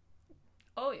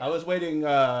 Oh yeah. I was waiting.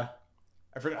 I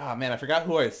forgot. Oh man, I forgot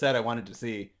who I said I wanted to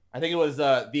see. I think it was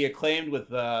the Acclaimed with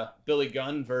Billy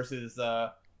Gunn versus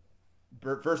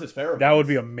Pheromones. That would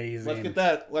be amazing.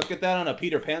 Let's get that on a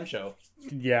Peter Pan show.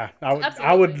 Yeah, I would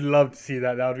Absolutely. love to see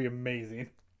that. That would be amazing.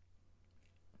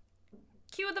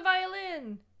 Cue the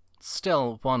violin.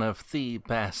 Still one of the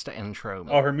best intro.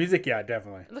 Oh, her music, yeah,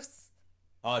 definitely. It looks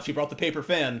She brought the paper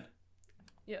fan.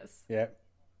 yes. Yeah,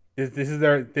 this is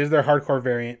their hardcore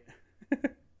variant.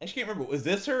 I just can't remember. Was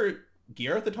this her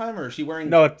gear at the time, or is she wearing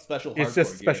No, special? It's hardcore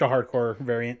just gear? special hardcore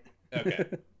variant. Okay.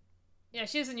 Yeah,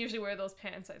 she doesn't usually wear those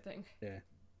pants. I think Yeah.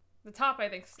 the top. I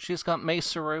think She's got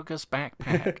Mace Saruga's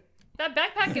backpack. that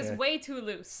backpack is Yeah. way too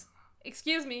loose.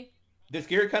 Excuse me. This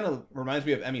gear kind of reminds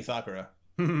me of Emi Sakura.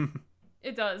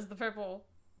 It does the purple.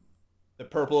 The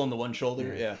purple on the one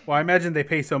shoulder. Yeah. Well, I imagine they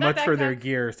pay so That much for their backpack-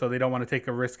 gear, so they don't want to take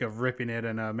a risk of ripping it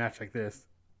in a match like this.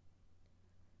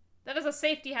 That is a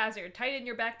safety hazard. Tighten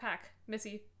your backpack,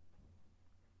 Missy.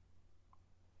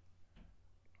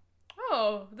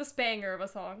 Oh, this banger of a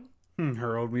song.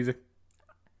 Her old music.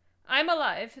 I'm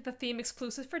Alive, the theme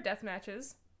exclusive for death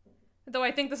matches. Though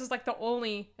I think this is like the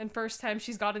only and first time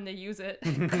she's gotten to use it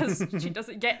because she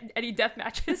doesn't get any death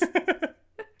matches.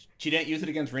 She didn't use it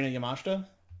against Rina Yamashita.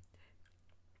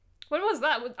 When was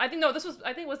that? I think no. This was.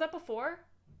 I think was that before.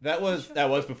 That was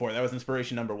before. That was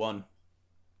inspiration number 1.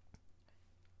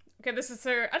 Okay, this is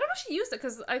her. I don't know if she used it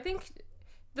because I think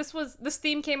this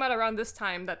theme came out around this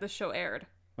time that this show aired.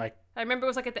 Like, I remember it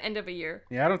was like at the end of a year.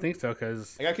 yeah, I don't think so,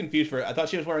 because I got confused for it. I thought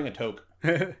she was wearing a toque.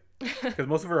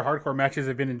 most of her hardcore matches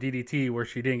have been in DDT where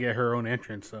she didn't get her own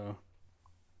entrance. So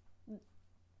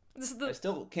This is I the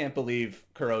still can't believe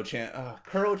Kuro-chan.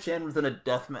 Kuro-chan was in a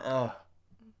death match.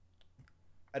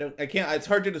 I can't. It's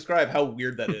hard to describe how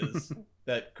weird that is.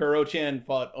 That Kuro-chan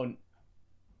fought on.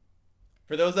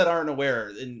 For those that aren't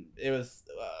aware, it was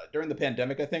during the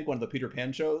pandemic. I think one of the Peter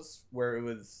Pan shows where it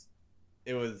was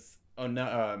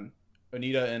Onita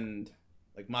and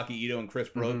like Maki Ito and Chris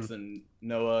Brooks and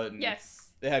Noah. And yes.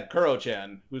 They had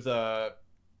Kuro-chan, who's I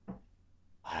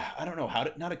don't know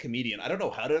not a comedian. I don't know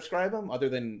how to describe him other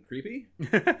than creepy.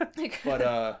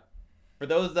 But for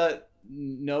those that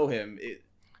know him,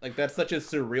 that's such a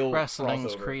surreal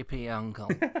Wrestling's crossover. creepy uncle.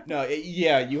 No,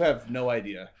 yeah, you have no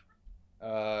idea.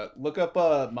 Look up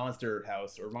Monster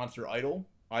House or Monster Idol.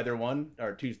 Either one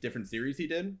or 2 different series he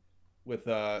did with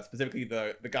specifically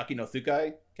the Gaki no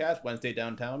Tsukai cast, Wednesday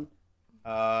Downtown.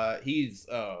 He's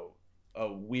a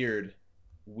weird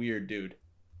dude.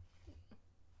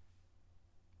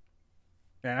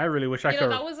 man, I really wish I You could.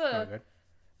 know, that was a- Oh, good.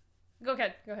 Go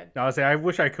ahead. Go ahead. No, I would say I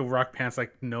wish I could rock pants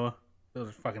like Noah. Those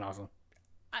are fucking awesome.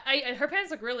 Her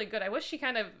pants look really good. I wish she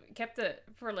kind of kept it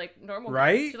for like normal.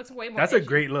 Right? Pants. She looks way more. That's edgy. a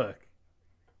great look. She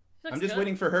looks I'm just good.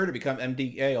 waiting for her to become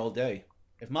MDA all day.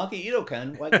 If Maki Ito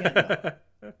can, why can't I?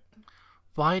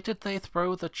 Why did they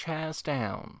throw the chairs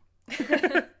down?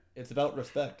 It's about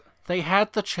respect. They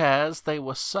had the chairs, they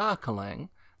were circling.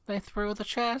 They threw the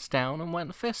chairs down and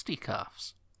went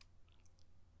fisticuffs.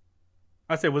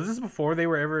 I say, was this before they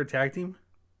were ever a tag team?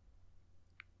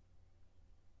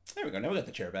 There we go. Now we got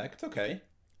the chair back. It's okay.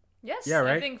 Yes. Yeah,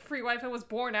 right? I think Free Wi-Fi was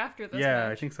born after this. Yeah,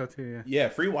 match. I think so too. Yeah. Yeah,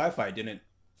 free Wi-Fi didn't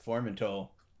form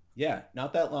until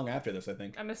not that long after this, I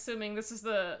think. I'm assuming this is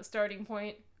the starting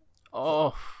point.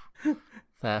 Oh,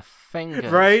 their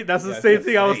fingers. Right? That's the Yeah, same that's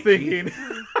thing I was fake. thinking.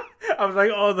 I was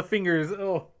like, oh, the fingers.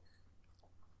 Oh.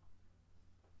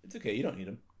 It's okay. You don't need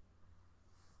them.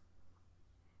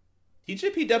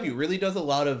 TJPW really does a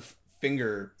lot of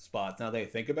finger spots. Now that I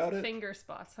think about it. Finger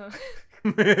spots, huh?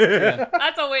 Yeah.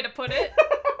 That's a way to put it.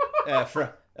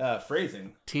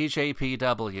 Phrasing.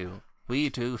 TJPW. We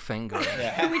do fingering.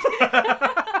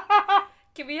 Yeah.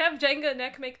 Can we have Jenga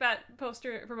Neck make that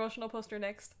promotional poster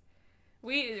next?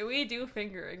 We do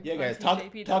fingering. Yeah, on guys,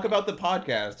 TJPW. talk about the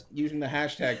podcast using the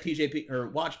hashtag TJP or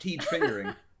watch Teach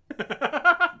Fingering.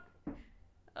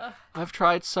 I've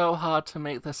tried so hard to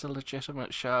make this a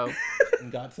legitimate show.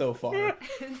 And got so far.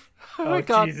 Oh,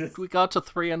 Jesus. We got to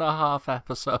 3.5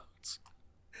 episodes.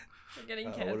 We're getting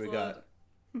What canceled. do we got?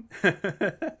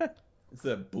 It's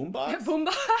a boombox?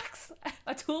 Boombox?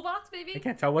 A toolbox, maybe? I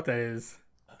can't tell what that is.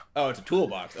 Oh, it's a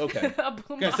toolbox. Okay. A I'm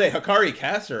boombox. gonna say Hikari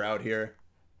Caster out here.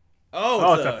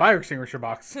 Oh, it's a fire extinguisher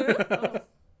box.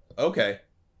 Okay.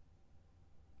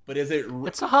 But is it?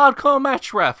 It's a hardcore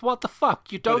match, ref. What the fuck?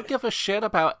 You don't But- give a shit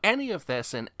about any of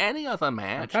this in any other I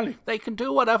match. tell you. They can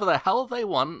do whatever the hell they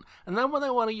want, and then when they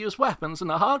want to use weapons in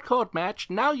a hardcore match,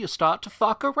 now you start to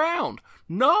fuck around.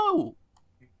 No!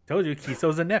 Told you,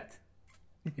 Kiso's inept.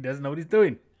 He doesn't know what he's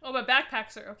doing. Oh, but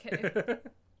backpacks are okay.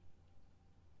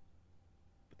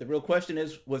 The real question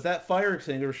is: was that fire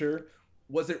extinguisher?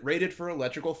 Was it rated for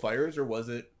electrical fires, or was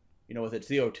it? Was it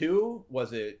CO2?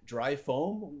 Was it dry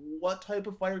foam? What type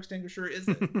of fire extinguisher is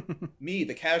it? Me,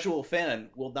 the casual fan,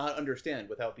 will not understand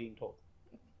without being told.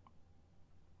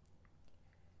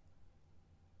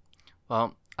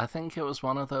 Well, I think it was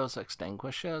one of those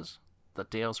extinguishers that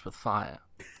deals with fire.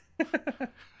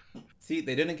 See,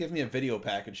 they didn't give me a video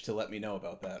package to let me know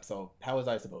about that, so how was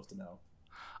I supposed to know?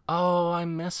 Oh, I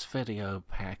miss video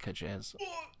packages.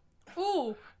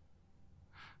 Ooh.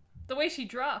 The way she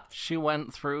dropped. She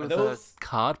went through Are the those-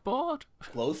 cardboard?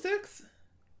 Glow sticks?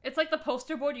 It's like the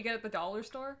poster board you get at the dollar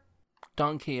store.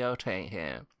 Don Quixote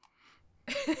here.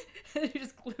 You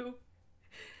just glue.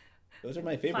 Those are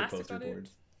my favorite Plastic poster on it?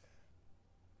 boards.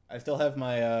 I still have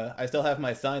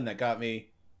my sign that got me.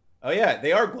 Oh yeah,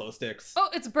 they are glow sticks. Oh,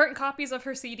 it's burnt copies of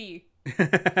her CD.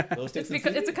 Glow sticks. It's and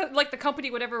because CD? like the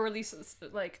company would ever releases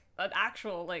like an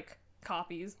actual like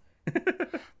copies.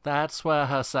 That's where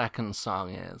her second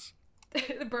song is.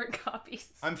 The burnt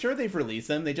copies. I'm sure they've released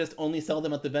them. They just only sell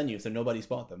them at the venue, so nobody's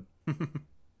bought them.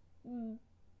 Mm.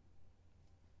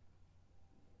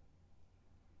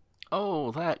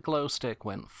 Oh, that glow stick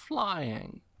went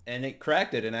flying. And it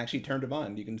cracked it and actually turned them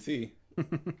on. You can see.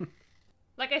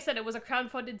 Like I said, it was a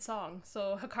crowdfunded song,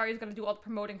 so Hikari's gonna do all the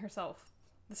promoting herself.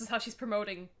 This is how she's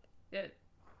promoting it.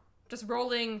 Just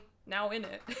rolling now in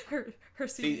it. her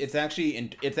See, CD. it's actually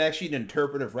an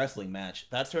interpretive wrestling match.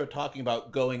 That's her talking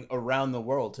about going around the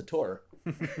world to tour.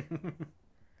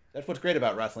 That's what's great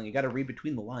about wrestling. You got to read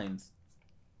between the lines.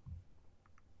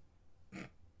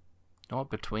 Not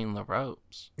between the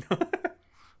ropes.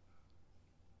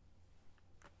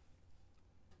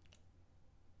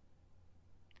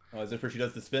 Oh, is this where she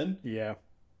does the spin? Yeah.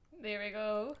 There we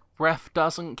go. Ref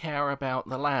doesn't care about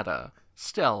the ladder.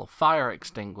 Still, fire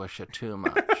extinguisher too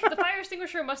much. The fire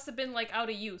extinguisher must have been like out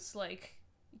of use. Like,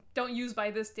 don't use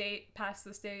by this date, past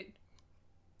this date.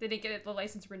 They didn't get the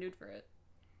license renewed for it.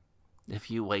 If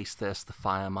you waste this, the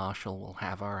fire marshal will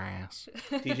have our ass.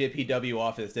 TJPW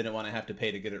office didn't want to have to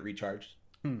pay to get it recharged.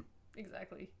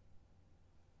 Exactly.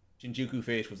 Shinjuku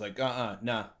Face was like,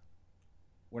 nah.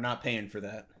 We're not paying for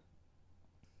that.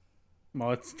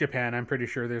 Well, it's Japan. I'm pretty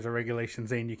sure there's a regulation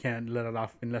saying you can't let it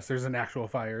off unless there's an actual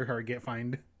fire or get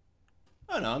fined.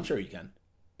 Oh, no, I'm sure you can.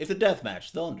 It's a death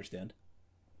match. They'll understand.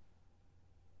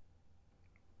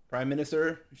 Prime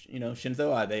Minister,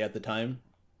 Shinzo Abe at the time,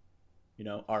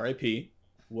 R.I.P.,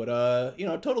 would,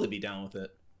 totally be down with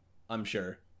it. I'm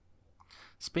sure.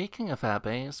 Speaking of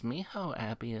Abbe's, Miho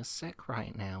Abe is sick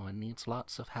right now and needs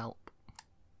lots of help.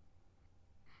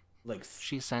 Like,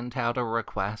 She sent out a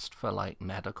request for,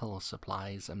 medical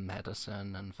supplies and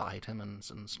medicine and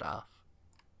vitamins and stuff.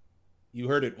 You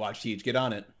heard it, Watch Teach. Get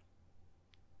on it.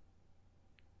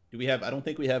 Do we have? I don't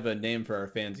think we have a name for our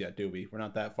fans yet, do we? We're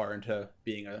not that far into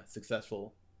being a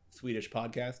successful Swedish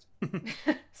podcast.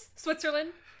 Switzerland.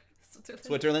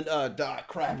 Switzerland.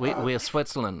 Crap. We're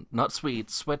Switzerland, not Swede.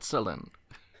 Switzerland.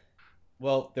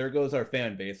 Well, there goes our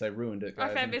fan base. I ruined it, guys.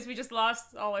 Our fan base. We just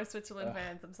lost all our Switzerland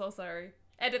fans. I'm so sorry.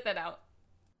 Edit that out.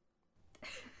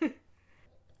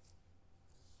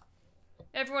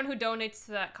 Everyone who donates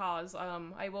to that cause,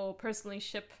 I will personally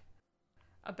ship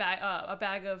a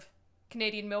bag of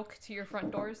Canadian milk to your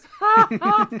front doors.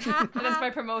 That's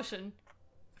my promotion.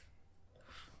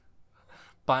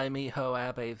 Buy me Ho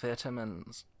Abe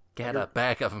vitamins. Get a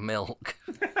bag of milk.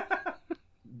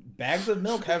 Bags of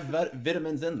milk have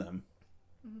vitamins in them.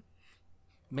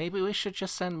 Maybe we should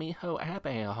just send Miho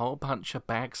Abe a whole bunch of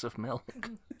bags of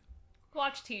milk.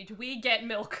 Watch Teach, we get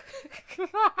milk.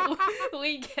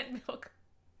 We get milk.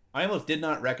 I almost did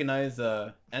not recognize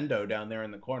Endo down there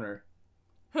in the corner.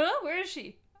 Huh? Where is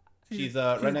she? She's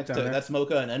right next to that's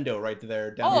Mocha and Endo right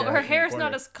there. Down there her in the hair's corner.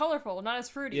 not as colorful, not as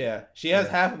fruity. Yeah, she has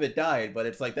half of it dyed, but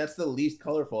it's like that's the least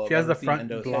colorful. She has the front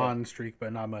Endo's blonde hair. streak,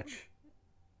 but not much.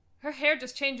 Her hair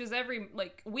just changes every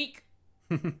week.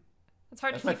 It's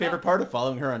hard That's to my keep favorite up. part of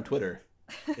following her on Twitter.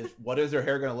 Is what is her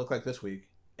hair going to look like this week?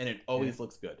 And it always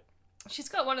looks good. She's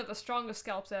got one of the strongest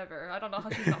scalps ever. I don't know how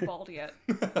she's not bald yet.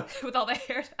 With all the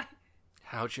hair dye.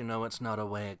 How'd you know it's not a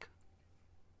wig?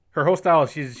 Her whole style,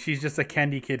 she's just a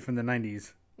candy kid from the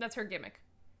 90s. That's her gimmick.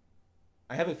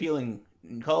 I have a feeling,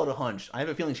 call it a hunch, I have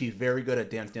a feeling she's very good at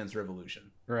Dance Dance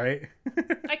Revolution. Right?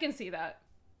 I can see that.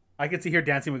 I could see her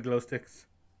dancing with glow sticks.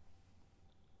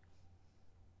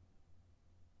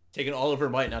 Taking all of her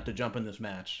might not to jump in this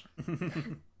match.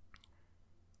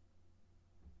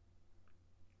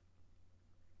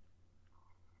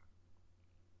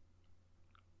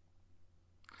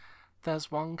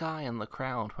 There's one guy in the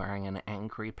crowd wearing an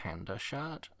angry panda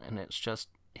shirt, and it's just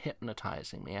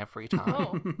hypnotizing me every time.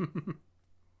 Oh.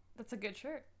 That's a good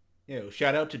shirt. Yo,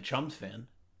 shout out to Chums fan.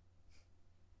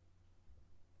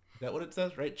 Is that what it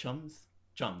says, right? Chums?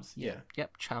 Chums, yeah.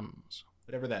 Yep, chums.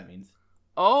 Whatever that means.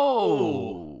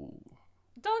 Oh!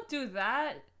 Don't do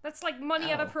that. That's like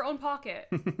money out of her own pocket.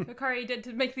 Hikari did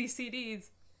to make these CDs.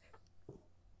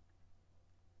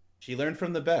 She learned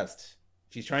from the best.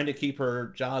 She's trying to keep her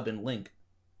job in Link.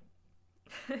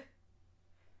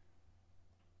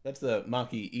 That's the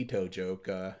Maki Ito joke.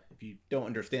 If you don't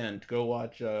understand, go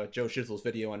watch Joe Shizzle's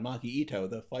video on Maki Ito,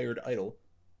 the fired idol.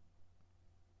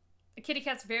 The kitty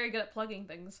cat's very good at plugging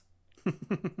things.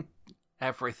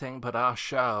 Everything but our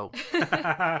show.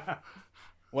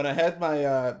 When I had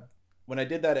my when I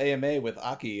did that AMA with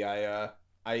Aki, I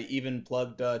even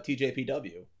plugged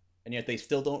TJPW, and yet they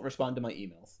still don't respond to my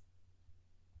emails.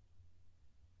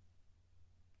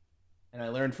 And I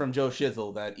learned from Joe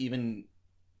Shizzle that even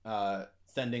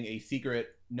sending a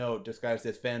secret note disguised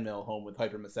as fan mail home with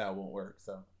Hyper Masao won't work.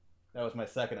 So that was my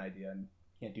second idea, and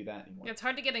can't do that anymore. It's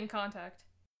hard to get in contact.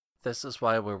 This is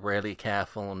why we're really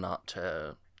careful not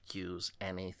to use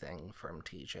anything from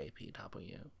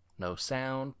TJPW. No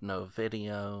sound, no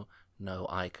video, no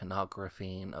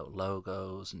iconography, no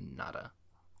logos, nada.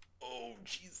 Oh,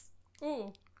 jeez.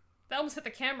 Ooh. That almost hit the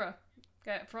camera.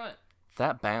 Guy up front.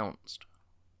 That bounced.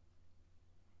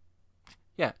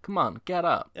 Yeah, come on, get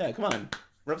up. Yeah, come on.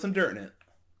 Rub some dirt in it.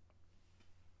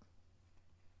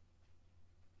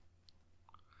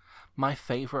 My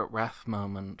favorite ref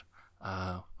moment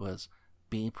was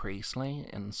B. Priestley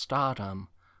in Stardom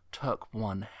took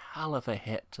one hell of a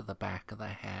hit to the back of the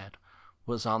head,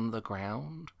 was on the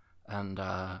ground, and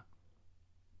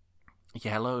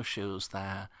Yellow Shoes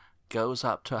there goes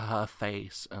up to her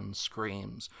face and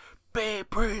screams, "B.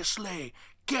 Priestley,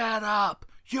 get up!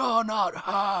 You're not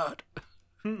hurt!"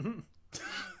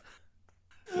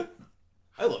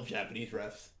 I love Japanese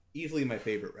refs. Easily my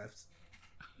favorite refs.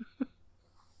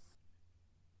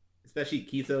 Especially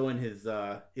Kiso and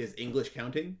his English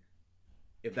counting.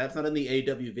 If that's not in the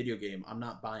AEW video game, I'm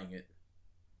not buying it.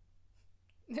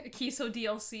 Kiso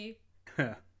DLC.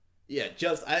 Yeah,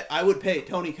 just I would pay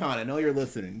Tony Khan. I know you're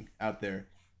listening out there.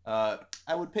 I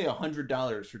would pay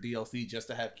 $100 for DLC just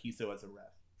to have Kiso as a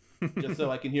ref, just so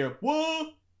I can hear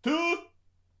 1, 2.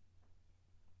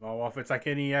 Well, if it's like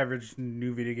any average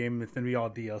new video game, it's gonna be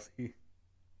all DLC.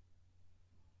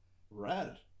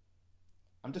 Rad.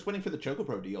 I'm just waiting for the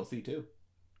Chocopro DLC too.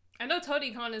 I know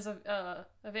Tony Khan is a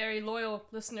very loyal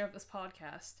listener of this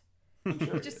podcast. I'm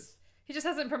sure he is. He just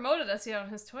hasn't promoted us yet on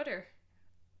his Twitter.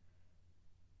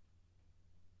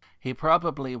 He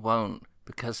probably won't,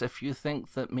 because if you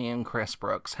think that me and Chris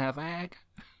Brooks have ag,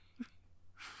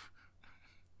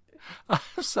 I've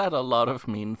said a lot of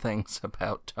mean things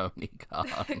about Tony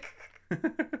Khan.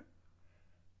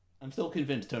 I'm still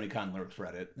convinced Tony Khan lurks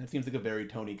Reddit. That seems like a very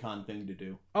Tony Khan thing to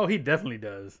do. Oh, he definitely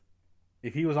does.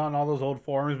 If he was on all those old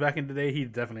forums back in the day, he's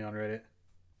definitely on Reddit.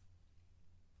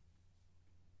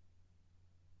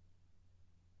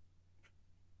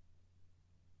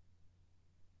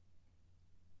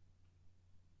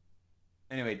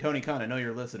 Anyway, Tony Khan, I know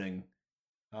you're listening.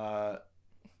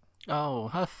 Oh,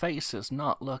 her face is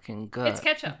not looking good. It's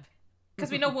ketchup.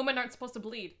 Because we know women aren't supposed to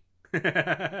bleed.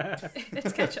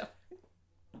 It's ketchup.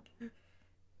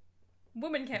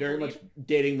 Women can't Very bleed. much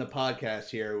dating the podcast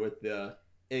here with the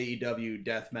AEW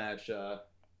deathmatch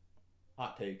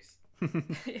hot takes.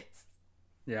 Yes.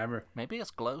 Yeah, I remember. Maybe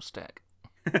it's glow stick.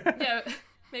 Yeah,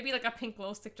 maybe like a pink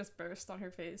glow stick just burst on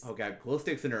her face. Oh god, glow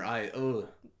sticks in her eye. Ugh.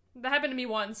 That happened to me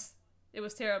once. It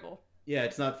was terrible. Yeah,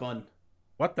 it's not fun.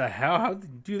 What the hell? How did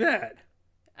you do that?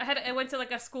 I went to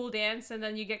like a school dance, and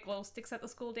then you get glow sticks at the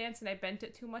school dance, and I bent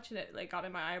it too much, and it like got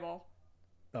in my eyeball.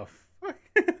 The fuck?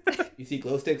 You see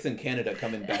glow sticks in Canada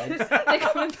come in bags. They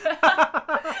come in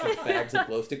Just bags of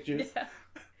glow stick juice. Yeah.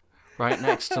 Right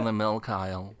next to the milk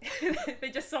aisle.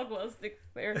 They just sell glow sticks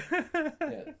there.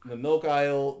 Yeah, the milk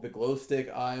aisle, the glow stick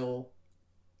aisle,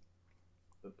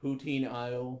 the poutine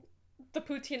aisle. The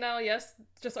poutine aisle, yes,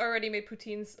 just already made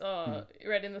poutines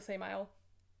right in the same aisle.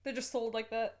 They're just sold like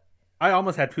that. I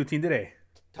almost had poutine today.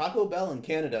 Taco Bell in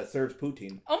Canada serves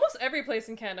poutine. Almost every place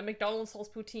in Canada. McDonald's sells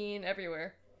poutine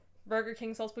everywhere. Burger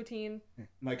King sells poutine.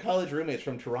 My college roommate's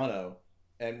from Toronto,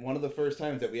 and one of the first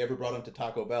times that we ever brought him to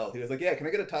Taco Bell, he was like, "Yeah, can I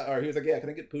get or he was like, "Yeah, can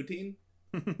I get poutine?"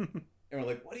 And we're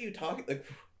like, "What are you talking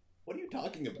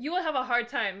about?" You will have a hard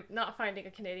time not finding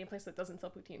a Canadian place that doesn't sell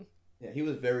poutine. Yeah, he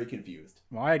was very confused.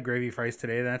 Well, I had gravy fries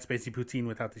today. That's basically poutine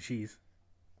without the cheese.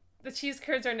 The cheese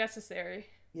curds are necessary.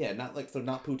 Yeah, not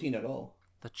poutine at all.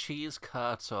 The cheese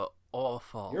curds are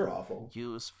awful. You're awful.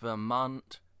 Use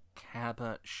Vermont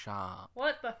Cabot Sharp.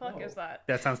 What the fuck No. is that?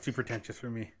 That sounds too pretentious for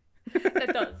me.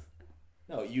 That does.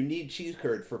 No, you need cheese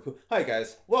curds for Hi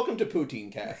guys, welcome to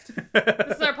Poutine Cast.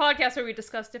 This is our podcast where we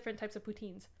discuss different types of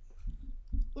poutines.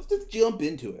 Let's just jump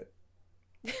into it.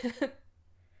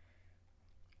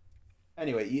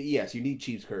 Anyway, yes, you need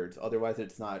cheese curds. Otherwise,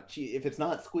 it's not. If it's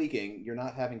not squeaking, you're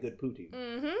not having good poutine.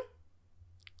 Mm-hmm.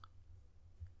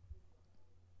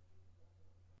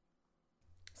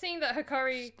 Seeing that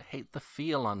Hikari, Hate the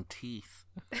feel on teeth.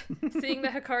 seeing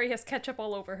that Hikari has ketchup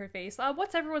all over her face.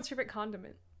 What's everyone's favorite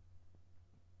condiment?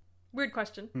 Weird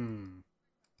question.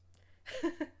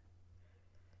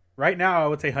 Right now, I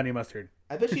would say honey mustard.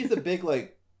 I bet she's a big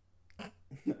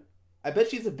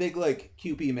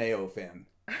Kewpie mayo fan.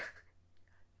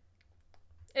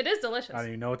 It is delicious. I don't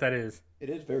even know what that is. It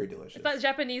is very delicious. It's not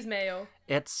Japanese mayo.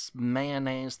 It's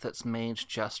mayonnaise that's made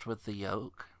just with the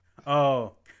yolk.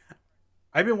 Oh,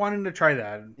 I've been wanting to try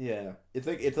that. Yeah, it's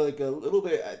like a little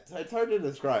bit. It's hard to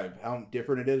describe how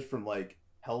different it is from like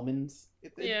Hellman's.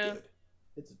 It's Yeah. good.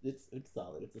 It's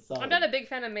solid. It's a solid. I'm not a big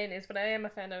fan of mayonnaise, but I am a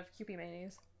fan of Kewpie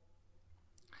mayonnaise.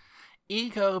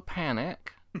 Ego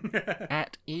Panic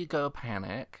at Ego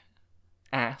Panic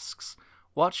asks,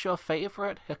 "What's your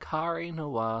favorite Hikari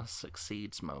Noir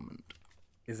succeeds moment?"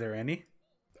 Is there any?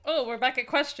 Oh, we're back at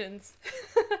questions.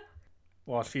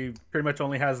 Well, she pretty much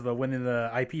only has the winning the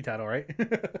IP title, right?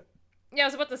 Yeah, I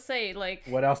was about to say, like,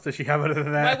 What else does she have other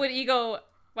than that?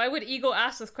 why would Ego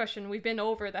ask this question? We've been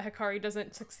over that Hikari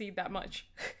doesn't succeed that much.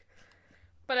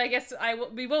 But I guess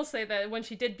we will say that when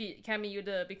she did beat Kamiyu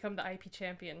to become the IP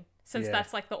champion, since Yeah.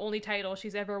 that's like the only title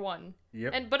she's ever won.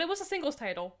 Yep. But it was a singles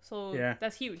title, so Yeah.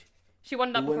 that's huge. She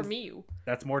won that Who before wins- Miyu.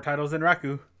 That's more titles than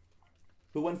Raku.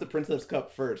 Who wins the Princess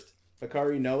Cup first,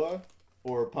 Hikari Noah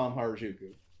or Pom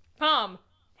Harajuku? Palm.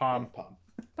 Palm. Pom.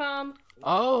 Palm.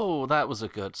 Oh, that was a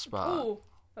good spot. Ooh,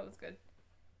 that was good.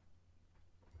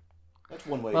 That's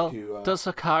one way Well, to. does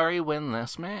Hikari win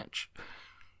this match?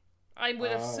 I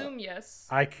would assume yes.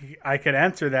 I could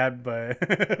answer that,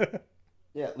 but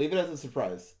Yeah, leave it as a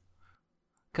surprise.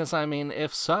 Because, I mean,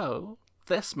 if so,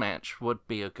 this match would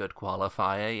be a good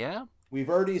qualifier, yeah? We've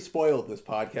already spoiled this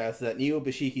podcast that Neo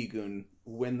Bishiki-gun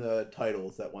win the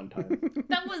titles at one time.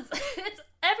 That was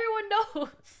everyone knows.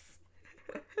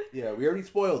 Yeah, we already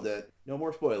spoiled it. No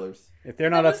more spoilers. if they're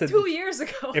That not was up 2 to years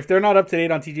ago. if they're not up to date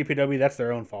on TJPW, that's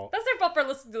their own fault. That's their fault for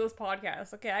listening to this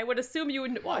podcast. Okay, I would assume you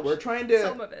would watch We're trying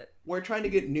some of it. to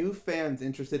get new fans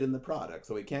interested in the product,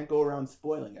 so we can't go around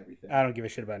spoiling everything. I don't give a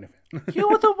shit about anything. You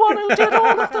were the one who did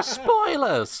all of the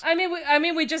spoilers! I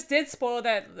mean, we just did spoil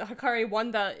that Hikari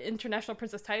won the International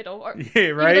Princess title. Or, Yeah,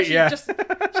 right? even though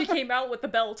Yeah. she came out with the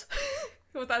belt.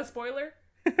 Was that a spoiler?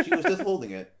 She was just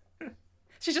holding it.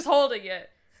 She's just holding it.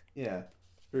 Yeah.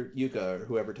 Or Yuka, or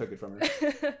whoever took it from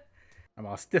her. I'm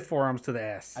all stiff forearms to the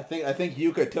ass. I think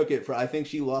Yuka took it for. I think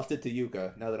she lost it to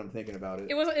Yuka. Now that I'm thinking about it.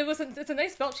 It's a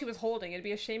nice belt she was holding. It'd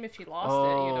be a shame if she lost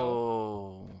it.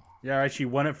 Oh. Yeah, right. She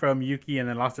won it from Yuki and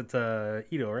then lost it to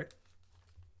Ito, right?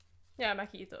 Yeah,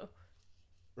 Maki Ito.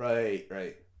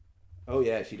 Right. Oh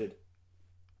yeah, she did.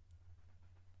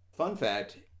 Fun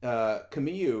fact: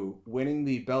 Kamiyu winning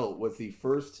the belt was the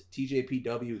first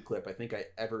TJPW clip I think I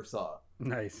ever saw.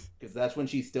 Nice. Because that's when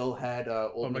she still had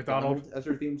Old MacDonald as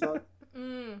her theme song.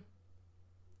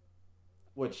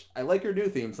 Which I like her new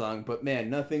theme song, but man,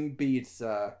 nothing beats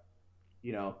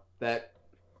that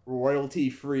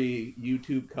royalty-free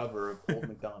YouTube cover of Old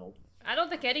MacDonald. I don't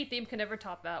think any theme can ever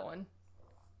top that one.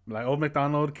 Like Old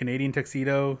MacDonald, Canadian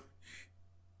tuxedo.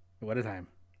 What a time.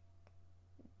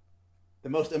 The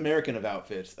most American of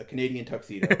outfits, a Canadian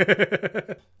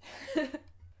tuxedo.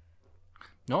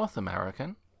 North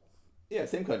American. Yeah,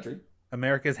 same country.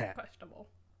 America's hat. Questionable.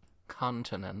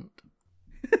 Continent.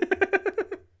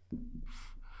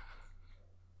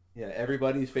 Yeah,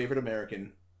 everybody's favorite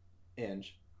American,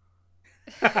 Ange.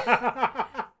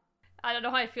 I don't know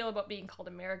how I feel about being called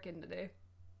American today.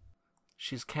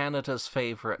 She's Canada's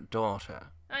favorite daughter.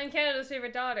 I'm Canada's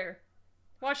favorite daughter.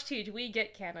 Watch Teach, we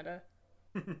get Canada.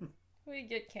 We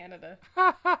get Canada.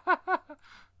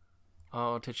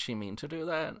 Oh, did she mean to do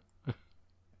that?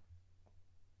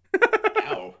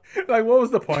 Ow. Like, what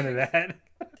was the point of that?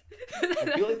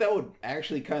 I feel like that would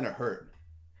actually kind of hurt.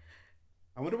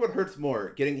 I wonder what hurts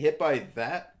more, getting hit by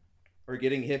that or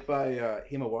getting hit by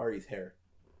Himawari's hair?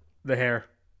 The hair.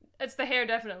 It's the hair,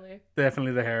 definitely.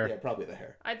 Definitely the hair. Yeah, probably the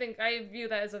hair. I view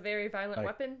that as a very violent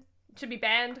weapon. It should be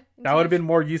banned. That would have been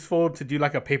more useful to do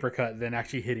like a paper cut than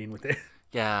actually hitting with it.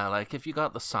 Yeah, like if you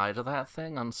got the side of that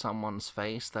thing on someone's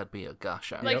face, that'd be a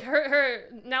gusher. Like her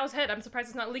Nao's head, I'm surprised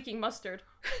it's not leaking mustard.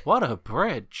 What a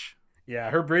bridge. Yeah,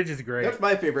 her bridge is great. That's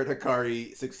my favorite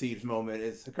Hikari succeeds moment,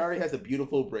 is Hikari has a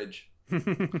beautiful bridge.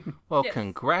 Well, Yes.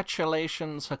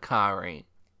 Congratulations, Hikari.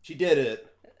 She did it.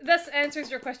 This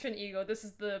answers your question, Ego. This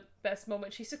is the best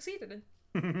moment she succeeded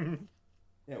in.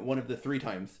 Yeah, one of the 3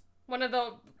 times. One of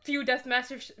the few death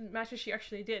matches she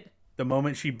actually did. The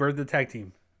moment she birthed the tag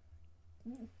team.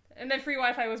 And then free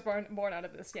Wi-Fi was born out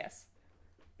of this, yes.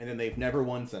 And then they've never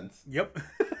won since. Yep.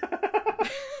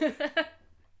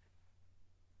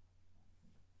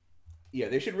 Yeah,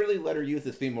 they should really let her use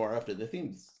this theme more often. The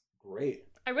theme's great.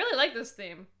 I really like this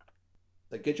theme.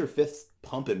 Like, get your fists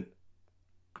pumping.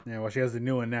 Yeah, well, she has the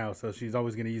new one now, so she's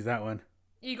always going to use that one.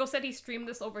 Eagle said he streamed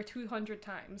this over 200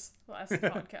 times last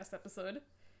podcast episode.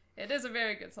 It is a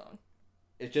very good song.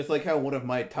 It's just like how one of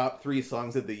my top 3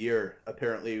 songs of the year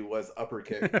apparently was Upper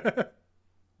Kick.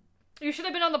 You should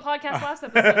have been on the podcast last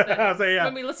episode then, I'll say, yeah.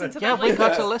 when we listened to Yeah, that. we Like,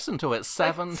 got to listen to it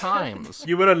 7 times.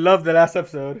 You would have loved the last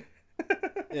episode.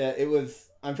 Yeah, it was...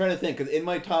 I'm trying to think, because in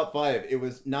my top 5, it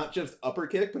was not just Upper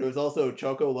Kick, but it was also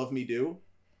Choco Love Me Do,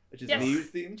 which is Yes. Miyu's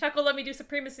theme. Chuckle, let me do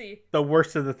Supremacy. The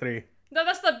worst of the 3. No,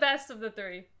 that's the best of the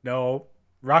 3. No,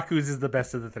 Raku's is the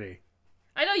best of the 3.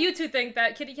 I know you two think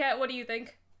that. Kitty Cat, what do you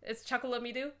think? It's Chuckle, let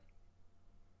me do?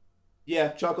 Yeah,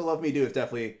 Choco Love Me Do is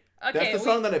definitely... Okay, That's the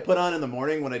song that I put on in the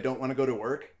morning when I don't want to go to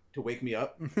work to wake me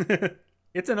up.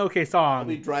 It's an okay I'll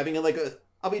be song. driving in like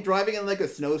a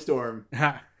snowstorm.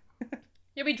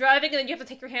 You'll be driving and then you have to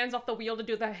take your hands off the wheel to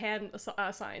do the hand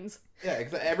signs. Yeah,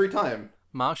 every time.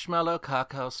 Marshmallow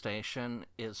Cacao Station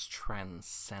is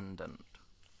transcendent.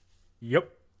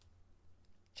 Yep.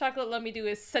 Chocolate Let Me Do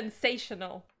is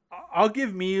sensational. I'll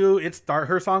give Miyu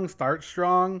her song starts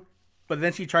strong, but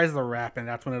then she tries the rap and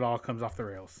that's when it all comes off the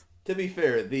rails. To be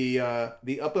fair, the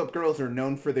Up girls are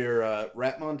known for their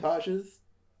rap montages.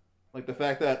 Like the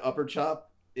fact that Upper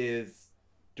Chop is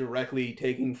directly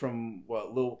taken from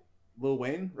Lil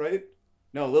Wayne, right?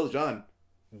 No, Lil Jon.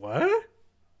 What?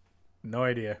 No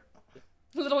idea.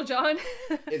 Little John.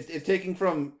 It's taking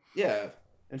from, yeah,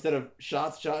 instead of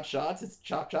shots, it's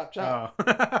chop, chop, chop.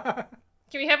 Oh.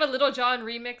 Can we have a Little John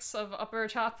remix of Upper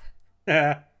Chop?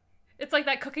 Yeah. It's like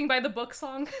that Cooking by the Book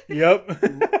song. Yep.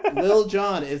 Lil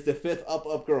Jon is the 5th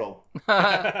Up girl.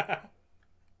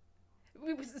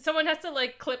 Someone has to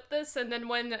like clip this, and then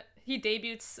when he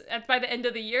debuts by the end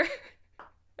of the year,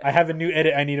 I have a new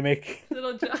edit I need to make.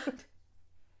 Little John.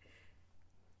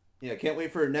 Yeah, can't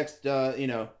wait for next, I'm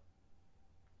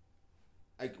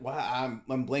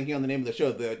blanking on the name of the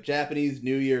show, the Japanese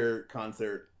New Year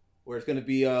concert, where it's going to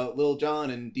be Lil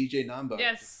Jon and DJ Namba.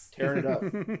 Yes. Tearing it up.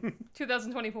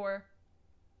 2024.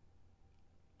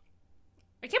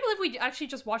 I can't believe we actually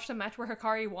just watched a match where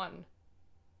Hikari won.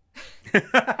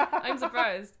 I'm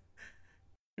surprised.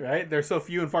 Right? They're so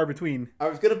few and far between. I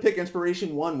was gonna pick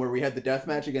Inspiration 1 where we had the death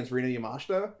match against Rina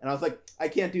Yamashita, and I was like, I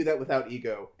can't do that without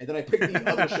Ego. And then I picked the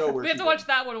other show where We have she to watch won.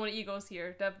 that one when Ego's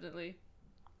here, definitely.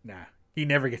 Nah. He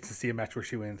never gets to see a match where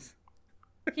she wins.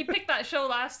 He picked that show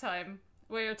last time,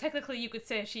 where technically you could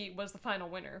say she was the final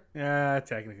winner. Yeah,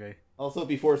 technically. Also,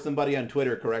 before somebody on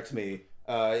Twitter corrects me,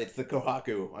 it's the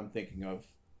Kohaku I'm thinking of.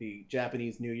 The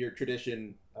Japanese New Year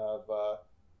tradition of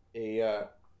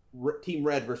Team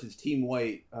Red versus Team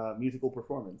White musical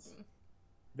performance.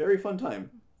 Very fun time.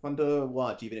 Fun to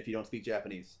watch, even if you don't speak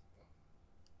Japanese.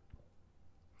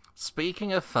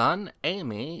 Speaking of fun,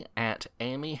 Amy at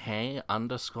AmyHay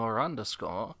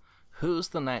 __, who's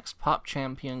the next pop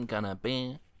champion gonna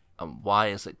be, and why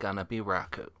is it gonna be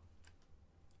Raku?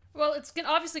 Well, it's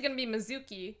obviously going to be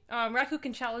Mizuki. Raku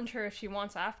can challenge her if she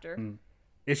wants after.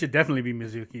 It should definitely be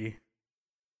Mizuki.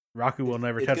 Raku will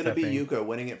never touch that It's thing. gonna be Yuka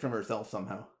winning it from herself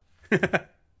somehow.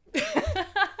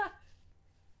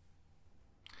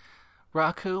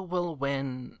 Raku will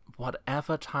win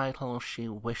whatever title she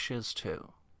wishes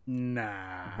to,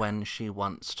 Nah. when she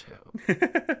wants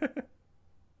to.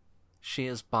 She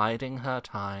is biding her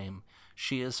time.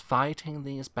 She is fighting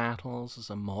these battles as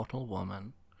a mortal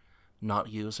woman, not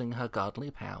using her godly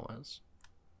powers.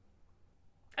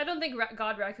 I don't think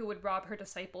God Raku would rob her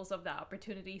disciples of that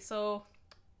opportunity, so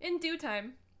in due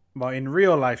time. Well, in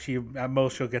real life, at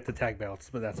most she'll get the tag belts,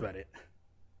 but that's about it.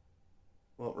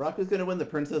 Well, Raku's gonna win the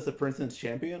Princess of Princeton's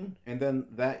champion, and then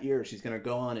that year she's gonna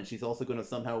go on and she's also gonna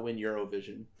somehow win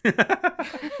Eurovision.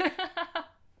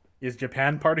 Is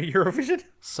Japan part of Eurovision?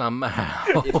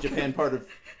 Somehow. Is Japan part of...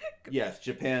 Yes,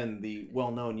 Japan, the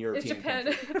well-known Is European Japan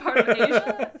country. part of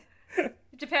Asia?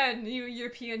 Japan, new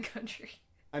European country.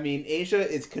 I mean, Asia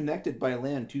is connected by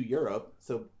land to Europe,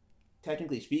 so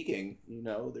technically speaking,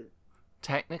 they're...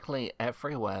 Technically,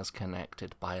 everywhere's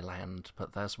connected by land,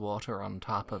 but there's water on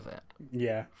top of it.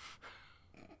 Yeah.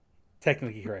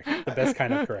 Technically correct. The best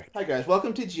kind of correct. Hi guys,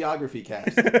 welcome to Geography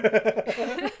Cast.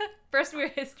 First we're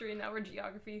history, now we're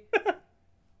geography.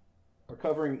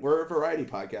 We're a variety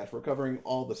podcast. We're covering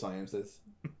all the sciences.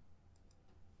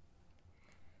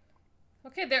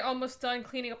 Okay, they're almost done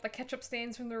cleaning up the ketchup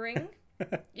stains from the ring.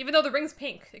 Even though the ring's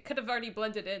pink, it could have already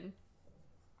blended in.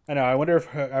 I know. I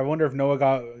wonder if Noah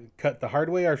got cut the hard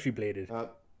way or she bladed.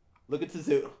 Look at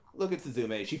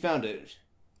Suzume. She found it.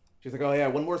 She's like, oh yeah,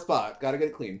 one more spot. Gotta get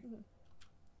it clean.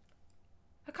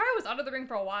 Hikaru was out of the ring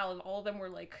for a while, and all of them were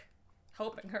like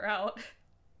helping her out.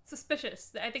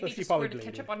 Suspicious. I think So they she just probably squirted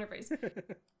bladed. ketchup on her face.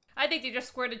 I think they just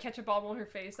squirted ketchup all on her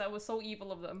face. That was so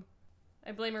evil of them.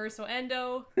 I blame Ariso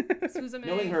Endo, Suzume.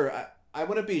 Knowing her, I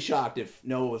wouldn't be shocked if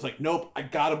Noah was like, nope, I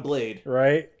got a blade.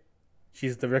 Right?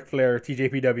 She's the Ric Flair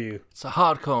TJPW. It's a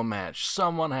hardcore match.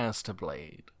 Someone has to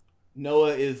blade.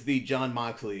 Noah is the John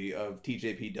Moxley of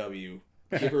TJPW.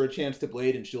 Give her a chance to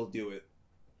blade and she'll do it.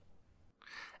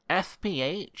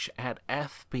 FBH at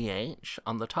FBH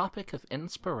on the topic of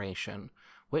inspiration.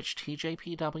 Which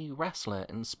TJPW wrestler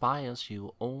inspires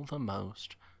you all the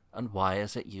most, and why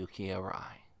is it Yuki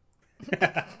Arai?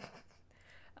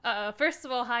 First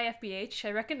of all, hi FBH.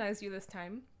 I recognize you this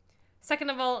time. Second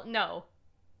of all, no.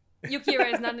 Yuki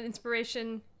Arai is not an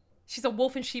inspiration. She's a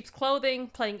wolf in sheep's clothing,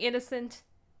 playing innocent,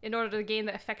 in order to gain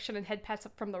the affection and head pats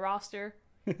from the roster.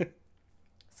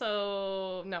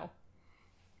 So, no.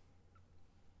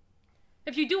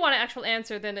 If you do want an actual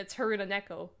answer, then it's Haruna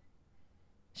Neko.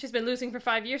 She's been losing for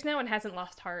 5 years now and hasn't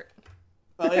lost heart.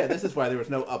 Oh yeah, this is why there was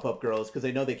no up girls, because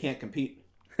they know they can't compete.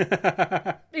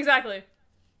 Exactly.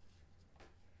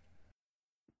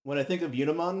 When I think of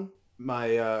Unimon,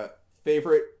 my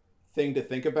favorite thing to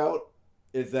think about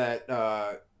is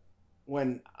that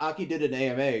when Aki did an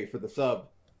AMA for the sub,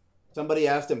 somebody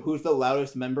asked him who's the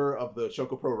loudest member of the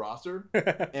Shoko Pro roster,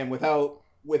 and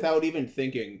without even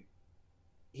thinking,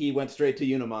 he went straight to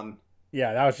Unimon.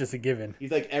 Yeah, that was just a given.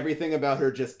 He's like, everything about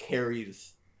her just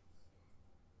carries.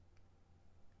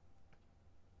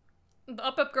 The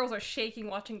Up girls are shaking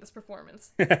watching this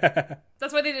performance.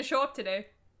 That's why they didn't show up today.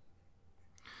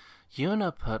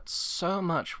 Yuna put so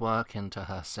much work into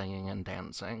her singing and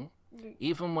dancing.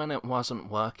 Even when it wasn't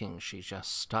working, she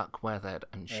just stuck with it,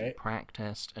 and she Right.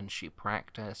 practiced, and she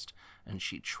practiced, and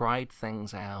she tried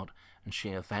things out, and she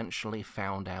eventually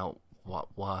found out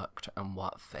what worked and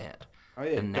what fit. Oh,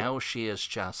 yeah. And now she is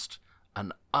just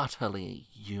an utterly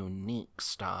unique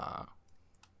star.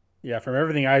 Yeah, from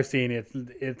everything I've seen,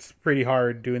 it's pretty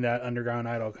hard doing that underground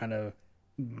idol kind of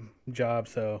job.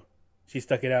 So she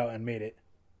stuck it out and made it.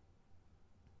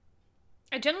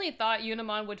 I generally thought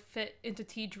Unimon would fit into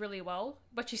Tej really well,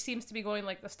 but she seems to be going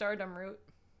like the Stardom route.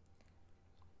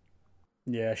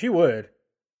 Yeah, she would.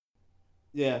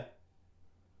 Yeah.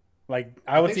 Like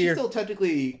I would think see she's her. still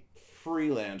technically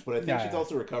freelance, but I think Yeah. she's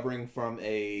also recovering from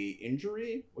a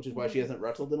injury, which is why she hasn't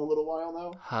wrestled in a little while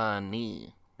now. Her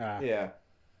knee. Yeah.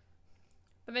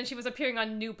 But then she was appearing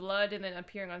on New Blood and then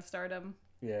appearing on Stardom.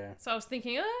 Yeah. So I was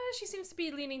thinking, she seems to be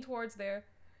leaning towards there.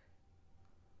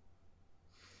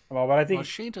 Well, but I think Well,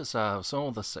 she deserves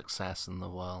all the success in the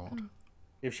world.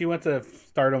 if she went to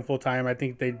Stardom full time, I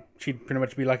think she'd pretty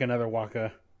much be like another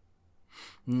Waka.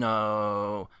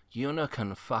 No, Yuna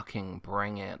can fucking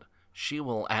bring it. She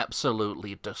will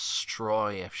absolutely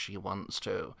destroy if she wants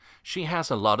to. She has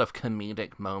a lot of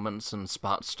comedic moments and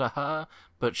spots to her,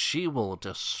 but she will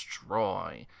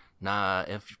destroy. Nah,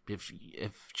 if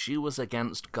she was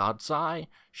against God's Eye,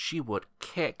 she would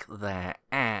kick their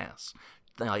ass.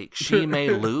 Like, she may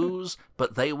lose,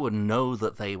 but they would know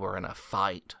that they were in a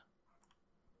fight.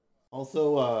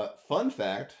 Also, fun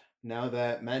fact, now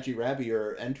that Magi Rabi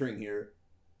are entering here,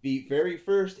 the very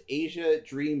first Asia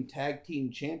Dream Tag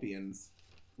Team Champions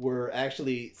were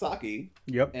actually Saki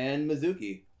Yep. and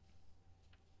Mizuki.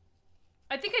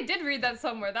 I think I did read that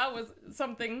somewhere. That was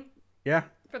something Yeah.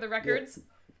 for the records.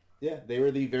 Yeah, they were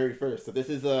the very first. So this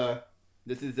is a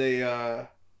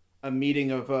meeting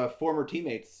of former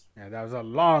teammates. Yeah, that was a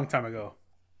long time ago.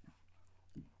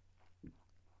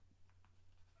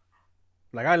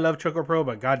 Like, I love Choco Pro,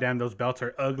 but goddamn, those belts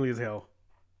are ugly as hell.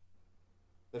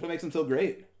 That's what makes them so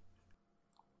great.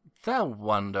 They're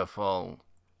wonderful.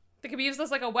 They could be used as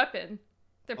like a weapon.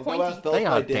 They're Although pointy. last belt They by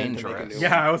are Dan to make a dangerous. new one.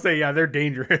 Yeah, I would say, yeah, they're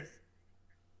dangerous.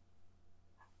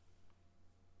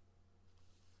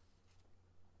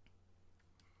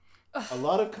 A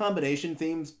lot of combination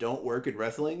themes don't work in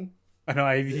wrestling. I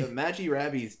know, Magi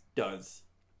Rabi's does.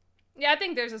 Yeah, I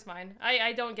think theirs is fine.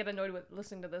 I don't get annoyed with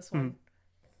listening to this one.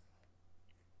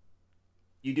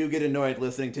 You do get annoyed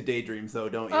listening to Daydreams, though,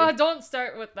 don't you? Don't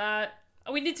start with that.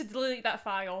 We need to delete that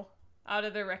file out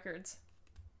of their records.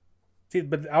 See,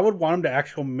 but I would want them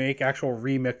to make actual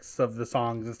remix of the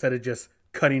songs instead of just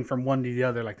cutting from one to the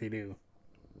other like they do.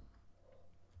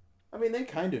 I mean, they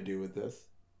kind of do with this.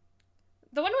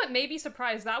 The one that made me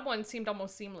surprised, that one seemed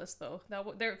almost seamless though.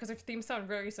 Because their themes sound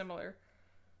very similar.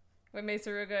 With Mei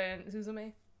Saruga and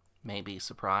Suzume. Maybe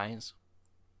surprise.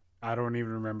 I don't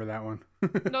even remember that one. No,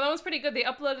 that was pretty good. They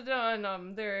uploaded it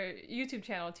on their YouTube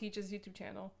channel, Teach's YouTube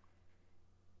channel.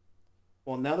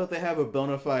 Well, now that they have a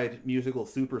bona fide musical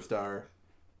superstar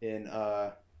in,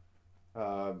 oh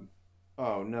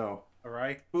no.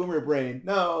 Alright. Boomer Brain,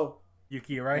 no!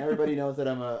 Yuki, right? Everybody knows that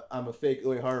I'm a fake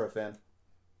Uehara fan.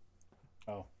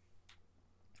 Oh.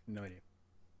 No idea.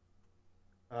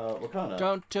 Wakana.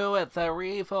 Don't do it, they're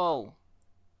evil.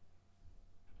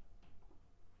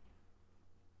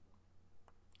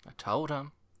 I told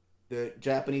him. The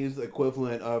Japanese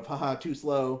equivalent of haha too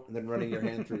slow and then running your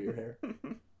hand through your hair.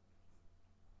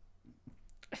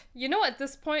 You know, at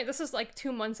this point, this is like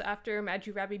 2 months after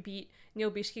Magi Rabi beat Neil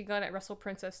Gun at Wrestle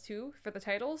Princess 2 for the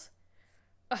titles.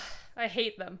 Ugh, I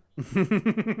hate them.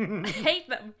 I hate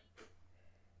them.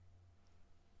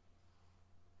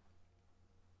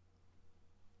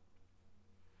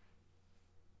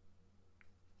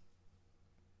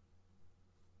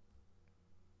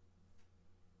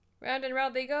 Round and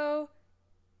round they go.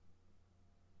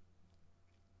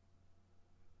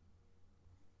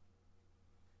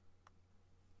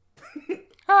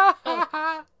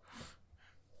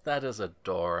 That is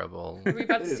adorable. Are we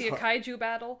about to It is see a kaiju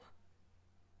battle?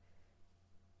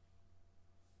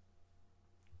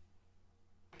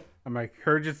 I'm like,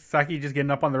 Saki just getting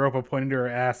up on the rope and pointing to her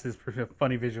ass is a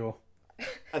funny visual.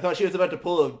 I thought she was about to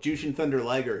pull a Jushin Thunder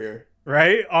Liger here.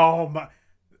 Right? Oh my.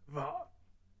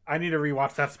 I need to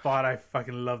rewatch that spot. I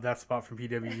fucking love that spot from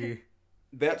PWG.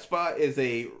 That spot is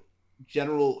a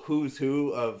general who's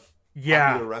who of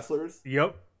Yeah. popular wrestlers.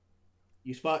 Yep.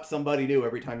 You spot somebody new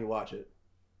every time you watch it.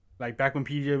 Like back when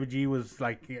PWG was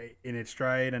like in its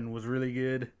stride and was really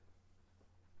good.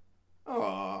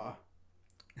 Aww.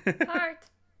 Heart.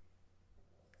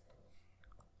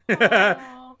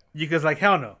 Yuka's like,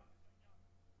 hell no.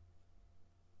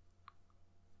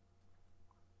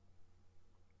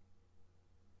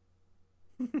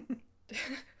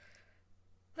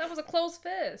 That was a closed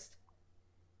fist.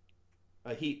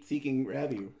 A heat-seeking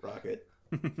Rabi rocket.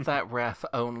 That ref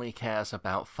only cares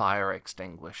about fire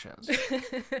extinguishers.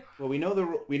 Well, we know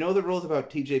the rules about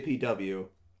TJPW.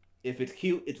 If it's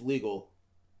cute, it's legal.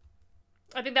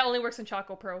 I think that only works in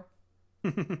Choco Pro.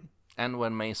 And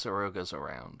when Mesaruga's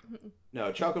around.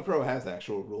 No, Choco Pro has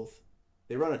actual rules.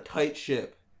 They run a tight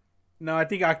ship. No, I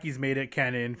think Aki's made it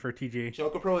canon for TJ.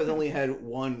 Choco Pro has only had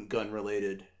one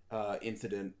gun-related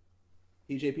incident.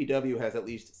 TJPW has at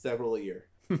least several a year,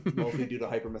 mostly due to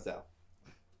Hyper Masao.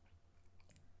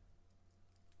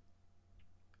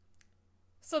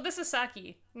 So this is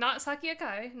Saki. Not Saki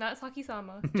Akai, not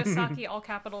Saki-sama. Just Saki, all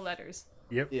capital letters.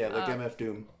 Yep. Yeah, like MF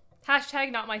Doom.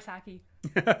 Hashtag not my Saki.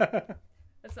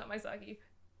 That's not my Saki.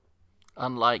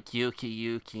 Unlike Yuki,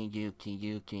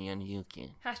 and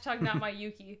Yuki. Hashtag not my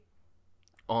Yuki.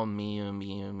 Or Miyu,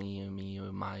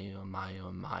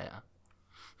 Mayu, Maya.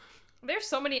 There's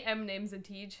so many M names in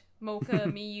Tej. Mocha,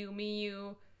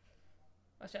 Miyu.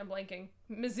 Actually, I'm blanking.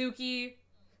 Mizuki.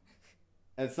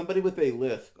 As somebody with a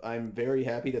lisp, I'm very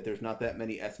happy that there's not that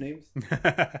many S names.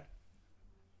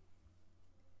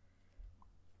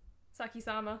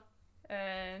 Saki-sama.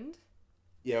 And...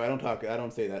 Yeah, I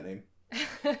don't say that name.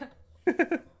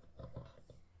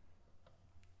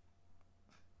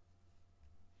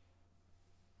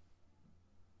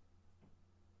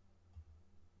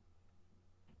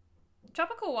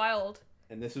 Tropical Wild.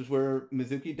 And this is where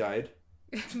Mizuki died.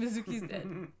 Mizuki's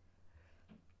dead.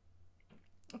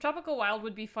 Tropical Wild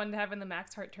would be fun to have in the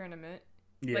Max Heart tournament.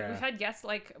 Yeah. Like, we've had guests,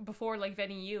 like, before, like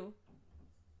Venny Yu.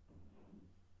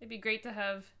 It'd be great to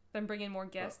have them bring in more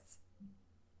guests.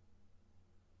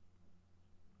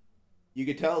 You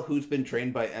could tell who's been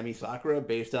trained by Emi Sakura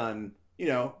based on,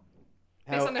 how...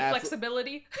 Based on their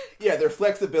flexibility. Yeah, their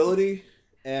flexibility,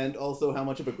 and also how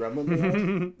much of a gremlin they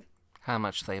are. How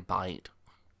much they bite.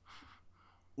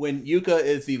 When Yuka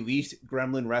is the least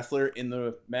gremlin wrestler in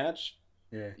the match,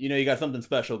 you got something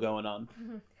special going on.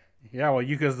 Yeah, well,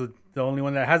 Yuka's the only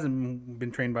one that hasn't been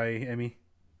trained by Emi.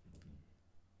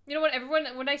 You know what?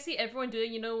 When I see everyone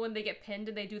doing, when they get pinned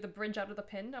and they do the bridge out of the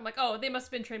pin, I'm like, oh, they must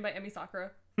have been trained by Emi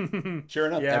Sakura. Sure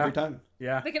enough, every time.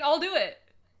 Yeah. They can all do it.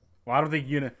 Well, I don't think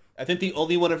I think the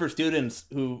only one of her students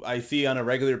who I see on a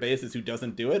regular basis who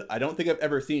doesn't do it, I don't think I've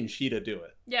ever seen Shida do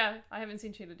it. Yeah, I haven't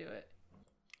seen Shida do it.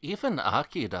 Even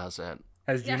Aki does it.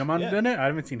 Has Junimon done it? I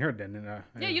haven't seen her done it.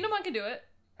 Yeah, Unimon can do it.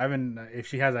 I haven't. If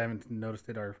she has, I haven't noticed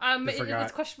it or forgot.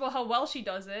 It's questionable how well she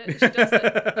does it. She does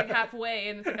it like halfway,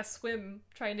 and it's like a swim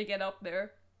trying to get up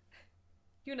there.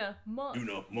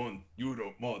 Unimon.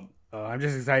 I'm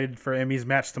just excited for Emi's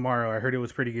match tomorrow. I heard it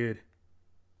was pretty good.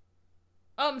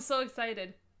 Oh, I'm so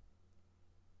excited.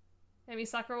 Emi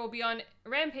Sakura will be on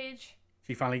Rampage.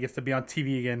 She finally gets to be on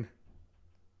TV again.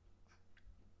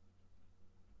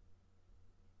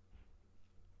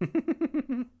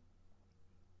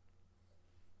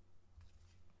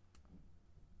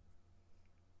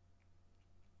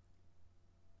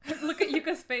 Look at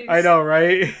Yuka's face. I know,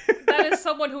 right? That is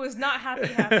someone who is not happy.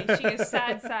 She is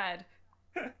sad.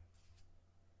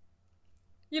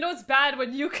 It's bad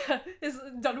when Yuka is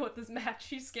done with this match.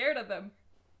 She's scared of them.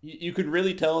 You could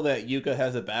really tell that Yuka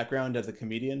has a background as a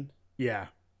comedian. Yeah.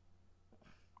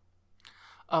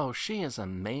 Oh, she is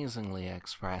amazingly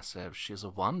expressive. She's a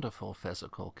wonderful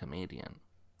physical comedian.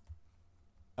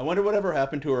 I wonder whatever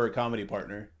happened to her comedy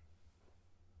partner.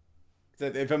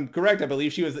 If I'm correct, I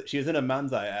believe she was in a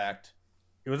Manzai act.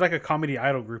 It was like a comedy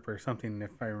idol group or something,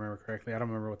 if I remember correctly. I don't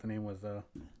remember what the name was, though.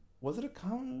 Was it a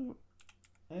comedy?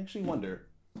 I actually wonder.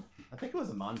 I think it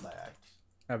was a Manzai act.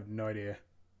 I have no idea.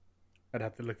 I'd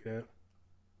have to look it up.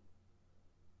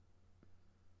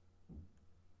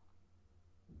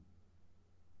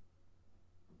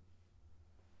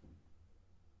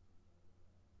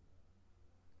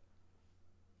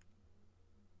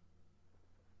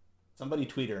 Somebody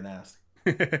tweet her and ask.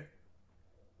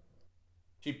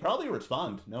 She'd probably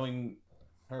respond, knowing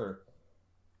her.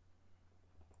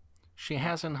 She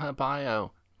has in her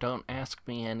bio, "Don't ask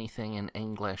me anything in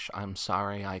English. I'm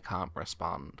sorry I can't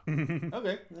respond."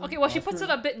 Okay. Okay, well, she puts it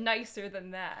a bit nicer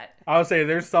than that. I'll say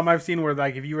there's some I've seen where,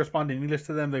 like, if you respond in English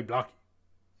to them, they block you.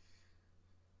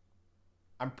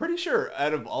 I'm pretty sure,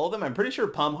 out of all of them,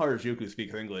 Palm Harajuku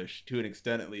speaks English, to an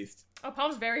extent at least. Oh,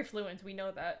 Palm's very fluent. We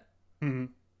know that.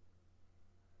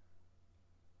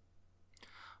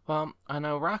 Well, I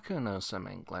know Raku knows some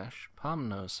English, Palm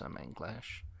knows some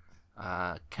English,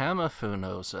 Kamafu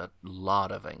knows a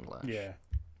lot of English. Yeah.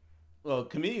 Well,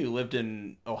 Kamiyu lived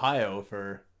in Ohio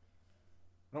for...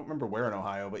 I don't remember where in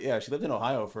Ohio, but yeah, she lived in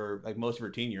Ohio for like most of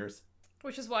her teen years.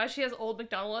 Which is why she has Old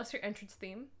McDonald as her entrance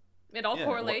theme. It all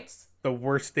correlates. The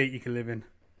worst state you can live in.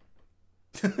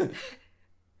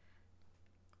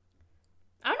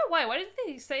 I don't know why. Why did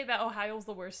they say that Ohio's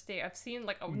the worst state? I've seen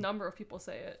like a number of people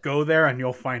say it. Go there and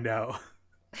you'll find out.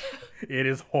 It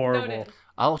is horrible. Noted.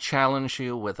 I'll challenge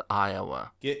you with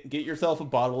Iowa. Get yourself a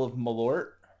bottle of Malort.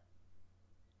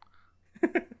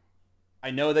 I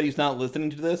know that he's not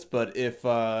listening to this, but if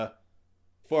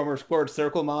former Squirt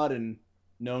Circle mod and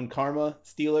known Karma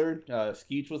Stealer,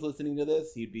 Skeech, was listening to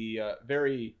this, he'd be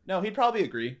he'd probably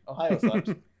agree. Ohio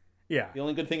sucks. Yeah. The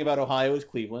only good thing about Ohio is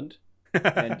Cleveland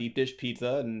and deep dish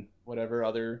pizza and whatever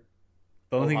other.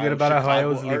 The only thing good about Ohio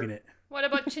is leaving it. What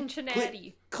about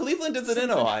Cincinnati? Cleveland isn't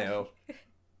in Ohio.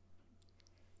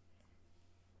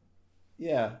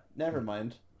 Yeah, never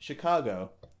mind.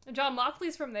 Chicago. John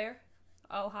Moxley's from there.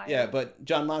 Ohio. Yeah, but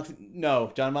John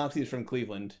Moxley's from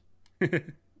Cleveland.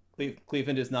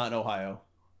 Cleveland is not in Ohio.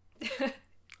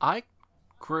 I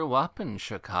grew up in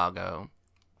Chicago.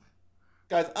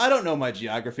 Guys, I don't know my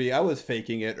geography. I was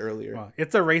faking it earlier. Well,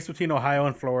 it's a race between Ohio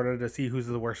and Florida to see who's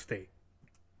the worst state.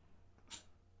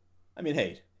 I mean,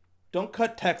 hey, don't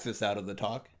cut Texas out of the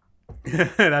talk.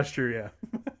 That's true, yeah.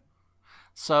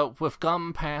 So we've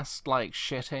gone past, like,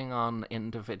 shitting on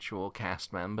individual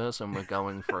cast members, and we're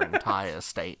going for entire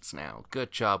states now.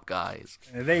 Good job, guys.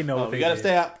 They know what we they gotta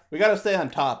did. we gotta stay on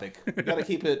topic. We gotta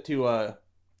keep it to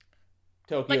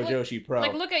Tokyo Joshi Pro.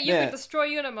 Like, look at you and destroy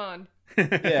Unimon.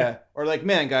 Yeah, or like,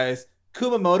 man, guys,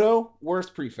 Kumamoto,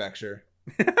 worst prefecture.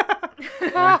 I'm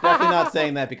definitely not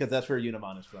saying that because that's where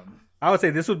Unimon is from. I would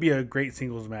say this would be a great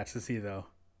singles match to see, though.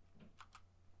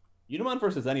 Unimon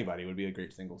versus anybody would be a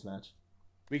great singles match.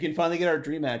 We can finally get our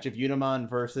dream match of Unimon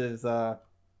versus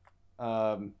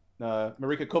Marika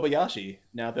Kobayashi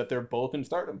now that they're both in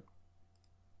Stardom.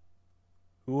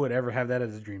 Who would ever have that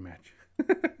as a dream match?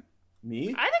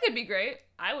 Me? I think it'd be great.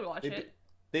 I would watch it.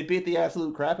 They beat the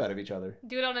absolute crap out of each other.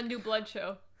 Do it on a New Blood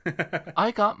show.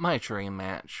 I got my dream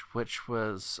match, which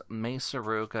was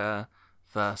Mesaruga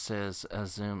versus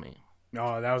Azumi.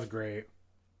 Oh, that was great.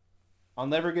 I'll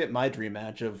never get my dream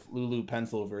match of Lulu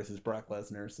Pencil versus Brock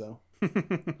Lesnar, so.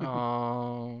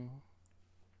 Oh.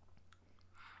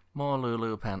 More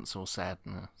Lulu Pencil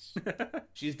sadness.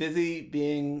 She's busy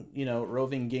being,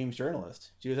 roving games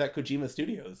journalist. She was at Kojima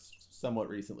Studios somewhat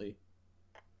recently.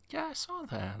 Yeah, I saw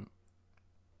that.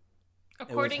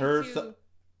 According her to...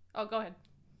 Oh, go ahead.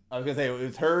 I was going to say, it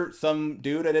was her, some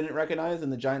dude I didn't recognize,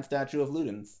 and the giant statue of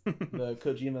Ludens, the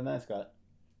Kojima mascot.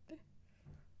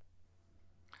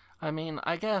 I mean,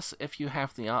 I guess if you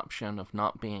have the option of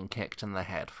not being kicked in the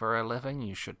head for a living,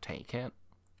 you should take it.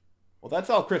 Well, that's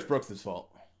all Chris Brooks'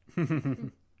 fault.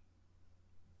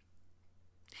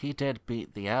 He did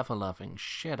beat the ever-loving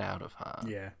shit out of her.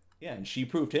 Yeah. Yeah, and she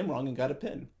proved him wrong and got a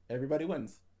pin. Everybody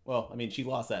wins. Well, I mean, she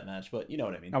lost that match, but you know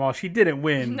what I mean. Well, she didn't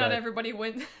win. Not everybody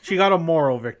wins. She got a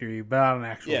moral victory, but not an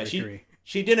actual victory.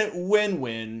 She didn't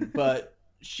win, but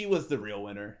she was the real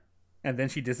winner. And then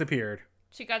she disappeared.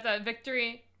 She got that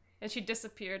victory, and she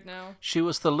disappeared now. She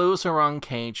was the loser on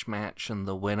Cage Match and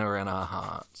the winner in our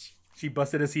hearts. She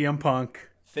busted a CM Punk.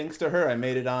 Thanks to her,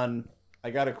 I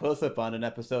got a close-up on an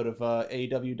episode of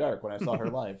AEW Dark when I saw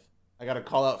her live. I got a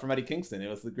call out from Eddie Kingston. It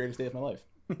was the greatest day of my life.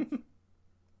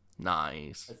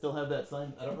 Nice. I still have that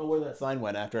sign. I don't know where that sign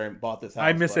went after I bought this house.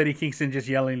 I miss Eddie Kingston just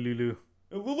yelling Lulu.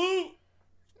 Lulu!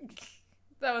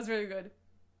 That was really good.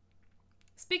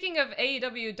 Speaking of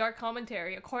AEW Dark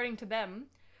commentary, according to them,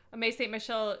 May St.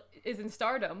 Michelle is in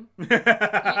Stardom. Yet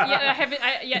I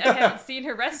haven't seen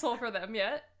her wrestle for them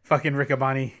yet. Fucking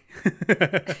Riccaboni.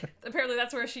 Apparently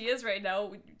that's where she is right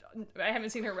now. I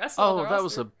haven't seen her wrestle. Oh, that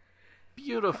was a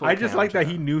beautiful I just like that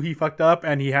counter. he knew he fucked up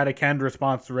and he had a canned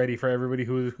response ready for everybody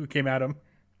who came at him.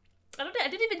 I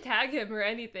didn't even tag him or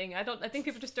anything. I think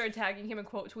people just started tagging him and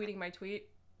quote tweeting my tweet.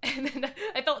 And then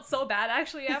I felt so bad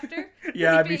actually after.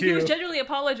 Yeah, me too. He was genuinely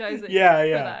apologizing. Yeah. For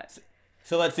that.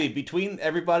 So let's see. Between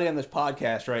everybody on this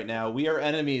podcast right now, we are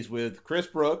enemies with Chris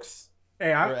Brooks.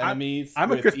 Hey, we're enemies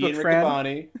I'm a with Chris Ian Brooks fan.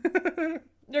 Riccaboni.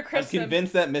 You're Chris. I'm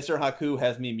convinced that Mr. Haku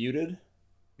has me muted.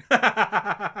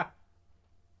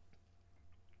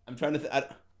 I'm trying to...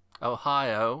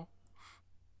 Ohio.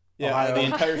 Yeah, Ohio. the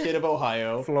entire state of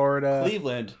Ohio. Florida.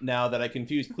 Cleveland, now that I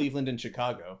confused Cleveland and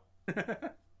Chicago.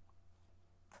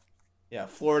 Yeah,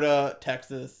 Florida,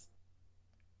 Texas,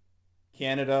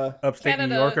 Canada. Upstate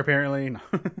Canada. New York, apparently. No.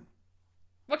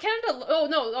 Well, Canada. Oh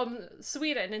no,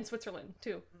 Sweden and Switzerland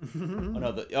too. Sweden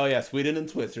and You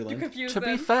Switzerland. confused To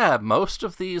them. be fair, most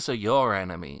of these are your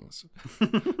enemies.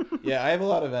 Yeah, I have a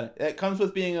lot of enemies. It comes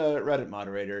with being a Reddit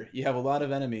moderator. You have a lot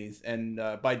of enemies, and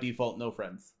by default, no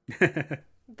friends.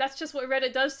 That's just what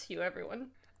Reddit does to you,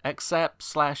 everyone. Except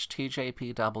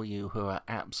 /TJPW, who are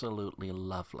absolutely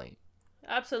lovely.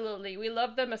 Absolutely, we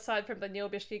love them. Aside from the Neil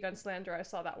Bishki gun slander, I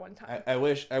saw that one time. I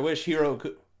wish Hiro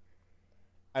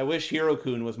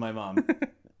Kun was my mom.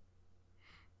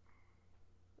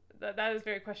 That is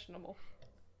very questionable.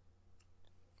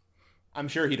 I'm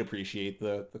sure he'd appreciate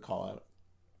the call out.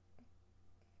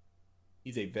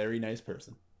 He's a very nice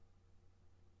person.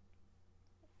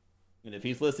 And if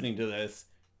he's listening to this,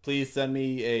 please send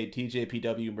me a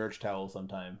TJPW merch towel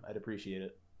sometime. I'd appreciate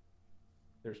it.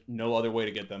 There's no other way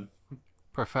to get them.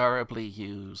 Preferably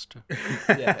used.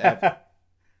 Yeah,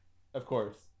 of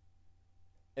course.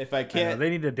 If I I know, can't... they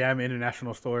need a damn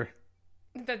international store.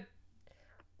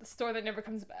 The store that never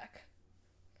comes back.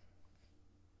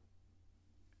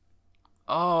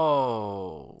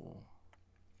 Oh.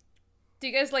 Do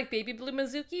you guys like baby blue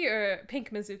Mizuki or pink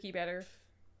Mizuki better?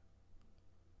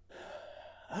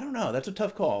 I don't know. That's a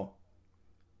tough call.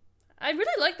 I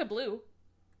really like the blue.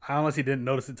 I honestly didn't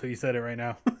notice it until you said it right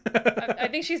now. I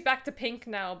think she's back to pink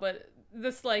now, but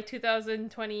this like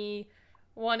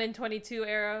 2021 and 22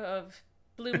 era of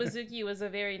blue Mizuki was a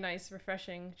very nice,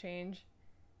 refreshing change.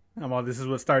 This is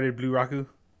what started Blue Raku.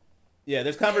 Yeah,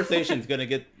 this conversation's gonna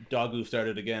get Doggo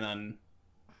started again on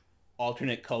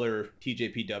alternate color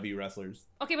TJPW wrestlers.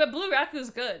 Okay, but blue Raku's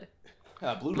good.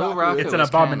 Blue Blue Raku. Raku It's an is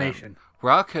abomination. canon.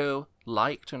 Raku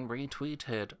liked and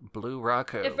retweeted Blue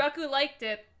Raku. If Raku liked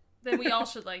it, then we all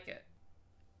should like it.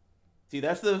 See,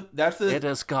 that's the. It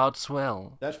is God's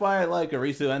will. That's why I like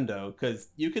Arisu Endo, because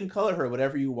you can color her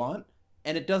whatever you want,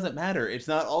 and it doesn't matter. It's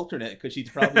not alternate, because she's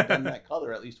probably done that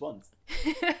color at least once.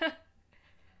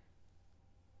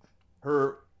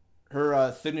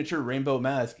 Her signature rainbow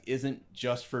mask isn't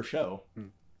just for show.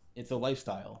 It's a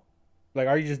lifestyle. Like,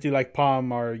 or you just do like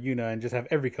Palm or Yuna and just have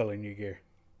every color in your gear.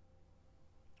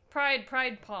 Pride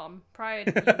Palm.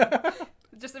 Pride.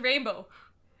 Just the rainbow.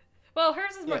 Well,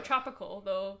 hers is more tropical,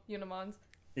 though, Unamon's.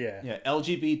 Yeah. Yeah,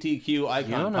 LGBTQ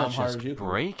icon Yuna Palm just Harajuku.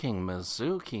 breaking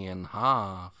Mizuki in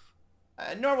half.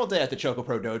 A normal day at the Choco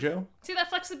Pro Dojo. See that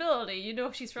flexibility. You know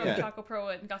if she's from Yeah. Choco Pro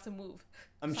and got to move.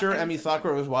 I'm sure Emi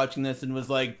Sakura was watching this and was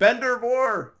like, Bender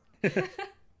War!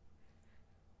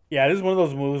 Yeah, this is one of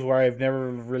those moves where I've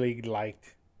never really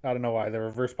liked. I don't know why. The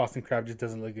reverse Boston Crab just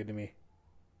doesn't look good to me.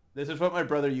 This is what my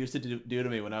brother used to do to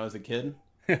me when I was a kid.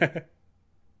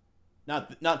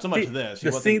 Not so much this.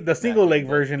 The single leg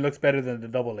version looks better than the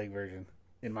double leg version,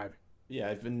 in my opinion.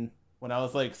 Yeah, when I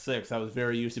was like 6, I was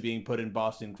very used to being put in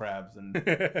Boston Crabs, and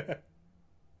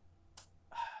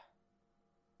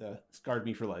scarred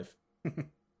me for life.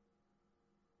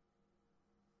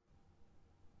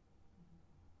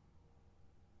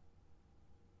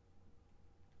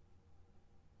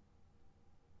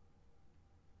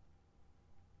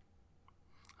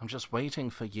 I'm just waiting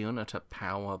for Yuna to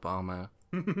powerbomb her.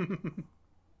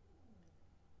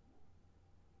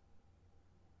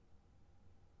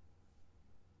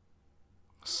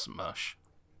 Smush.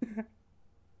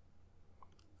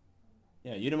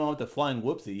 Yeah, Unimon with the flying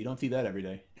whoopsie. You don't see that every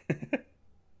day.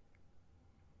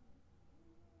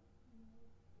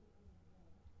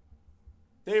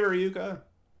 Hey, Ryuka.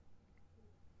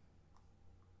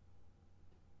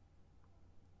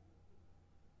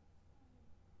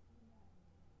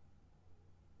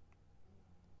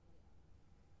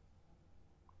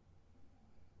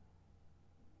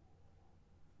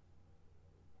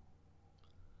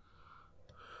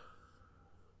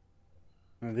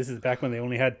 This is back when they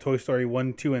only had Toy Story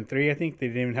 1, 2, and 3, I think. They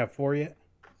didn't even have 4 yet.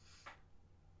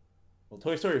 Well,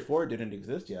 Toy Story 4 didn't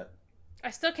exist yet.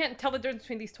 I still can't tell the difference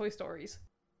between these Toy Stories.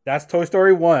 That's Toy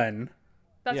Story 1.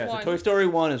 That's yeah, one. so Toy Story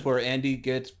 1 is where Andy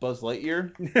gets Buzz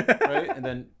Lightyear, right? And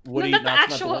then Woody not the knocks him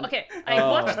out actual. the window. Okay, I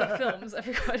watched the films.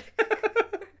 Everybody.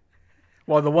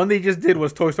 Well, the one they just did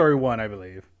was Toy Story 1, I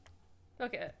believe.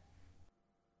 Okay.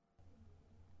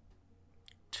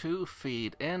 2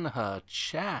 feet in her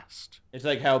chest. It's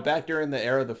like how back during the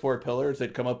era of the 4 Pillars,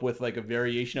 they'd come up with like a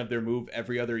variation of their move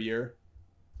every other year.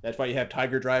 That's why you have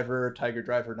Tiger Driver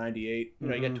 98. You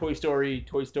know, you got Toy Story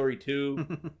 2,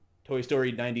 Toy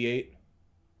Story 98.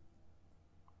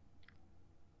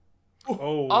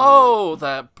 Oh,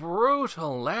 that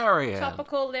brutal lariat.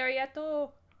 Tropical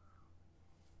Lariato.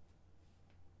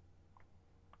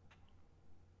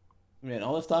 Man,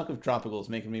 all this talk of tropical is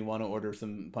making me want to order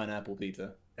some pineapple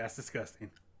pizza. That's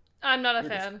disgusting. I'm not a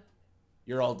fan.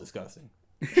 You're all disgusting.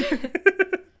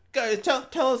 Guys,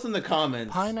 tell us in the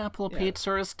comments. Pineapple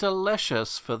pizza is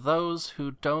delicious for those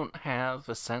who don't have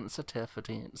a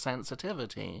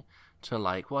sensitivity to,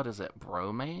 like, what is it,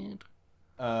 bromide?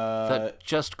 That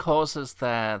just causes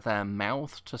their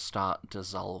mouth to start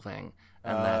dissolving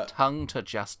and their tongue to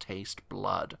just taste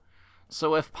blood.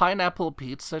 So if pineapple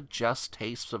pizza just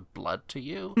tastes of blood to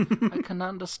you, I can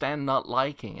understand not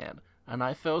liking it, and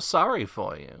I feel sorry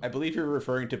for you. I believe you're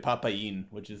referring to papain,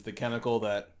 which is the chemical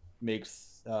that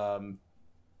makes some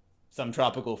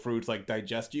tropical fruits like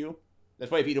digest you.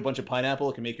 That's why if you eat a bunch of pineapple,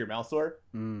 it can make your mouth sore.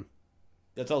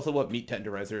 That's also what meat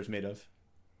tenderizer is made of.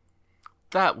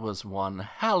 That was one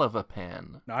hell of a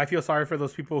pin. No, I feel sorry for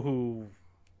those people who,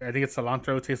 I think it's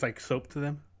cilantro, tastes like soap to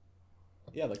them.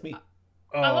 Yeah, like me.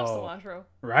 I love cilantro.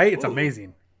 Right? It's Ooh.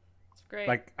 amazing. It's great.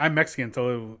 Like, I'm Mexican,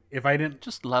 so if I didn't,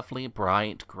 Just lovely,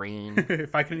 bright, green.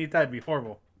 if I couldn't eat that, it'd be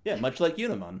horrible. Yeah, much like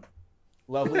Unimon.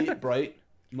 Lovely, bright,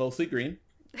 mostly green.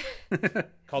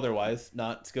 Color-wise,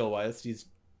 not skill-wise. He's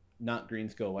not green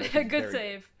skull wife. Good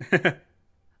save.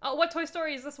 Oh, what Toy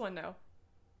Story is this one now?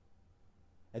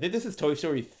 I think this is Toy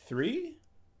Story 3?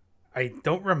 I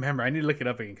don't remember. I need to look it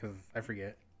up again because I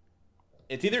forget.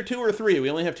 It's either 2 or 3. We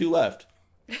only have 2 left.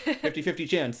 50-50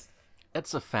 chance.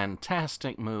 It's a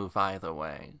fantastic move either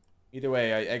way. Either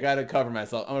way, I gotta cover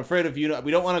myself. I'm afraid of Unimon.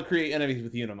 We don't want to create enemies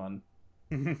with Unimon.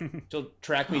 She'll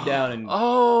track me down and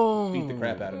beat the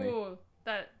crap out of me. Ooh,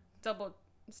 that double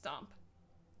stomp.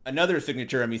 Another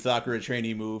signature Emi Sakura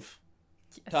trainee move.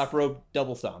 Yes. Top rope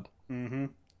double stomp. Mm-hmm.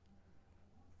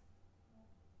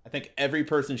 I think every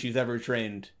person she's ever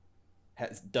trained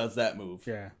does that move.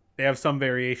 Yeah. They have some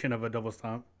variation of a double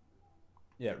stomp.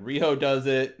 Yeah, Riho does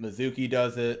it. Mizuki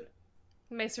does it.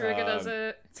 Masaruga does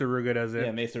it. Tsuruga does it.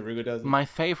 Yeah, Mesa Ruga does it. My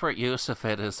favorite use of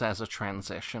it is as a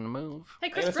transition move. Hey,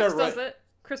 Chris gotta Brooks start does it.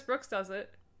 Chris Brooks does it.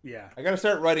 Yeah. I gotta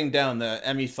start writing down the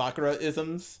Emi Sakura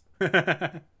isms.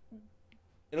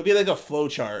 It'll be like a flow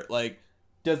chart. Like,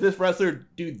 does this wrestler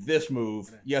do this move?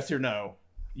 Yes or no?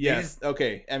 Yes.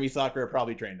 Okay. Emi Sakura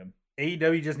probably trained him.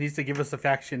 AEW just needs to give us a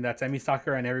faction that's Emi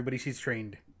Sakura and everybody she's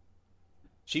trained.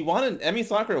 Emi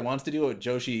Sakura wants to do a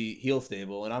Joshi heel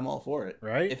stable, and I'm all for it.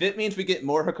 Right? If it means we get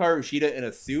more Hikaru Shida in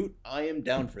a suit, I am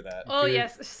down for that. Oh, Dude.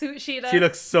 yes. Suit Sheeta. She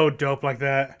looks so dope like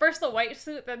that. First the white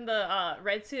suit, then the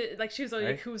red suit. Like she was a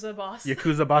Right? Yakuza boss.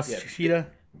 Yakuza boss Yeah. Shida.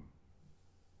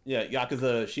 Yeah,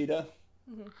 Yakuza Shida.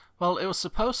 Well, it was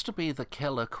supposed to be the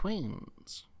Killer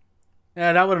Queens.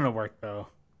 Yeah, that wouldn't have worked though.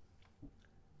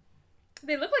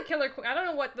 They look like Killer Queen. I don't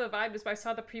know what the vibe is, but I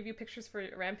saw the preview pictures for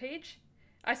Rampage.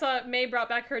 I saw May brought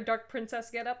back her Dark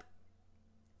Princess getup.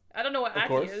 I don't know what Of Aki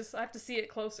course. is. I have to see it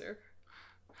closer.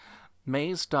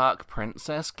 May's Dark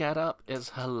Princess getup is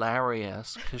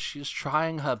hilarious because she's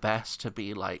trying her best to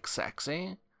be, like,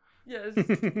 sexy. Yes.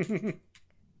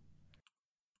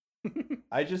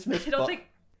 I just miss. I don't think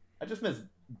I just miss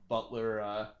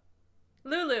Butler.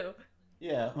 Lulu.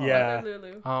 Yeah. Yeah.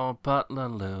 Lulu. Oh, Butler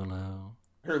Lulu.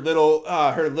 Her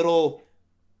little,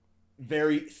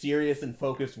 very serious and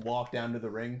focused walk down to the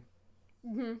ring.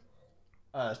 Mm-hmm.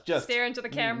 Just Stare into the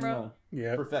camera.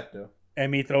 Yeah. perfecto.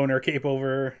 Emmy throwing her cape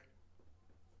over.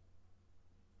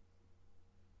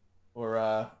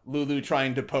 Or Lulu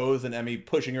trying to pose and Emmy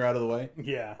pushing her out of the way.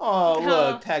 Yeah. Oh, Oh.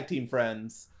 look, tag team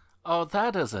friends. Oh,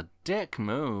 that is a dick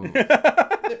move.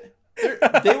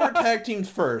 They were tag teams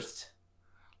first.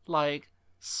 Like,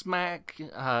 smack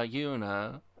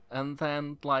Yuna, and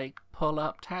then, like, pull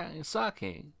up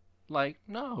Saki. Like,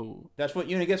 no. That's what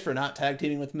Yuna gets for not tag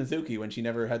teaming with Mizuki when she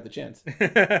never had the chance.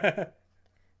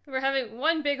 We're having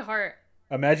one big heart.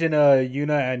 Imagine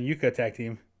Yuna and Yuka tag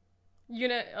team.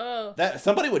 Oh. That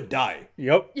somebody would die.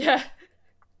 Yep. Yeah.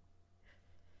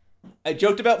 I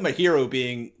joked about Mahiro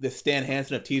being the Stan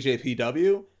Hansen of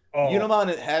TJPW. Oh.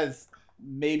 Unimon has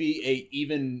maybe a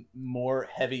even more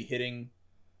heavy hitting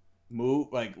move,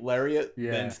 like lariat,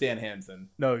 Yeah. than Stan Hansen.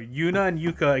 No, Yuna and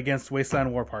Yuka against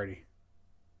Wasteland War Party.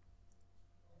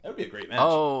 That would be a great match.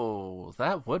 Oh,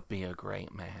 that would be a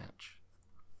great match.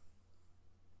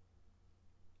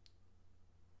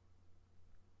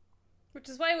 Which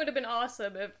is why it would have been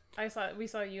awesome if we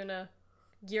saw Yuna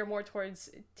gear more towards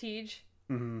Tej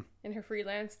Mm-hmm. in her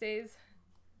freelance days.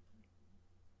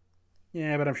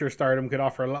 Yeah, but I'm sure Stardom could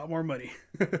offer a lot more money.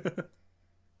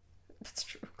 That's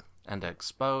true. And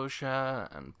exposure,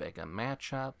 and bigger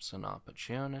matchups, and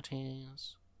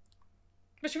opportunities.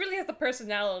 But she really has the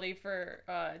personality for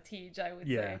Tej, I would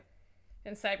Yeah. say,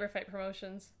 in Cyberfight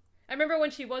promotions. I remember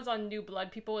when she was on New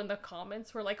Blood, people in the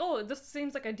comments were like, "Oh, this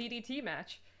seems like a DDT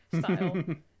match style."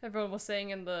 Everyone was saying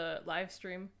in the live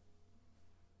stream.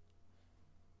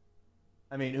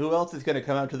 I mean, who else is going to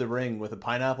come out to the ring with a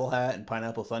pineapple hat and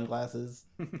pineapple sunglasses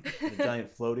and a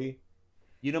giant floaty?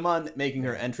 Unimon making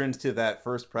her entrance to that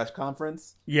first press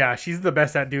conference. Yeah, she's the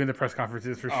best at doing the press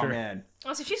conferences for Oh, sure. man.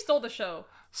 Honestly, she stole the show.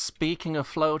 Speaking of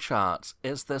flowcharts,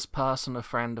 is this person a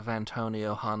friend of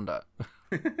Antonio Honda?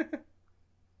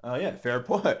 Oh, yeah, fair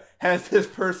point. Has this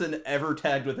person ever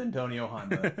tagged with Antonio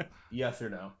Honda? Yes or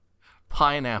no?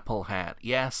 Pineapple hat.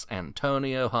 Yes,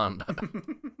 Antonio Honda.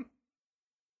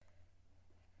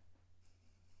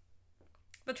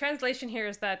 The translation here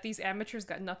is that these amateurs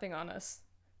got nothing on us.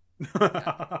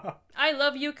 I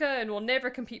love Yuka and will never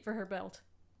compete for her belt.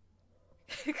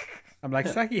 I'm like,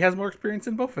 Saki has more experience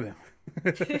than both of them.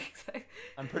 Exactly.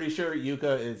 I'm pretty sure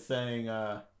Yuka is saying,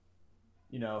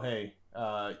 hey,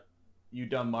 you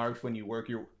dumb marks when you work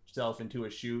yourself into a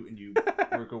shoot and you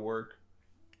work.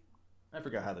 I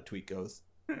forgot how the tweet goes.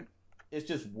 It's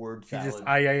just word She salad. just,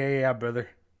 yeah, brother.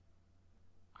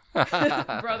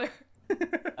 Brother.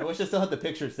 I wish I still had the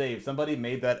picture saved. Somebody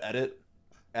made that edit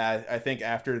I think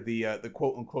after the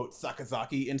quote unquote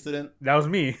Sakazaki incident, That was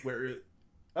me. where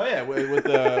with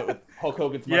Hulk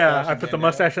Hogan's mustache. Yeah, I and put the bandana.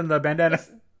 mustache and the bandana.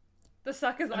 The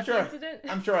Sakazaki I'm sure. incident.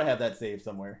 I'm sure I have that saved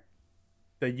somewhere.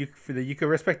 The Yuka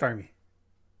Respect Army.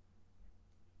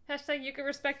 Hashtag you can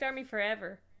respect Army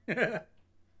forever.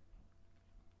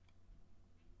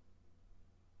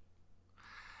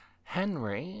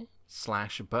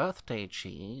 Henry/birthday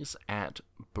cheese at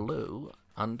blue_Rey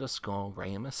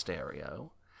Mysterio.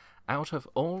 Out of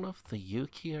all of the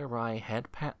Yuki Arai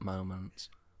head pat moments,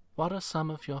 what are some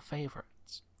of your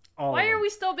favorites? Why are we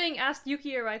still being asked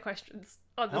Yuki Arai questions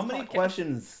on this How many podcast?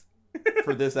 questions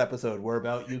for this episode were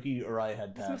about Yuki Arai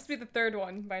head This pats? must be the third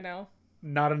one by now.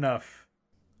 Not enough.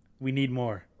 We need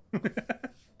more.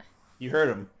 You heard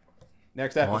him.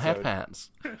 Next episode. More head pats.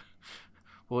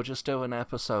 We'll just do an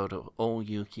episode of all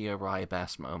Yuki Arai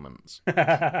best moments.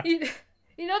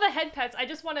 You know the head pats, I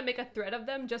just want to make a thread of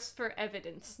them just for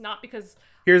evidence, not because...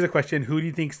 Here's a question. Who do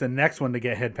you think's the next one to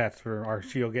get head pats for, or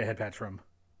she'll get head pats from?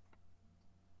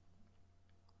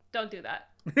 Don't do that.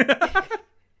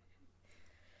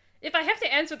 If I have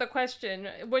to answer the question,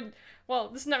 well,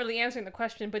 this is not really answering the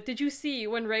question, but did you see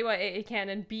when Reiwa AA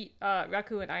Cannon beat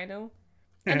Raku and Aino?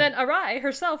 And then Arai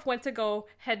herself went to go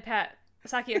head pat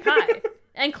Saki Akai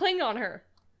and cling on her.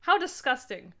 How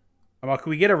disgusting. Well, can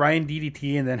we get a Ryan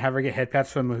DDT and then have her get head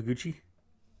pats from Higuchi?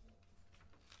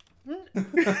 You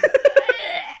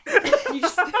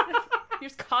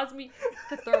just caused me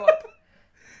to throw up.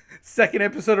 Second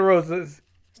episode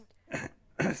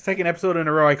in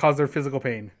a row, I caused her physical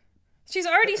pain. She's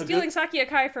already stealing Saki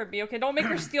Akai from me, okay? Don't make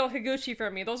her steal Higuchi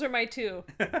from me. Those are my two.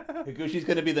 Higuchi's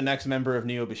going to be the next member of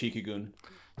Neo Bishiki-gun.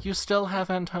 You still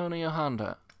have Antonio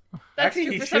Honda. That's Actually,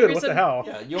 true. he For should. some reason, What the hell?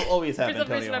 Yeah, you'll always have For some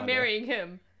Antonio reason, I'm Honda. marrying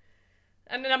him.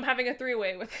 And then I'm having a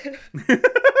three-way with him.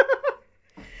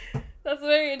 That's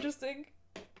very interesting.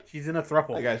 She's in a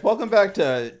throuple. Hi guys, welcome back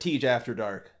to Teach After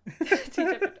Dark.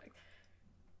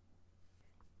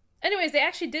 Anyways, they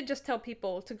actually did just tell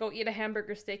people to go eat a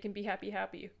hamburger steak and be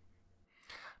happy.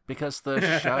 Because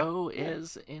the show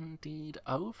is indeed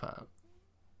over.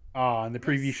 Oh, and the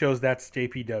preview shows that's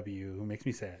JPW, who makes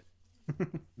me sad.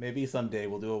 Maybe someday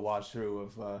we'll do a watch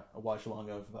along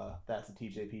of That's a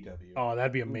TJPW. Oh,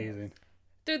 that'd be amazing.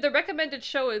 Dude, the recommended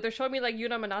show, they're showing me like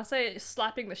Yuna Manase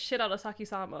slapping the shit out of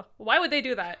Saki-sama. Why would they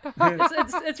do that?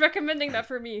 It's recommending that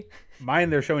for me.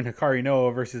 Mine, they're showing Hikari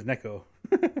Noa versus Neko.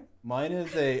 Mine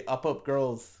is a Up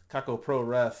Girls Kako Pro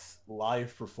Res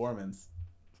live performance.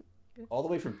 All the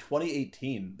way from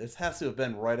 2018. This has to have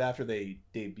been right after they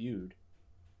debuted.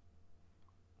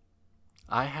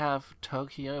 I have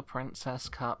Tokyo Princess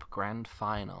Cup Grand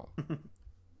Final.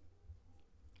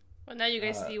 Well, now you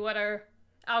guys see what our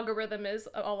algorithm is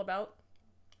all about.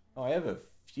 Oh, I have a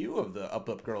few of the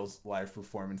Up Girls live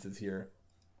performances here.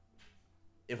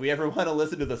 If we ever want to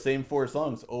listen to the same 4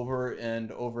 songs over and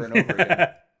over and over again.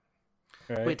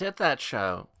 Right. We did that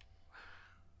show.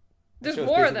 There's Shows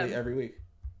more of basically them. every week.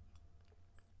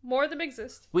 More of them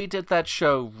exist. We did that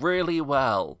show really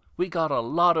well. We got a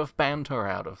lot of banter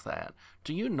out of that.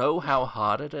 Do you know how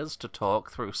hard it is to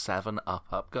talk through 7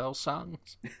 Up Girl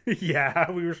songs?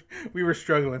 Yeah, we were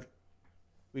struggling.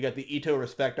 We got the Ito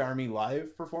Respect Army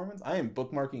live performance. I am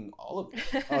bookmarking all of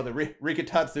them. Oh, the Rika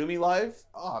Tatsumi live?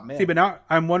 Oh, man. See, but now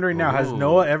I'm wondering now, has Ooh.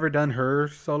 Noah ever done her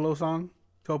solo song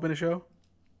to open a show?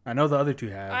 I know the other two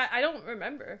have. I don't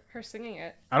remember her singing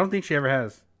it. I don't think she ever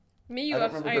has. Miyu, I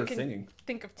don't remember her can singing.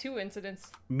 think of 2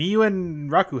 incidents. Miyu and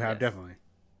Raku have, Yes. definitely.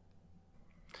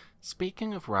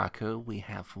 Speaking of Raku, we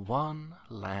have one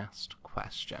last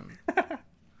question.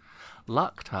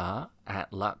 Luktar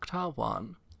at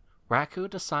Luktar1. Raku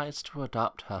decides to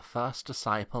adopt her first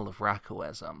disciple of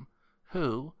Rakuism,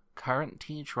 who, current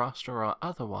Teach roster or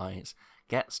otherwise,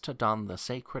 gets to don the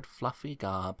sacred fluffy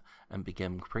garb and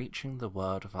begin preaching the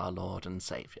word of our Lord and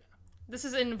Savior. This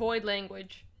is in void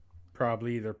language.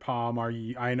 Probably either Palm or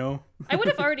Aino. I would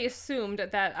have already assumed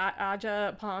that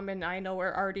Aja, Palm, and Aino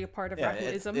were already a part of Yeah,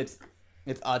 Rakuism.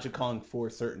 it's Aja Kong for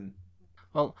certain.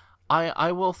 Well,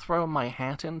 I will throw my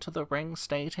hat into the ring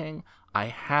stating I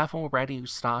have already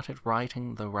started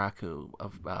writing the Raku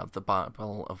of the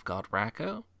Bible of God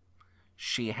Raku.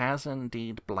 She has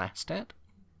indeed blessed it.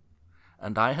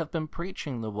 And I have been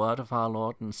preaching the word of our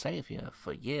Lord and Savior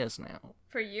for years now.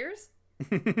 For years?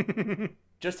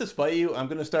 Just to spite you, I'm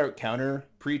going to start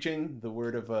counter-preaching the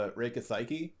word of Reika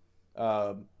Psyche.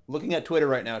 Looking at Twitter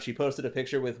right now, she posted a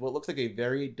picture with what looks like a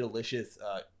very delicious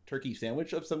turkey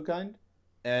sandwich of some kind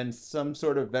and some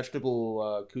sort of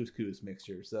vegetable couscous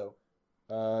mixture. So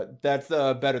that's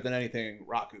better than anything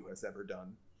Raku has ever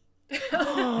done.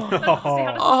 Oh!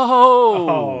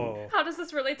 How does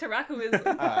this relate to Raku? Is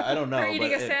I don't know. her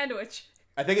eating but a sandwich?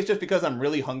 I think it's just because I'm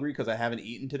really hungry because I haven't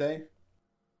eaten today,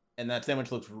 and that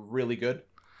sandwich looks really good.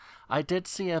 I did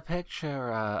see a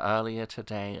picture earlier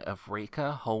today of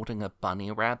Rika holding a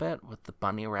bunny rabbit with the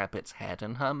bunny rabbit's head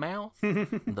in her mouth.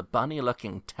 And the bunny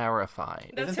looking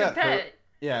terrified. That's Isn't her that pet.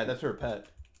 Yeah, that's her pet.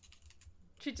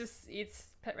 She just eats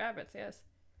pet rabbits, yes.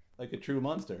 Like a true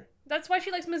monster. That's why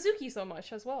she likes Mizuki so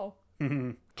much as well.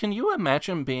 Can you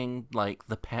imagine being, like,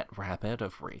 the pet rabbit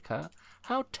of Rika?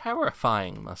 How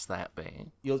terrifying must that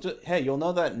be? You'll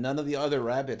know that none of the other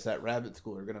rabbits at rabbit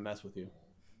school are gonna mess with you.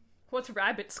 What's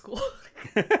rabbit school?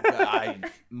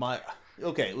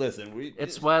 Okay, listen.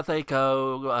 It's where they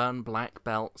go earn black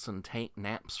belts and take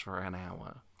naps for an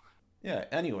hour. Yeah,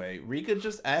 anyway, Rika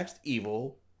just acts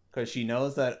evil because she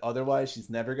knows that otherwise she's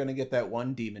never going to get that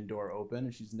one demon door open,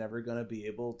 and she's never going to be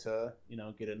able to,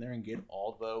 get in there and get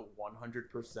all the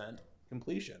 100%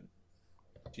 completion.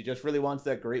 She just really wants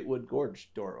that Great Wood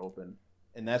Gorge door open.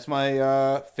 And that's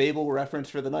my Fable reference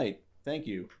for the night. Thank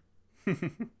you.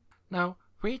 Now,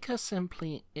 Rika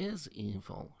simply is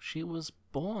evil. She was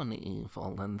born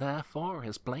evil and therefore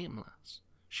is blameless.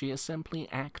 She is simply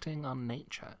acting on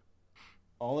nature.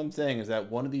 All I'm saying is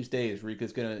that one of these days,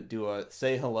 Rika's going to do a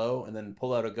say hello and then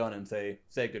pull out a gun and say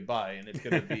goodbye. And it's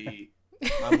going to be,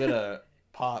 I'm going to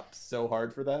pop so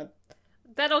hard for that.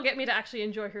 That'll get me to actually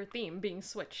enjoy her theme being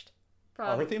switched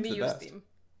from her theme's the Miyu's best. theme.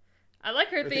 I like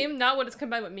her theme, not when it's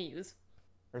combined with Miyu's.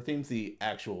 Her theme's the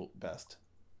actual best.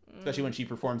 Especially when she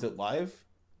performs it live,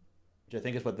 which I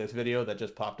think is what this video that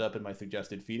just popped up in my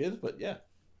suggested feed is. But yeah,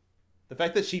 the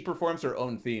fact that she performs her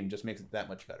own theme just makes it that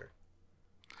much better.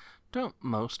 Don't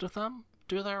most of them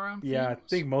do their own Yeah, I themes?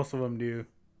 think most of them do.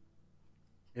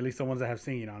 At least the ones that have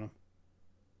singing on them.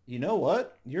 You know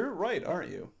what? You're right,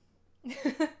 aren't you?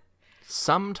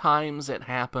 Sometimes it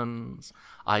happens.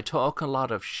 I talk a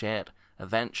lot of shit.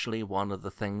 Eventually one of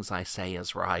the things I say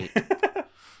is right.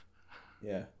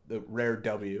 Yeah, the rare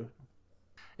W.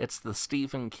 It's the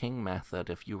Stephen King method.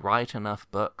 If you write enough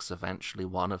books, eventually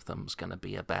one of them's going to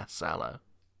be a bestseller.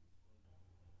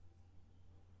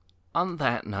 On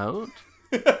that note,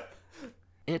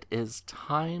 it is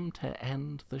time to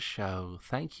end the show.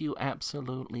 Thank you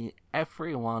absolutely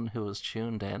everyone who has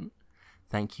tuned in.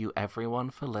 Thank you everyone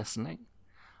for listening.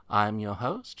 I'm your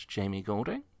host, Jamie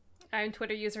Goulding. I'm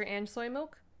Twitter user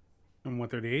AngeSoyMilk. I'm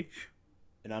 130H.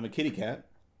 And I'm a kitty cat.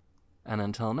 And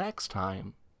until next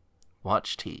time,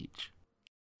 watch Teach.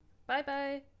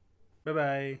 Bye-bye.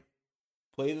 Bye-bye.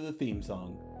 Play the theme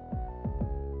song.